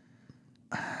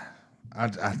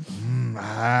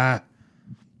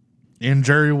in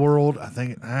Jerry World, I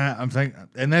think I'm thinking,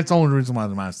 and that's the only reason why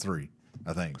the -3.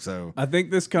 I think so. I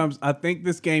think this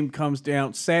game comes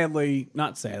down.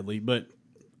 Not sadly, but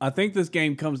I think this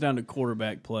game comes down to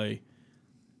quarterback play.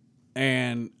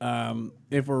 And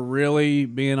if we're really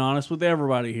being honest with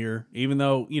everybody here, even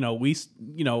though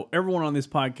everyone on this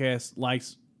podcast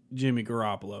likes Jimmy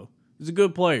Garoppolo, he's a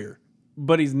good player,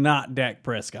 but he's not Dak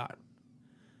Prescott.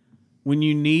 When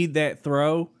you need that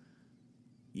throw,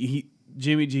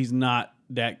 Jimmy G's not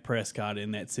Dak Prescott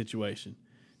in that situation.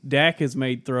 Dak has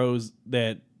made throws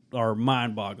that are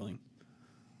mind-boggling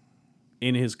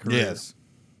in his career. Yes.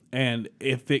 And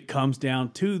if it comes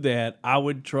down to that, I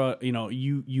would trust,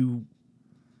 you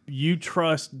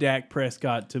trust Dak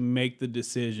Prescott to make the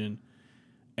decision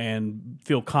and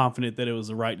feel confident that it was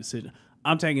the right decision.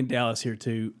 I'm taking Dallas here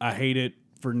too. I hate it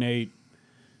for Nate.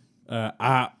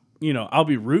 I'll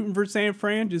be rooting for San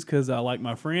Fran just because I like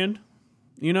my friend,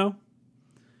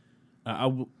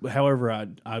 however,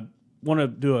 I want to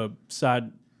do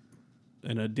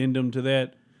an addendum to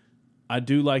that. I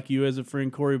do like you as a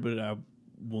friend, Corey, but I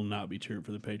will not be cheering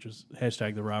for the Patriots.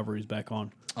 Hashtag the rivalry's back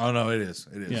on. Oh no, it is.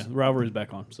 It is. Yeah, the rivalry's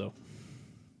back on. So.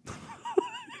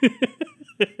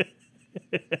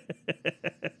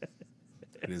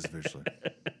 It is officially.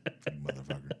 You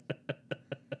motherfucker.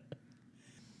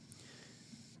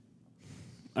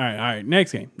 All right.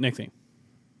 Next game.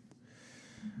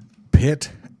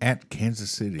 Pitt at Kansas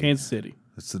City. Kansas City.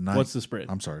 It's the night. What's the spread?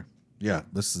 I'm sorry. Yeah,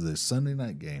 this is the Sunday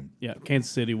night game. Yeah,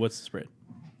 Kansas City. What's the spread?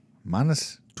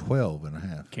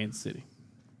 -12.5. Kansas City.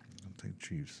 I'll take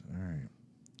Chiefs. All right.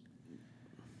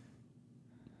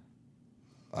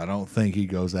 I don't think he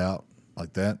goes out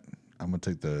like that. I'm gonna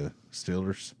take the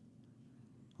Steelers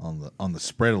on the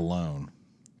spread alone.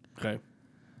 Okay.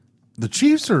 The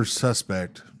Chiefs are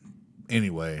suspect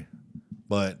anyway,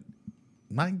 but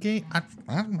night game. I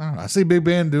don't know. I see Big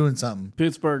Ben doing something.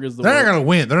 Pittsburgh is the They're worst. not gonna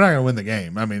win. They're not gonna win the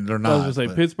game. I mean, they're not. I was gonna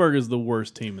say Pittsburgh is the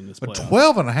worst team in this but playoff.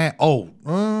 12.5.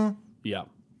 Oh, Yeah.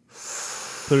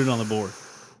 Put it on the board.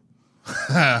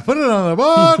 put it on the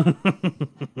board.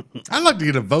 I'd like to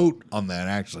get a vote on that.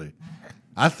 Actually,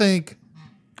 I think.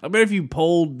 I bet if you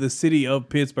polled the city of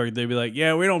Pittsburgh, they'd be like,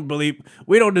 "Yeah, we don't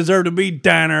deserve to be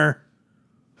diner."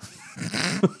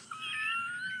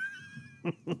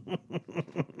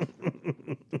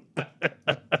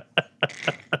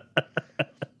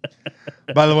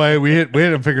 By the way, we had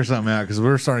to figure something out because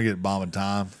we're starting to get bombing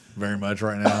time very much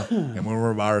right now, and when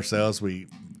we're by ourselves, we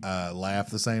laugh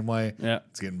the same way. Yeah.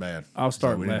 It's getting bad. I'll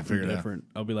start we need to laughing figure it out. different.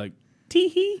 I'll be like, "Tee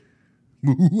hee."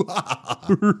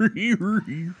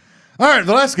 All right,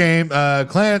 the last game,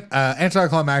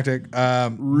 anticlimactic,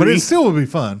 but it still would be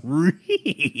fun.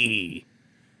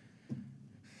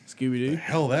 Scooby Doo.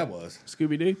 Hell, that was.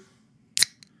 Scooby Doo.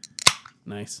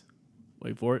 Nice.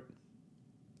 Wait for it.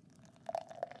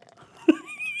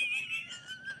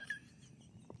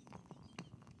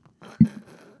 There's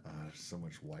so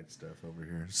much white stuff over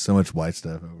here. So much white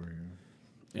stuff over here.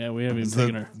 Yeah, we haven't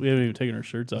even taken our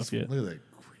shirts off yet. Look at that.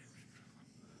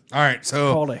 All right,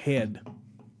 so Called a head.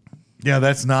 yeah,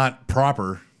 that's not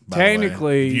proper. by the way.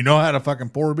 Technically- if you know how to fucking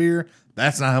pour beer,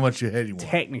 that's not how much head you want.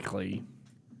 Technically,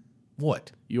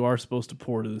 What? you are supposed to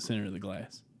pour to the center of the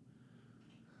glass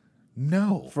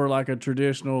No. for like a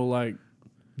traditional like.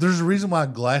 There's a reason why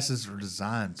glasses are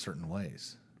designed certain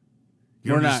ways.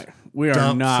 You We're don't not. just We are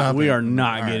dump not. something. We are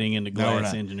not All right. getting into No, we're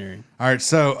glass not. engineering. All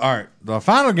right. The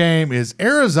final game is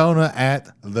Arizona at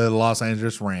the Los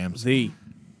Angeles Rams. The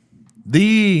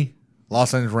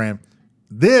Los Angeles Rams.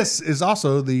 This is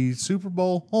also the Super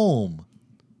Bowl home.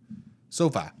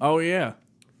 SoFi. Oh yeah.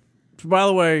 By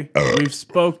the way, we've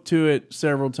spoke to it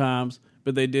several times,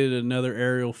 but they did another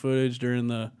aerial footage during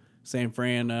the San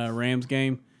Fran Rams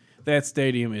game. That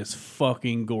stadium is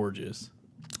fucking gorgeous.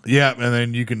 Yeah, and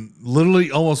then you can literally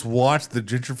almost watch the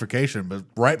gentrification, but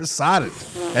right beside it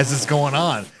as it's going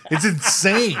on. It's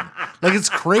insane. Like, it's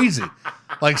crazy.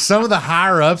 Like, some of the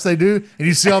higher ups they do, and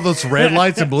you see all those red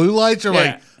lights and blue lights, you're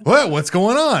like, what? What's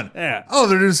going on? Yeah. Oh,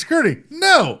 they're doing security.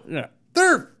 No. Yeah.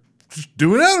 They're just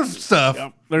doing other stuff.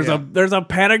 Yep. There's a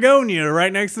Patagonia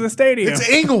right next to the stadium. It's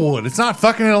Inglewood. It's not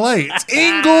fucking LA. It's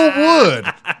Inglewood.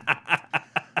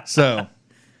 So,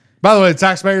 by the way, the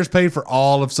taxpayers paid for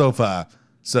all of SoFi.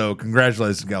 So,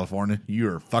 congratulations, California. You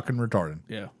are fucking retarded.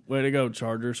 Yeah. Way to go,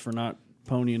 Chargers, for not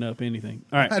ponying up anything.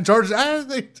 All right. Chargers,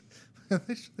 they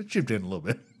chipped in a little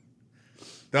bit.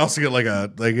 They also get like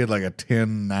a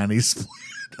 10-90 split,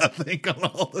 I think, on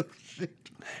all the shit.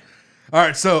 All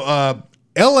right, so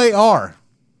LAR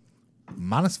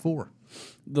 -4.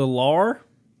 The LAR?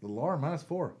 The LAR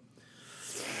 -4.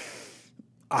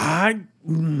 I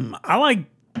like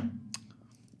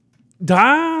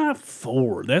die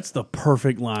 4. That's the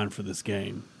perfect line for this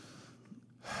game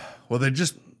Well, they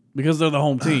just because they're the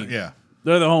home team. yeah.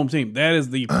 They're the home team. That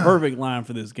is the perfect line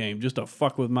for this game, just to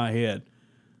fuck with my head.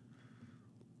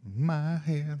 My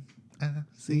head, I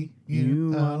see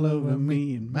You all over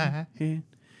me in my head.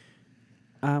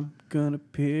 I'm gonna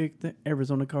pick the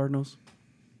Arizona Cardinals.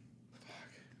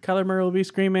 Kyler Murray will be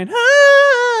screaming,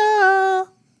 "Ah!"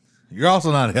 You're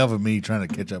also not helping me trying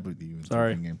to catch up with you in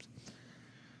Sorry. games.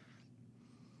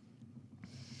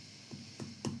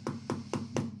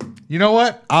 You know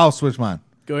what? I'll switch mine.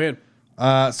 Go ahead.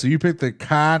 So you picked the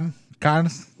Cardinals?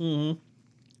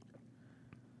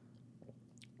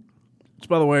 Which,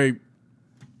 by the way,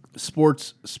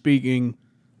 sports speaking,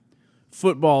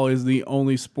 football is the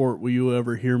only sport where you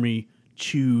ever hear me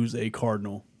choose a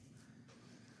Cardinal.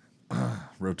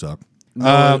 Real talk.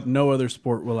 No other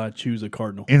sport will I choose a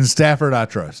Cardinal. In Stafford, I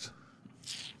trust.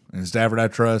 He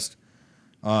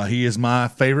is my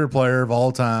favorite player of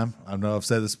all time. I know I've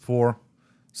said this before.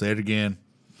 Say it again.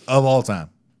 Of all time.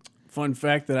 Fun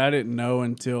fact that I didn't know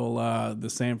until the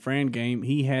San Fran game,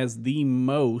 he has the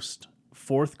most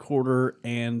fourth quarter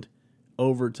and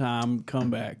overtime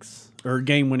comebacks or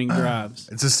game-winning drives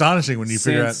It's astonishing when you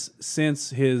figure out. since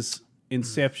his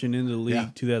inception into the league, Yeah.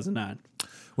 2009.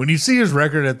 When you see his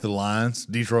record at the Lions,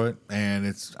 Detroit, and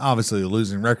it's obviously a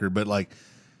losing record, but like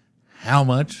how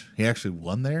much he actually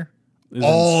won there? It's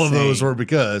All of insane. those were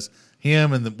because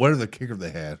him and whatever the kicker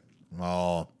they had.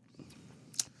 Oh,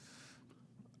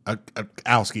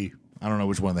 Owski. I don't know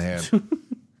which one they had.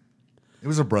 It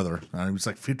was a brother. He was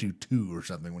like 52 or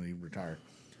something when he retired.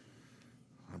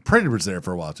 Predator was there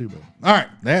for a while too. But all right,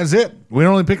 that's it. We're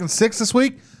only picking 6 this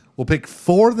week. We'll pick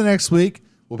 4 the next week.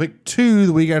 We'll pick 2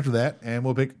 the week after that, and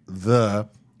we'll pick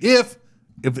if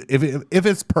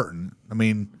it's pertinent. I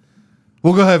mean,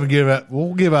 we'll go ahead and give out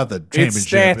the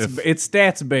championship. It's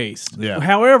stats based. Yeah.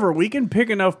 However, we can pick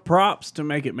enough props to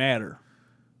make it matter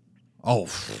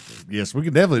Yes, we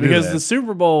can definitely do because that. the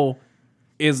Super Bowl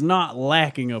is not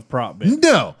lacking of prop bets.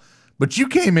 No, but you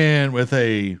came in with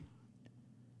a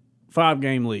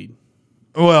 5-game lead.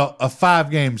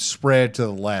 5-game spread to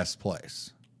the last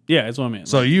place. Yeah, that's what I meant.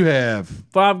 So you have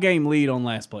 5-game lead on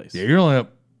last place. you're only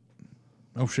up.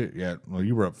 Oh shit! Yeah, well,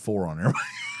 you were up 4 on there.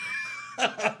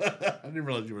 I didn't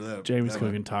realize you were that. Jamie's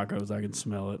cooking tacos. I can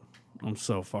smell it. I'm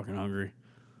so fucking hungry.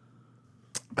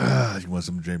 You want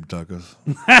some Jamie tacos?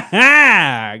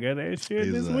 I got that shit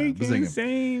He's, this singing. weekend.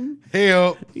 Same. Hey, You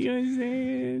know what I'm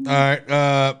saying? all right.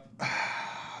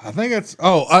 I think it's.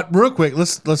 Real quick.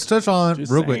 Let's touch on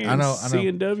Just real quick. saying, I know.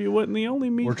 C&W wasn't the only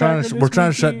meat. We're trying to shut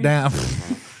weekend. down.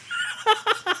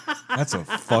 That's a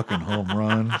fucking home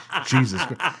run. Jesus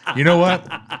Christ. You know what?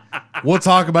 We'll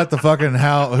talk about the fucking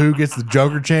who gets the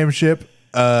Joker championship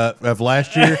of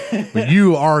last year, but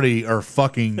you already are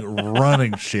fucking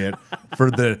running shit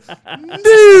for the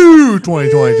new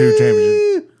 2022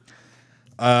 championship.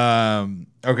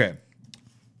 Okay.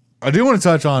 I do want to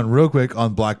touch on real quick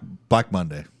on Black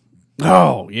Monday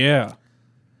Oh, yeah.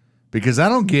 because I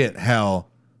don't get how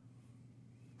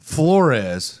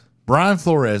Brian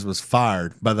Flores was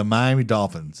fired by the Miami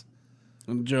Dolphins.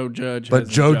 And Joe Judge. But has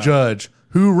a Joe job. Judge,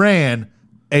 who ran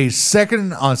a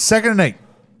second and 8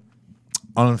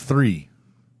 on a 3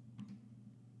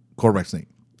 quarterback sneak.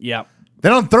 Yep.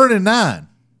 Then on 3rd and 9,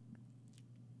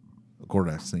 a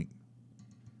quarterback sneak.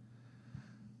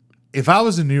 If I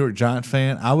was a New York Giants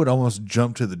fan, I would almost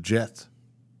jump to the Jets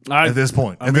at this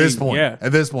point. At this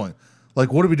point.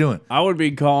 Like, what are we doing? I would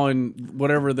be calling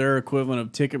whatever their equivalent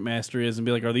of Ticketmaster is and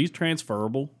be like, are these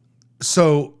transferable?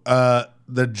 So,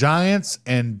 the Giants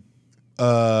and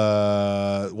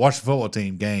Washington football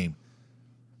team game,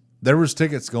 there was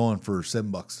tickets going for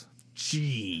 $7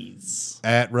 Jeez.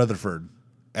 at Rutherford,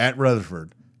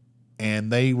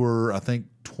 and they were, I think,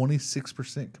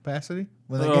 26% capacity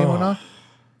when that game went on.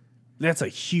 That's a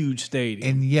huge stadium.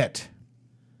 And yet,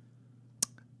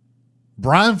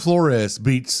 Brian Flores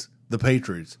beats the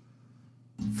Patriots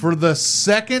for the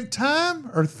second time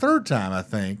or third time, I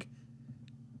think,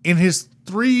 in his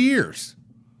 3 years,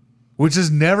 which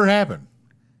has never happened.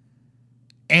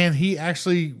 And he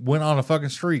actually went on a fucking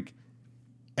streak,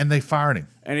 and they fired him.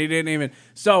 And he didn't even.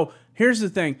 So here's the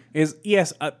thing: is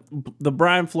yes, the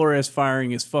Brian Flores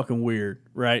firing is fucking weird,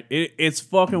 right? It's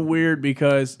fucking weird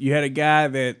because you had a guy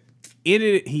that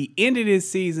ended his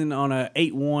season on a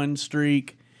 8-1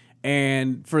 streak,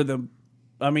 and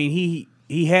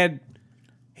he had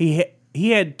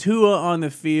Tua on the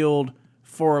field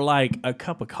for like a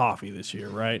cup of coffee this year,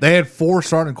 right? They had 4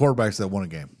 starting quarterbacks that won a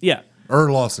game. Yeah.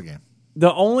 Or lost a game.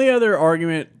 The only other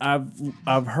argument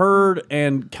I've heard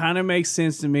and kind of makes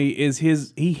sense to me is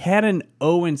he had an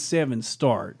 0-7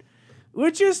 start,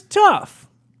 which is tough.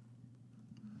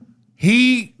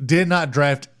 He did not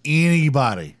draft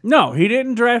anybody. No, he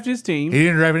didn't draft his team. He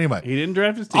didn't draft anybody. He didn't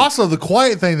draft his team. Also, the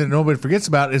quiet thing that nobody forgets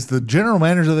about is the general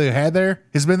manager they had there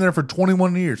has been there for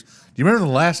 21 years. Do you remember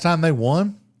the last time they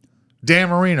won? Dan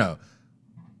Marino.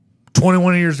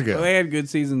 21 years ago. Well, they had good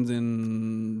seasons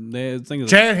in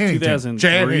Chad Hennington. 2003.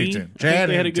 Chad Hennington.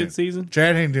 They had a good season.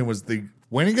 Chad Hennington was the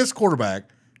winningest quarterback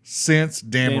since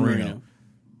Dan Marino.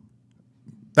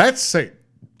 That's saying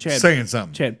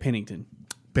something. Chad Pennington.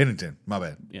 Pennington, my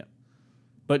bad. Yeah.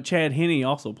 But Chad Henne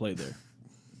also played there.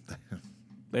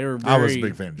 They were I was a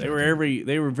big fan of Chad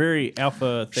They were very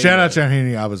alpha. Theta. Shout out Chad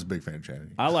Henne. I was a big fan of Chad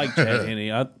Henne. I like Chad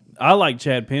Henne. I like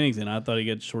Chad Pennington. I thought he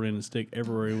got the short end of the stick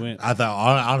everywhere he went. I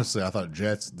thought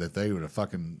Jets that they would have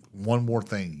fucking one more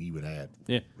thing he would have.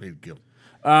 Yeah. He'd kill.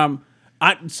 But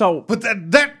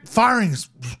that firing's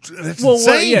that's well,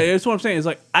 insane. yeah, that's what I'm saying. It's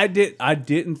like I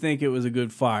didn't think it was a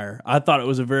good fire. I thought it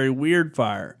was a very weird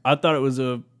fire. I thought it was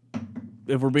if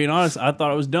we're being honest, I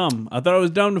thought it was dumb. I thought it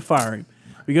was dumb to fire him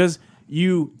because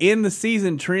you end the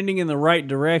season trending in the right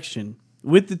direction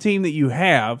with the team that you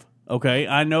have. Okay,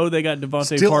 I know they got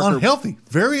Devontae Still Parker. unhealthy.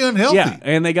 Very unhealthy. Yeah,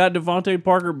 and they got Devontae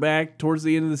Parker back towards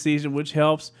the end of the season, which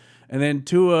helps. And then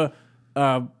Tua,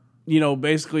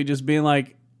 basically just being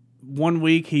like, 1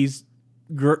 week he's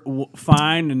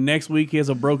fine, and next week he has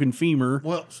a broken femur.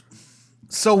 Well,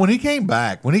 so when he came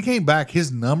back,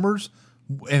 his numbers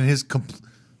and his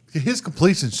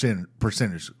completion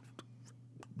percentage,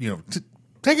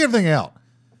 take everything out,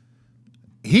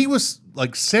 he was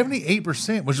like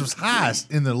 78%, which was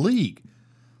highest in the league.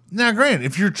 Now, granted,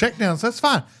 if you're checkdowns, that's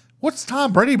fine. What's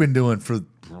Tom Brady been doing for?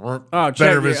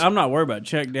 I'm not worried about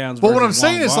checkdowns. But what I'm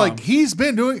saying is, like, he's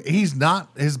not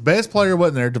his best player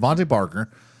wasn't there. Devontae Parker,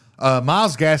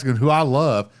 Myles Gaskin, who I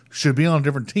love, should be on a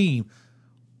different team.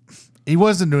 He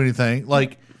wasn't doing anything.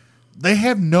 Like, they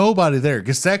have nobody there.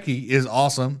 Gesicki is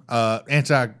awesome.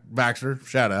 Anti-vaxxer,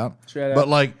 shout out. But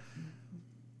like,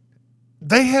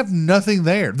 they have nothing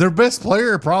there. Their best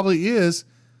player probably is,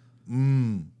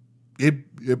 unless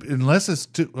it's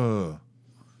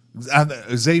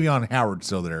Xavier Howard's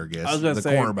still there, I guess. I was going to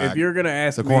say, cornerback. if you're going to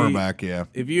ask the me, cornerback, yeah.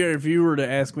 If you were to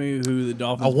ask me who the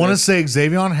Dolphins, I want to say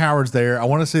Xavier Howard's there. I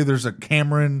want to say there's a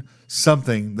Cameron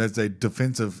something that's a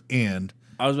defensive end.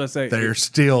 I was about to say they're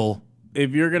still. If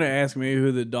you're going to ask me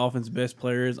who the Dolphins' best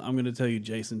player is, I'm going to tell you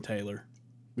Jason Taylor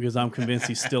because I'm convinced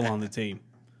he's still on the team.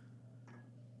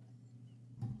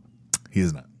 He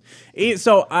is not.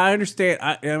 So I understand.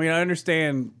 I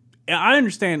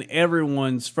understand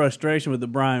everyone's frustration with the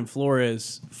Brian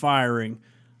Flores firing.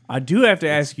 I do have to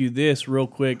ask you this real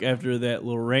quick after that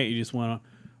little rant you just went on.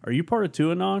 Are you part of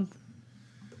TuaNon?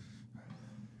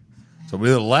 So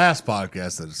we're the last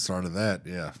podcast that started that.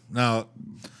 Yeah. No.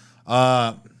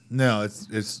 No.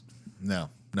 It's no.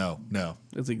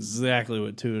 That's exactly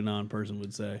what TuaNon person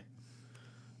would say.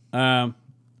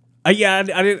 I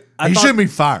didn't. He shouldn't be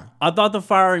fired. I thought the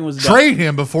firing was dumb. Trade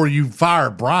him before you fire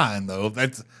Brian, though.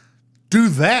 Do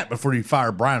that before you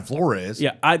fire Brian Flores.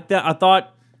 Yeah, I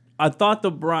thought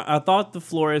the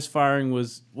Flores firing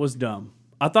was dumb.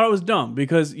 I thought it was dumb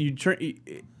because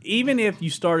even if you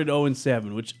started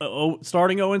 0-7, which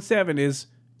starting 0-7 is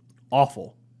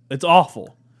awful. It's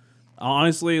awful.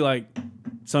 Honestly, like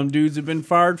some dudes have been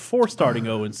fired for starting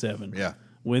 0-7. Yeah.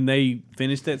 When they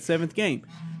finished that 7th game.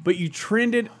 But you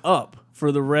trended up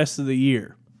for the rest of the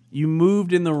year. You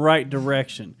moved in the right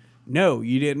direction. No,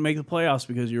 you didn't make the playoffs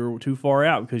because you were too far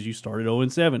out because you started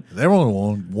 0-7. They were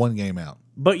only one game out.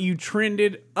 But you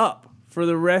trended up for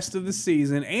the rest of the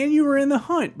season, and you were in the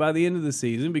hunt by the end of the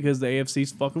season because the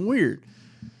AFC's fucking weird.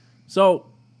 So,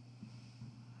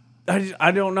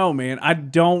 I don't know, man. I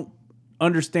don't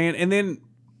understand. And then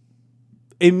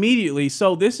immediately,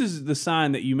 so this is the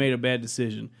sign that you made a bad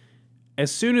decision. As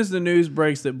soon as the news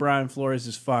breaks that Brian Flores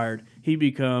is fired, he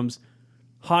becomes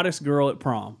hottest girl at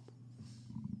prom.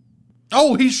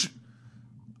 Oh,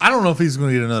 I don't know if he's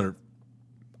going to get another.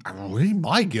 I don't know. He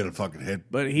might get a fucking head.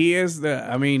 But he is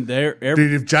dude,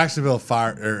 if Jacksonville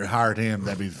hired him,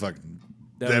 that'd be fucking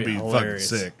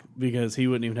sick. because he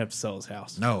wouldn't even have to sell his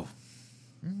house. No.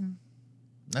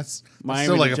 That's Miami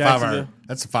still to like a 5 hour. Jacksonville?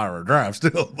 That's a 5 hour drive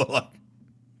still, but like,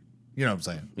 you know what I'm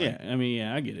saying? Yeah, I mean,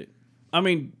 yeah, I get it. I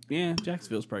mean, yeah,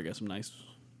 Jacksonville's probably got some nice.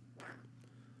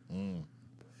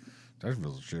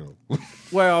 Jacksonville's chill.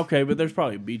 Well, okay, but there's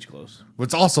probably a beach close.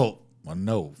 It's also, well,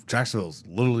 no, Jacksonville's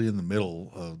literally in the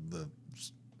middle of the.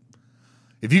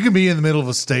 If you can be in the middle of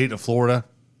a state of Florida,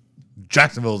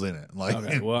 Jacksonville's in it. Like,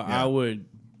 Okay, well, yeah. I would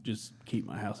just keep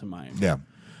my house in Miami. Yeah.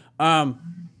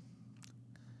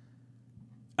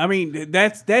 I mean,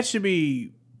 that should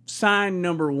be sign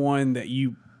number one that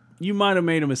you might have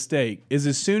made a mistake. Is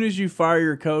as soon as you fire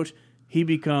your coach, he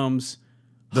becomes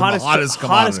The hottest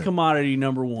commodity. commodity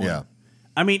number one. Yeah.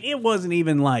 I mean, it wasn't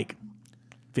even like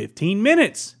 15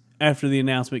 minutes after the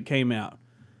announcement came out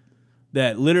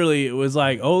that literally it was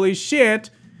like, holy shit,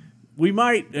 we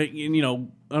might,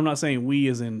 I'm not saying we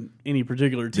as in any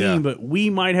particular team, Yeah. but we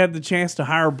might have the chance to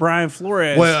hire Brian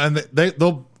Flores. Well, and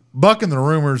they'll bucking the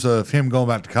rumors of him going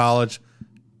back to college.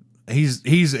 He's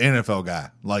an NFL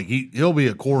guy. Like he'll be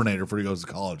a coordinator before he goes to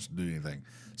college to do anything.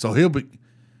 So he'll be.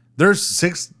 There's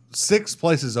six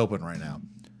places open right now.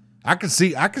 I could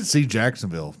see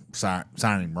Jacksonville sign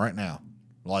him right now.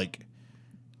 Like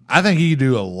I think he could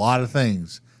do a lot of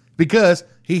things because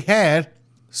he had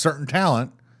certain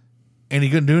talent and he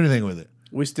couldn't do anything with it.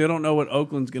 We still don't know what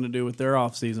Oakland's going to do with their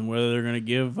offseason, whether they're going to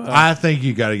give. I think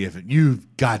you got to give it.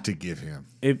 You've got to give him.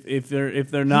 If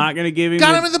they're not going to give him,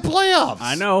 Got him in the playoffs.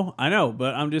 I know,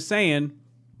 but I'm just saying,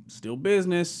 still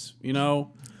business, If I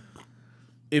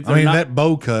they're mean, not, that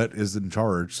bow cut is in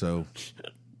charge, so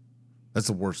that's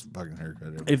the worst fucking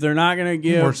haircut ever. if they're not going to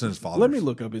give, Worse than his father's. Let me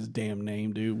look up his damn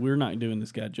name, dude. We're not doing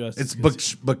this guy justice. It's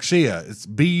 'cause- Buckshia. It's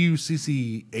but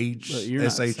you're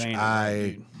not saying it right,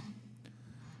 Buckshia. dude.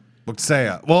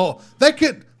 Buckshia. Well, they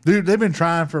could, dude. They've been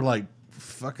trying for like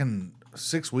fucking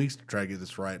 6 weeks to try to get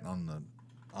this right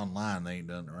online. They ain't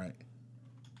done it right.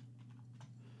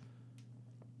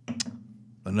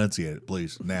 Enunciate it,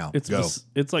 please. Now, It's go.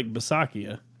 it's like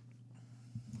Basakia.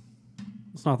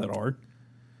 It's not that hard.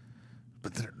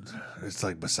 But it's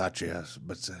like Basaccia.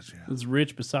 It's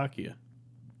Rich Basakia.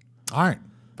 All right,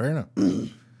 fair enough.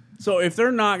 So if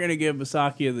they're not going to give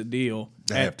Basakia the deal,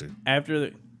 They have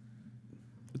to.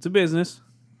 It's a business.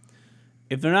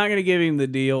 If they're not going to give him the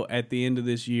deal at the end of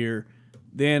this year,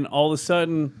 then all of a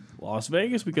sudden Las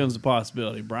Vegas becomes a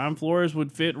possibility. Brian Flores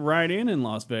would fit right in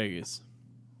Las Vegas.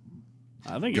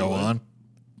 I think he Go would. on.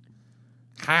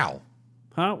 How?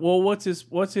 Huh? Well, what's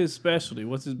his specialty?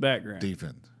 What's his background?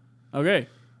 Defense. Okay.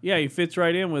 Yeah, he fits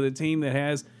right in with a team that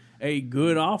has a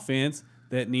good offense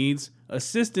that needs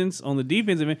assistance on the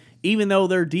defensive end, even though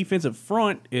their defensive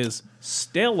front is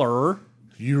stellar.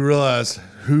 You realize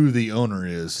who the owner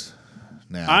is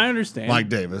now. I understand. Mike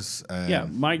Davis. And, Yeah,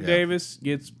 Mike Davis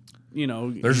gets,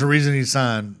 There's a reason he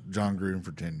signed John Gruden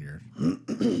for 10 years.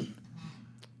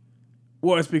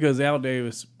 well, it's because Al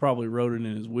Davis probably wrote it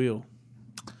in his will.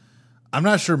 I'm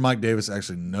not sure Mike Davis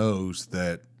actually knows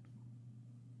that.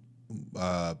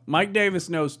 Mike Davis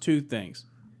knows two things.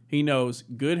 He knows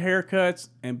good haircuts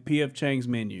and P.F. Chang's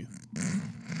menu.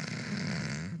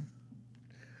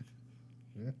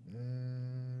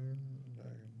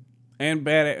 And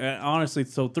honestly,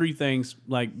 so three things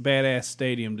like badass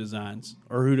stadium designs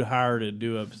or who to hire to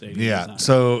do a stadium Yeah. design.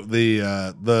 So the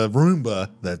Roomba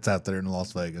that's out there in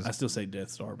Las Vegas, I still say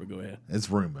Death Star, but go ahead. it's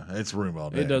Roomba. It's Roomba all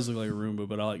day. It does look like a Roomba,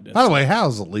 but I like Death By the way,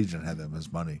 how's the Legion had that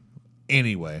much money?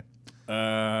 Anyway,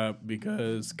 Star.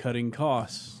 Because cutting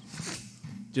costs.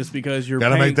 Just because you're got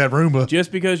to make that Roomba. Just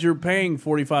because you're paying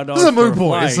 $45 This is a moot for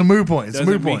point. It's a moot point. It's a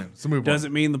doesn't moot mean- point. It's a moot point.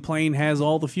 Doesn't mean the plane has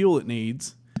all the fuel it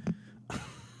needs.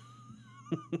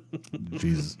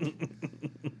 Jesus.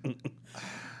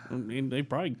 I mean, they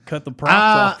probably cut the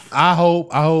props off. I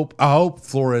hope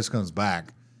Flores comes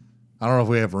back. I don't know if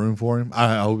we have room for him.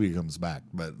 I hope he comes back,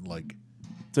 but like,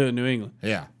 To New England.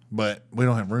 yeah, but we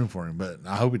don't have room for him. But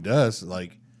I hope he does.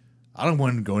 Like, I don't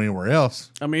want him to go anywhere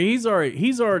else. I mean, he's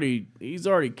already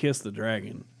kissed the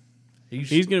dragon.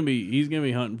 He's gonna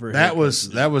be hunting for a head That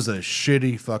was a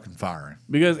shitty fucking firing.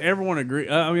 because everyone agree.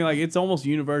 I mean, like it's almost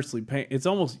universally. It's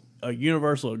almost a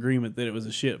universal agreement that it was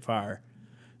a shit fire.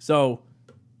 So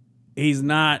he's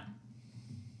not.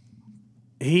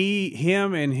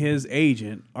 Him and his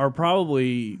agent are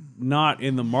probably not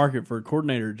in the market for a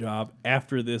coordinator job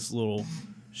after this little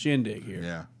shindig here.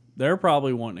 Yeah. They're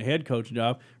probably wanting a head coach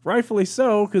job, rightfully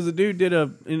so, because the dude did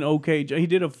an okay job. He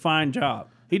did a fine job.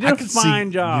 He did a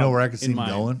fine job. You know where I could see in him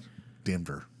Miami. going?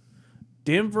 Denver.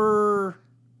 Denver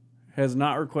has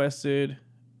not requested,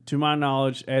 to my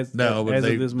knowledge, as No, but as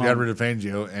they of this got moment. rid of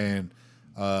Fangio, and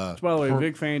Which, by the way,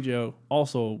 Vic Fangio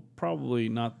also probably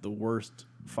not the worst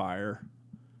fire,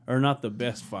 or not the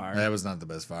best fire. That was not the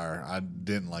best fire. I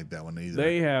didn't like that one either.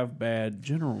 They have bad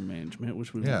general management,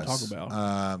 which we won't talk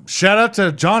about. Shout out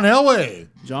to John Elway.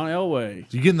 John Elway.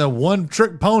 You're getting the one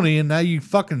trick pony, and now you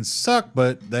fucking suck,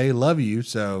 but they love you,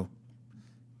 so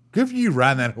good for you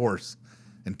riding that horse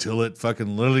until it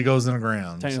fucking literally goes in the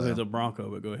ground. Technically, so. it's a Bronco,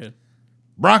 but go ahead.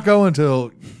 Bronco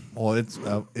until, well,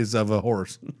 it's of a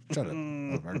horse. Shut up.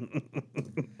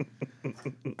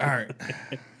 All right.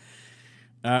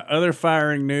 Other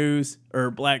firing news,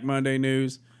 or Black Monday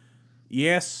news.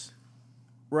 Yes,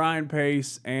 Ryan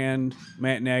Pace and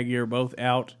Matt Nagy are both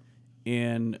out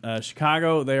in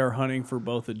Chicago. They are hunting for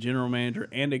both a general manager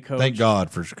and a coach. Thank God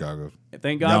for Chicago.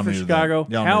 Thank God Y'all for needed Chicago.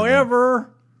 that. Y'all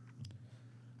However,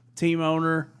 team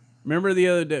owner, remember the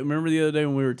other day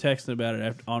when we were texting about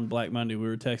it on Black Monday, we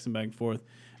were texting back and forth,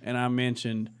 and I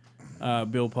mentioned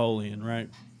Bill Polian,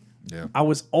 right? Yeah. I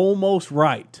was almost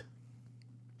right.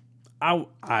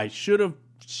 I should have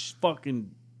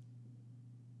fucking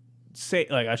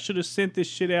I should have sent this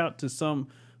shit out to some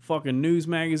fucking news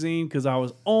magazine because I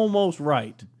was almost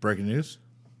right. Breaking news?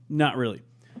 Not really,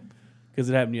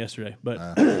 because it happened yesterday.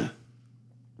 But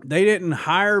they didn't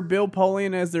hire Bill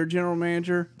Polian as their general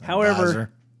manager.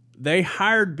 However, they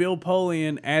hired Bill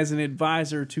Polian as an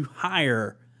advisor to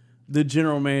hire the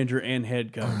general manager and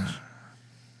head coach.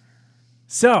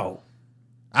 So,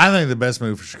 I think the best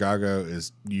move for Chicago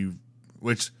is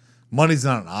which money's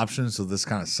not an option, so this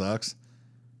kind of sucks.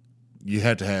 You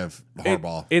have to have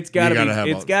Harbaugh. It's got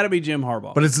to be Jim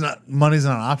Harbaugh. But it's not, money's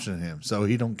not an option to him, so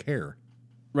he don't care.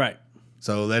 Right.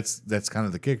 So that's kind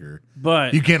of the kicker.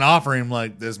 But you can't offer him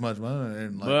like this much money.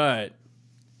 And but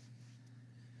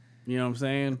you know what I'm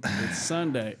saying? It's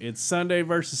Sunday. It's Sunday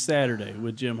versus Saturday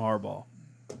with Jim Harbaugh.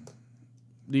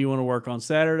 Do you want to work on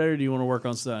Saturday or do you want to work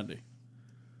on Sunday?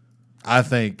 I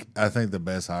think the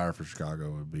best hire for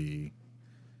Chicago would be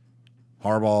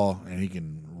Harbaugh, and he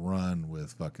can run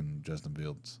with fucking Justin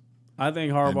Fields. I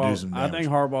think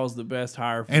Harbaugh's the best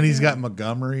hire. And he's got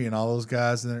Montgomery and all those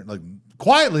guys in there. Like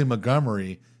quietly,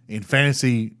 Montgomery in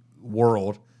fantasy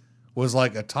world was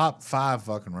like a top 5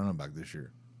 fucking running back this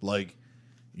year. Like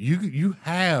you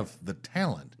have the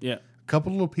talent. Yeah.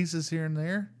 Couple little pieces here and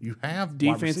there. You have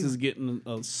defense is getting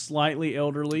slightly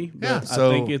elderly, but yeah, so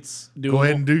I think it's doable. Go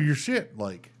ahead and do your shit.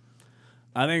 Like,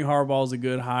 I think Harbaugh's a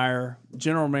good hire.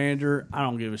 General manager, I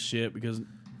don't give a shit because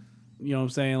you know what I'm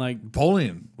saying. Like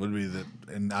Polian would be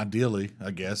and ideally,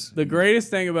 I guess the greatest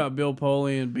thing about Bill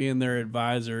Polian being their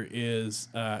advisor is,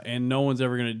 and no one's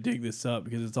ever going to dig this up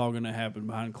because it's all going to happen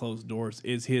behind closed doors.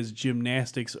 Is his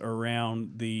gymnastics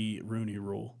around the Rooney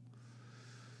Rule.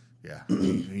 Yeah,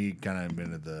 he kind of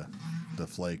invented the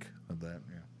flake of that.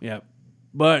 Yeah,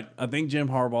 but I think Jim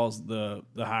Harbaugh's the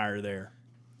hire there.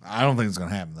 I don't think it's gonna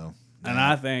happen though, and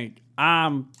I think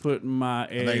I'm putting my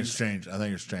eggs. I think it's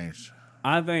changed.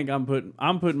 I think I'm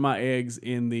putting my eggs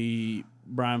in the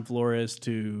Brian Flores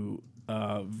to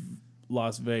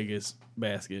Las Vegas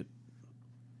basket.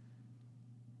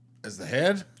 As the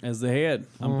head? As the head.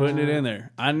 I'm putting it in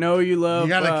there. I know you love...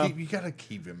 You gotta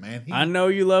keep him, man. I know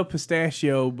you love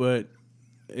pistachio, but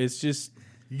it's just...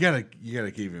 You gotta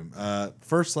keep him.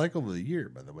 First cycle of the year,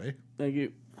 by the way. Thank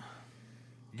you.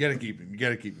 You gotta keep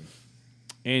him.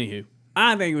 Anywho,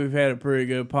 I think we've had a pretty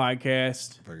good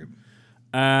podcast.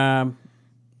 I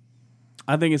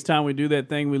think it's time we do that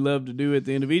thing we love to do at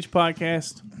the end of each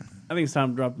podcast. I think it's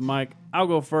time to drop the mic. I'll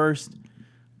go first.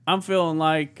 I'm feeling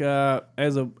like,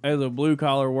 as a blue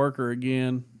collar worker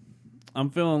again,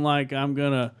 I'm feeling like I'm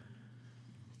gonna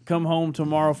come home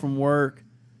tomorrow from work,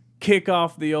 kick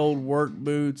off the old work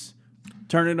boots,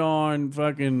 turn it on,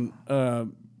 fucking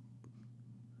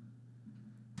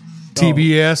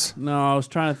TBS. No, I was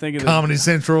trying to think of Comedy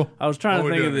Central. I was trying to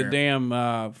think of the here?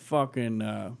 damn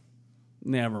fucking.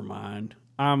 Never mind.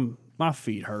 My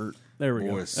feet hurt. There we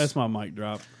Boys. go. That's my mic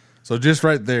drop. So just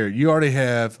right there, you already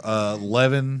have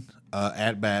 11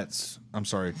 at-bats. I'm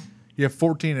sorry. You have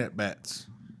 14 at-bats.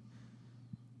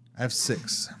 I have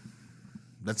 6.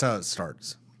 That's how it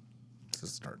starts.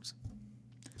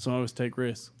 So I always take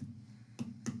risks.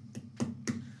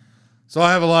 So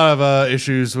I have a lot of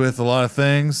issues with a lot of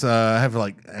things. I have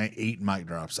like 8 mic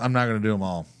drops. I'm not going to do them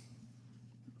all.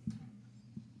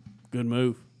 Good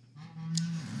move.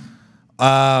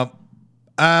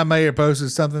 I may have posted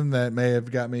something that may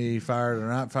have got me fired or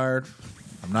not fired.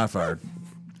 I'm not fired.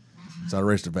 So I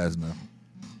erased it fast enough.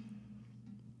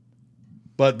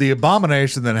 But the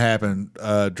abomination that happened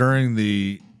during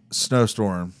the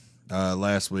snowstorm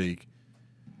last week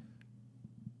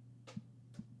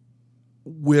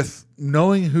with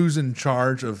knowing who's in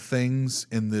charge of things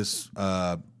in this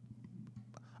our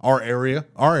area,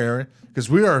 because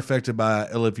we are affected by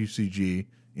LFUCG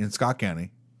in Scott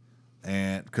County,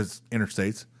 and because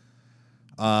interstates,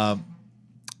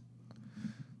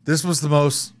 this was the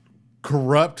most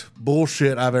corrupt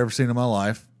bullshit I've ever seen in my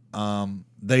life.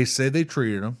 They say they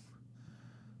treated them.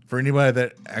 For anybody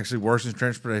that actually works in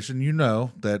transportation, you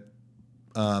know that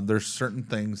there's certain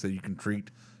things that you can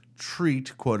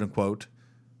treat quote unquote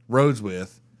roads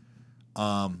with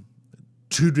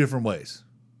 2 different ways.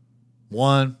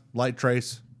 1, light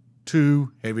trace.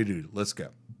 2, heavy duty. Let's go.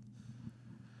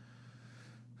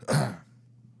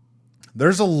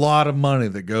 There's a lot of money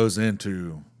that goes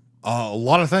into a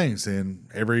lot of things in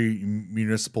every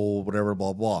municipal, whatever,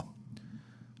 blah, blah.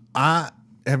 I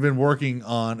have been working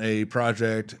on a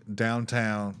project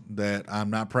downtown that I'm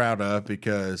not proud of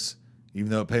because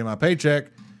even though it paid my paycheck,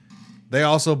 they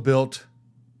also built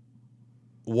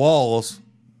walls.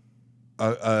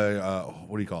 What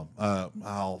do you call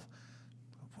them?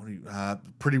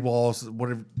 Pretty walls.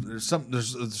 Whatever. There's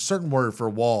a certain word for a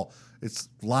wall. It's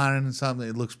lining and something.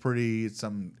 It looks pretty. It's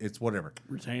something. It's whatever.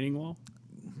 Retaining wall.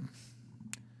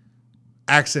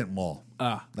 Accent wall.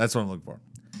 That's what I'm looking for.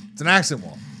 It's an accent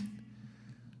wall.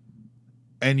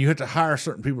 And you have to hire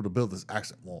certain people to build this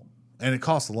accent wall. And it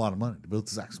costs a lot of money to build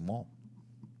this accent wall.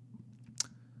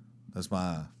 That's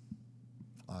my...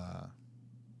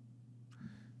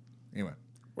 anyway.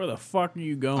 Where the fuck are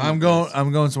you going? I'm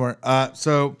going somewhere.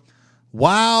 So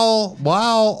while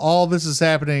all this is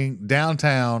happening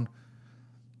downtown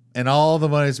and all the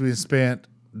money's being spent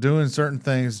doing certain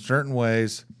things certain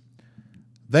ways,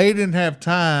 they didn't have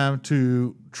time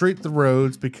to treat the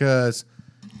roads because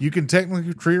you can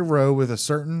technically treat a road with a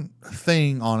certain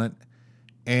thing on it,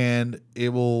 and it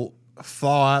will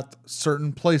thaw out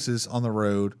certain places on the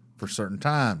road for certain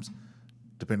times,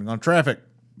 depending on traffic.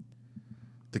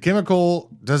 The chemical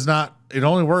does not, it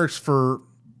only works for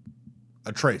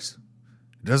a trace.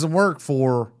 It doesn't work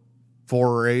for 4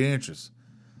 or 8 inches.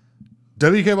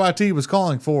 WKYT was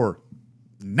calling for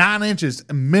 9 inches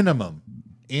minimum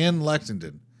in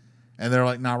Lexington. And they're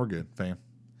like, nah, we're good, fam.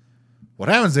 What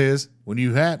happens is when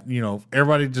you have,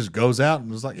 everybody just goes out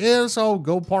and is like, yeah, let's all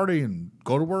go party and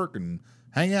go to work and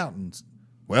hang out. And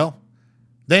well,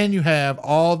 then you have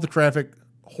all the traffic,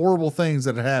 horrible things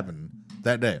that happened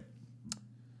that day.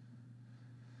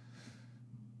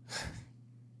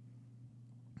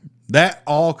 That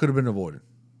all could have been avoided.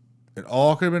 It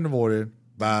all could have been avoided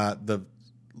by the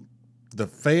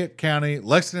Fayette County,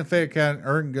 Lexington Fayette County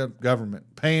urban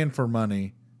government paying for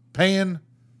money, paying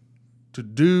to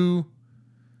do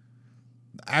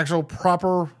actual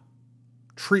proper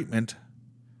treatment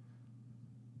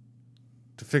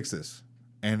to fix this.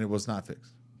 And it was not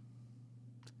fixed.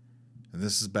 And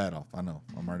this is bad off. I know.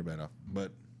 I'm already bad off.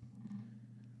 But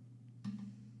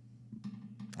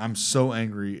I'm so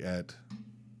angry at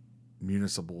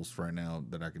municipals right now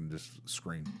that I can just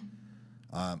scream.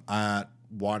 I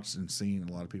watched and seen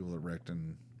a lot of people that wrecked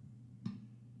and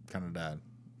kind of died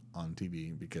on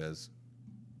TV because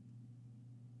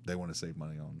they want to save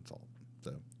money on salt.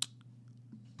 So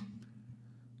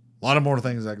a lot of more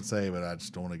things I could say, but I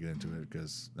just don't want to get into it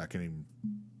because I can't even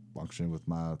function with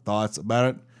my thoughts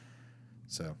about it.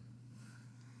 So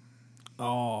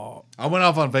I went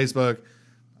off on Facebook.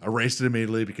 I erased it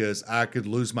immediately because I could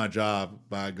lose my job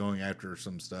by going after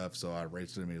some stuff. So I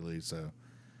erased it immediately. So,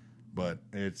 but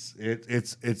it's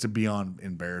beyond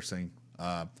embarrassing.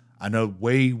 I know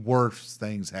way worse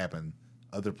things happen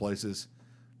other places,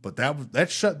 but that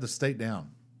shut the state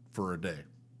down for a day,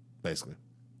 basically,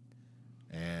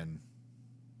 and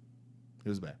it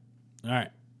was bad. All right,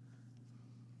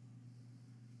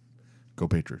 go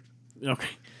Patriots. Okay,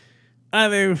 I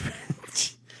think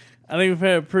we've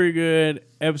had a pretty good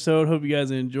episode. Hope you guys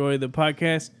enjoy the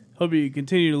podcast. Hope you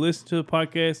continue to listen to the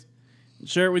podcast.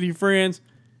 Share it with your friends.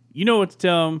 You know what to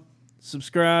tell them.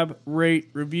 Subscribe, rate,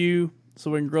 review,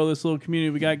 so we can grow this little community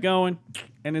we got going.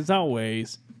 And as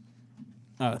always,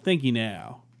 thank you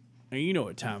now. And you know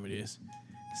what time it is.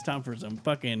 It's time for some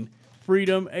fucking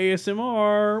Freedom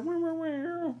ASMR.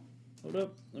 Hold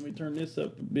up. Let me turn this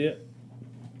up a bit.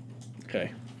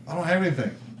 Okay. I don't have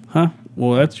anything. Huh?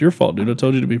 Well, that's your fault, dude. I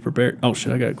told you to be prepared. Oh,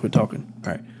 shit. I got to quit talking.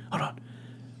 All right. Hold on.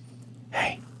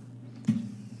 Hey.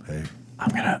 I'm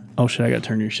going to... Oh, shit. I got to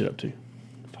turn your shit up, too.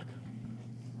 Fuck.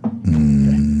 Okay.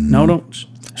 No, don't.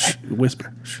 Shh.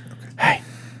 Whisper. Okay.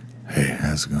 Hey,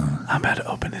 how's it going? I'm about to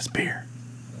open this beer.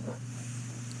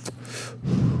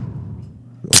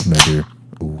 Open that beer.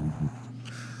 Ooh.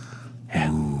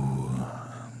 Yeah. Ooh.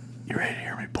 You ready to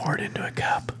hear me pour it into a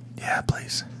cup? Yeah,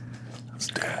 please. Let's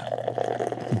do it.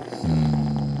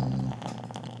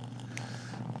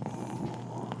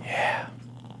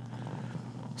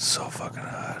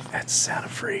 That's the sound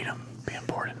of freedom being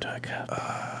poured into a cup.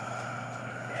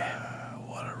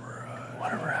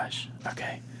 What a rush.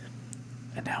 Okay.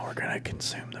 And now we're going to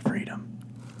consume the freedom.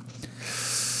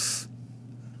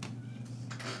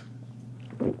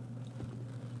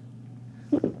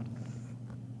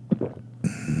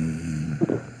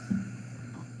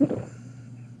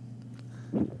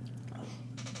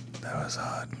 That was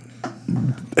hot.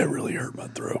 That really hurt my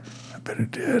throat. I bet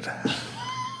it did. It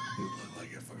looked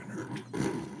like it fucking hurt.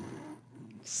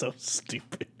 So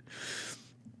stupid.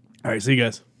 All right, see you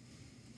guys.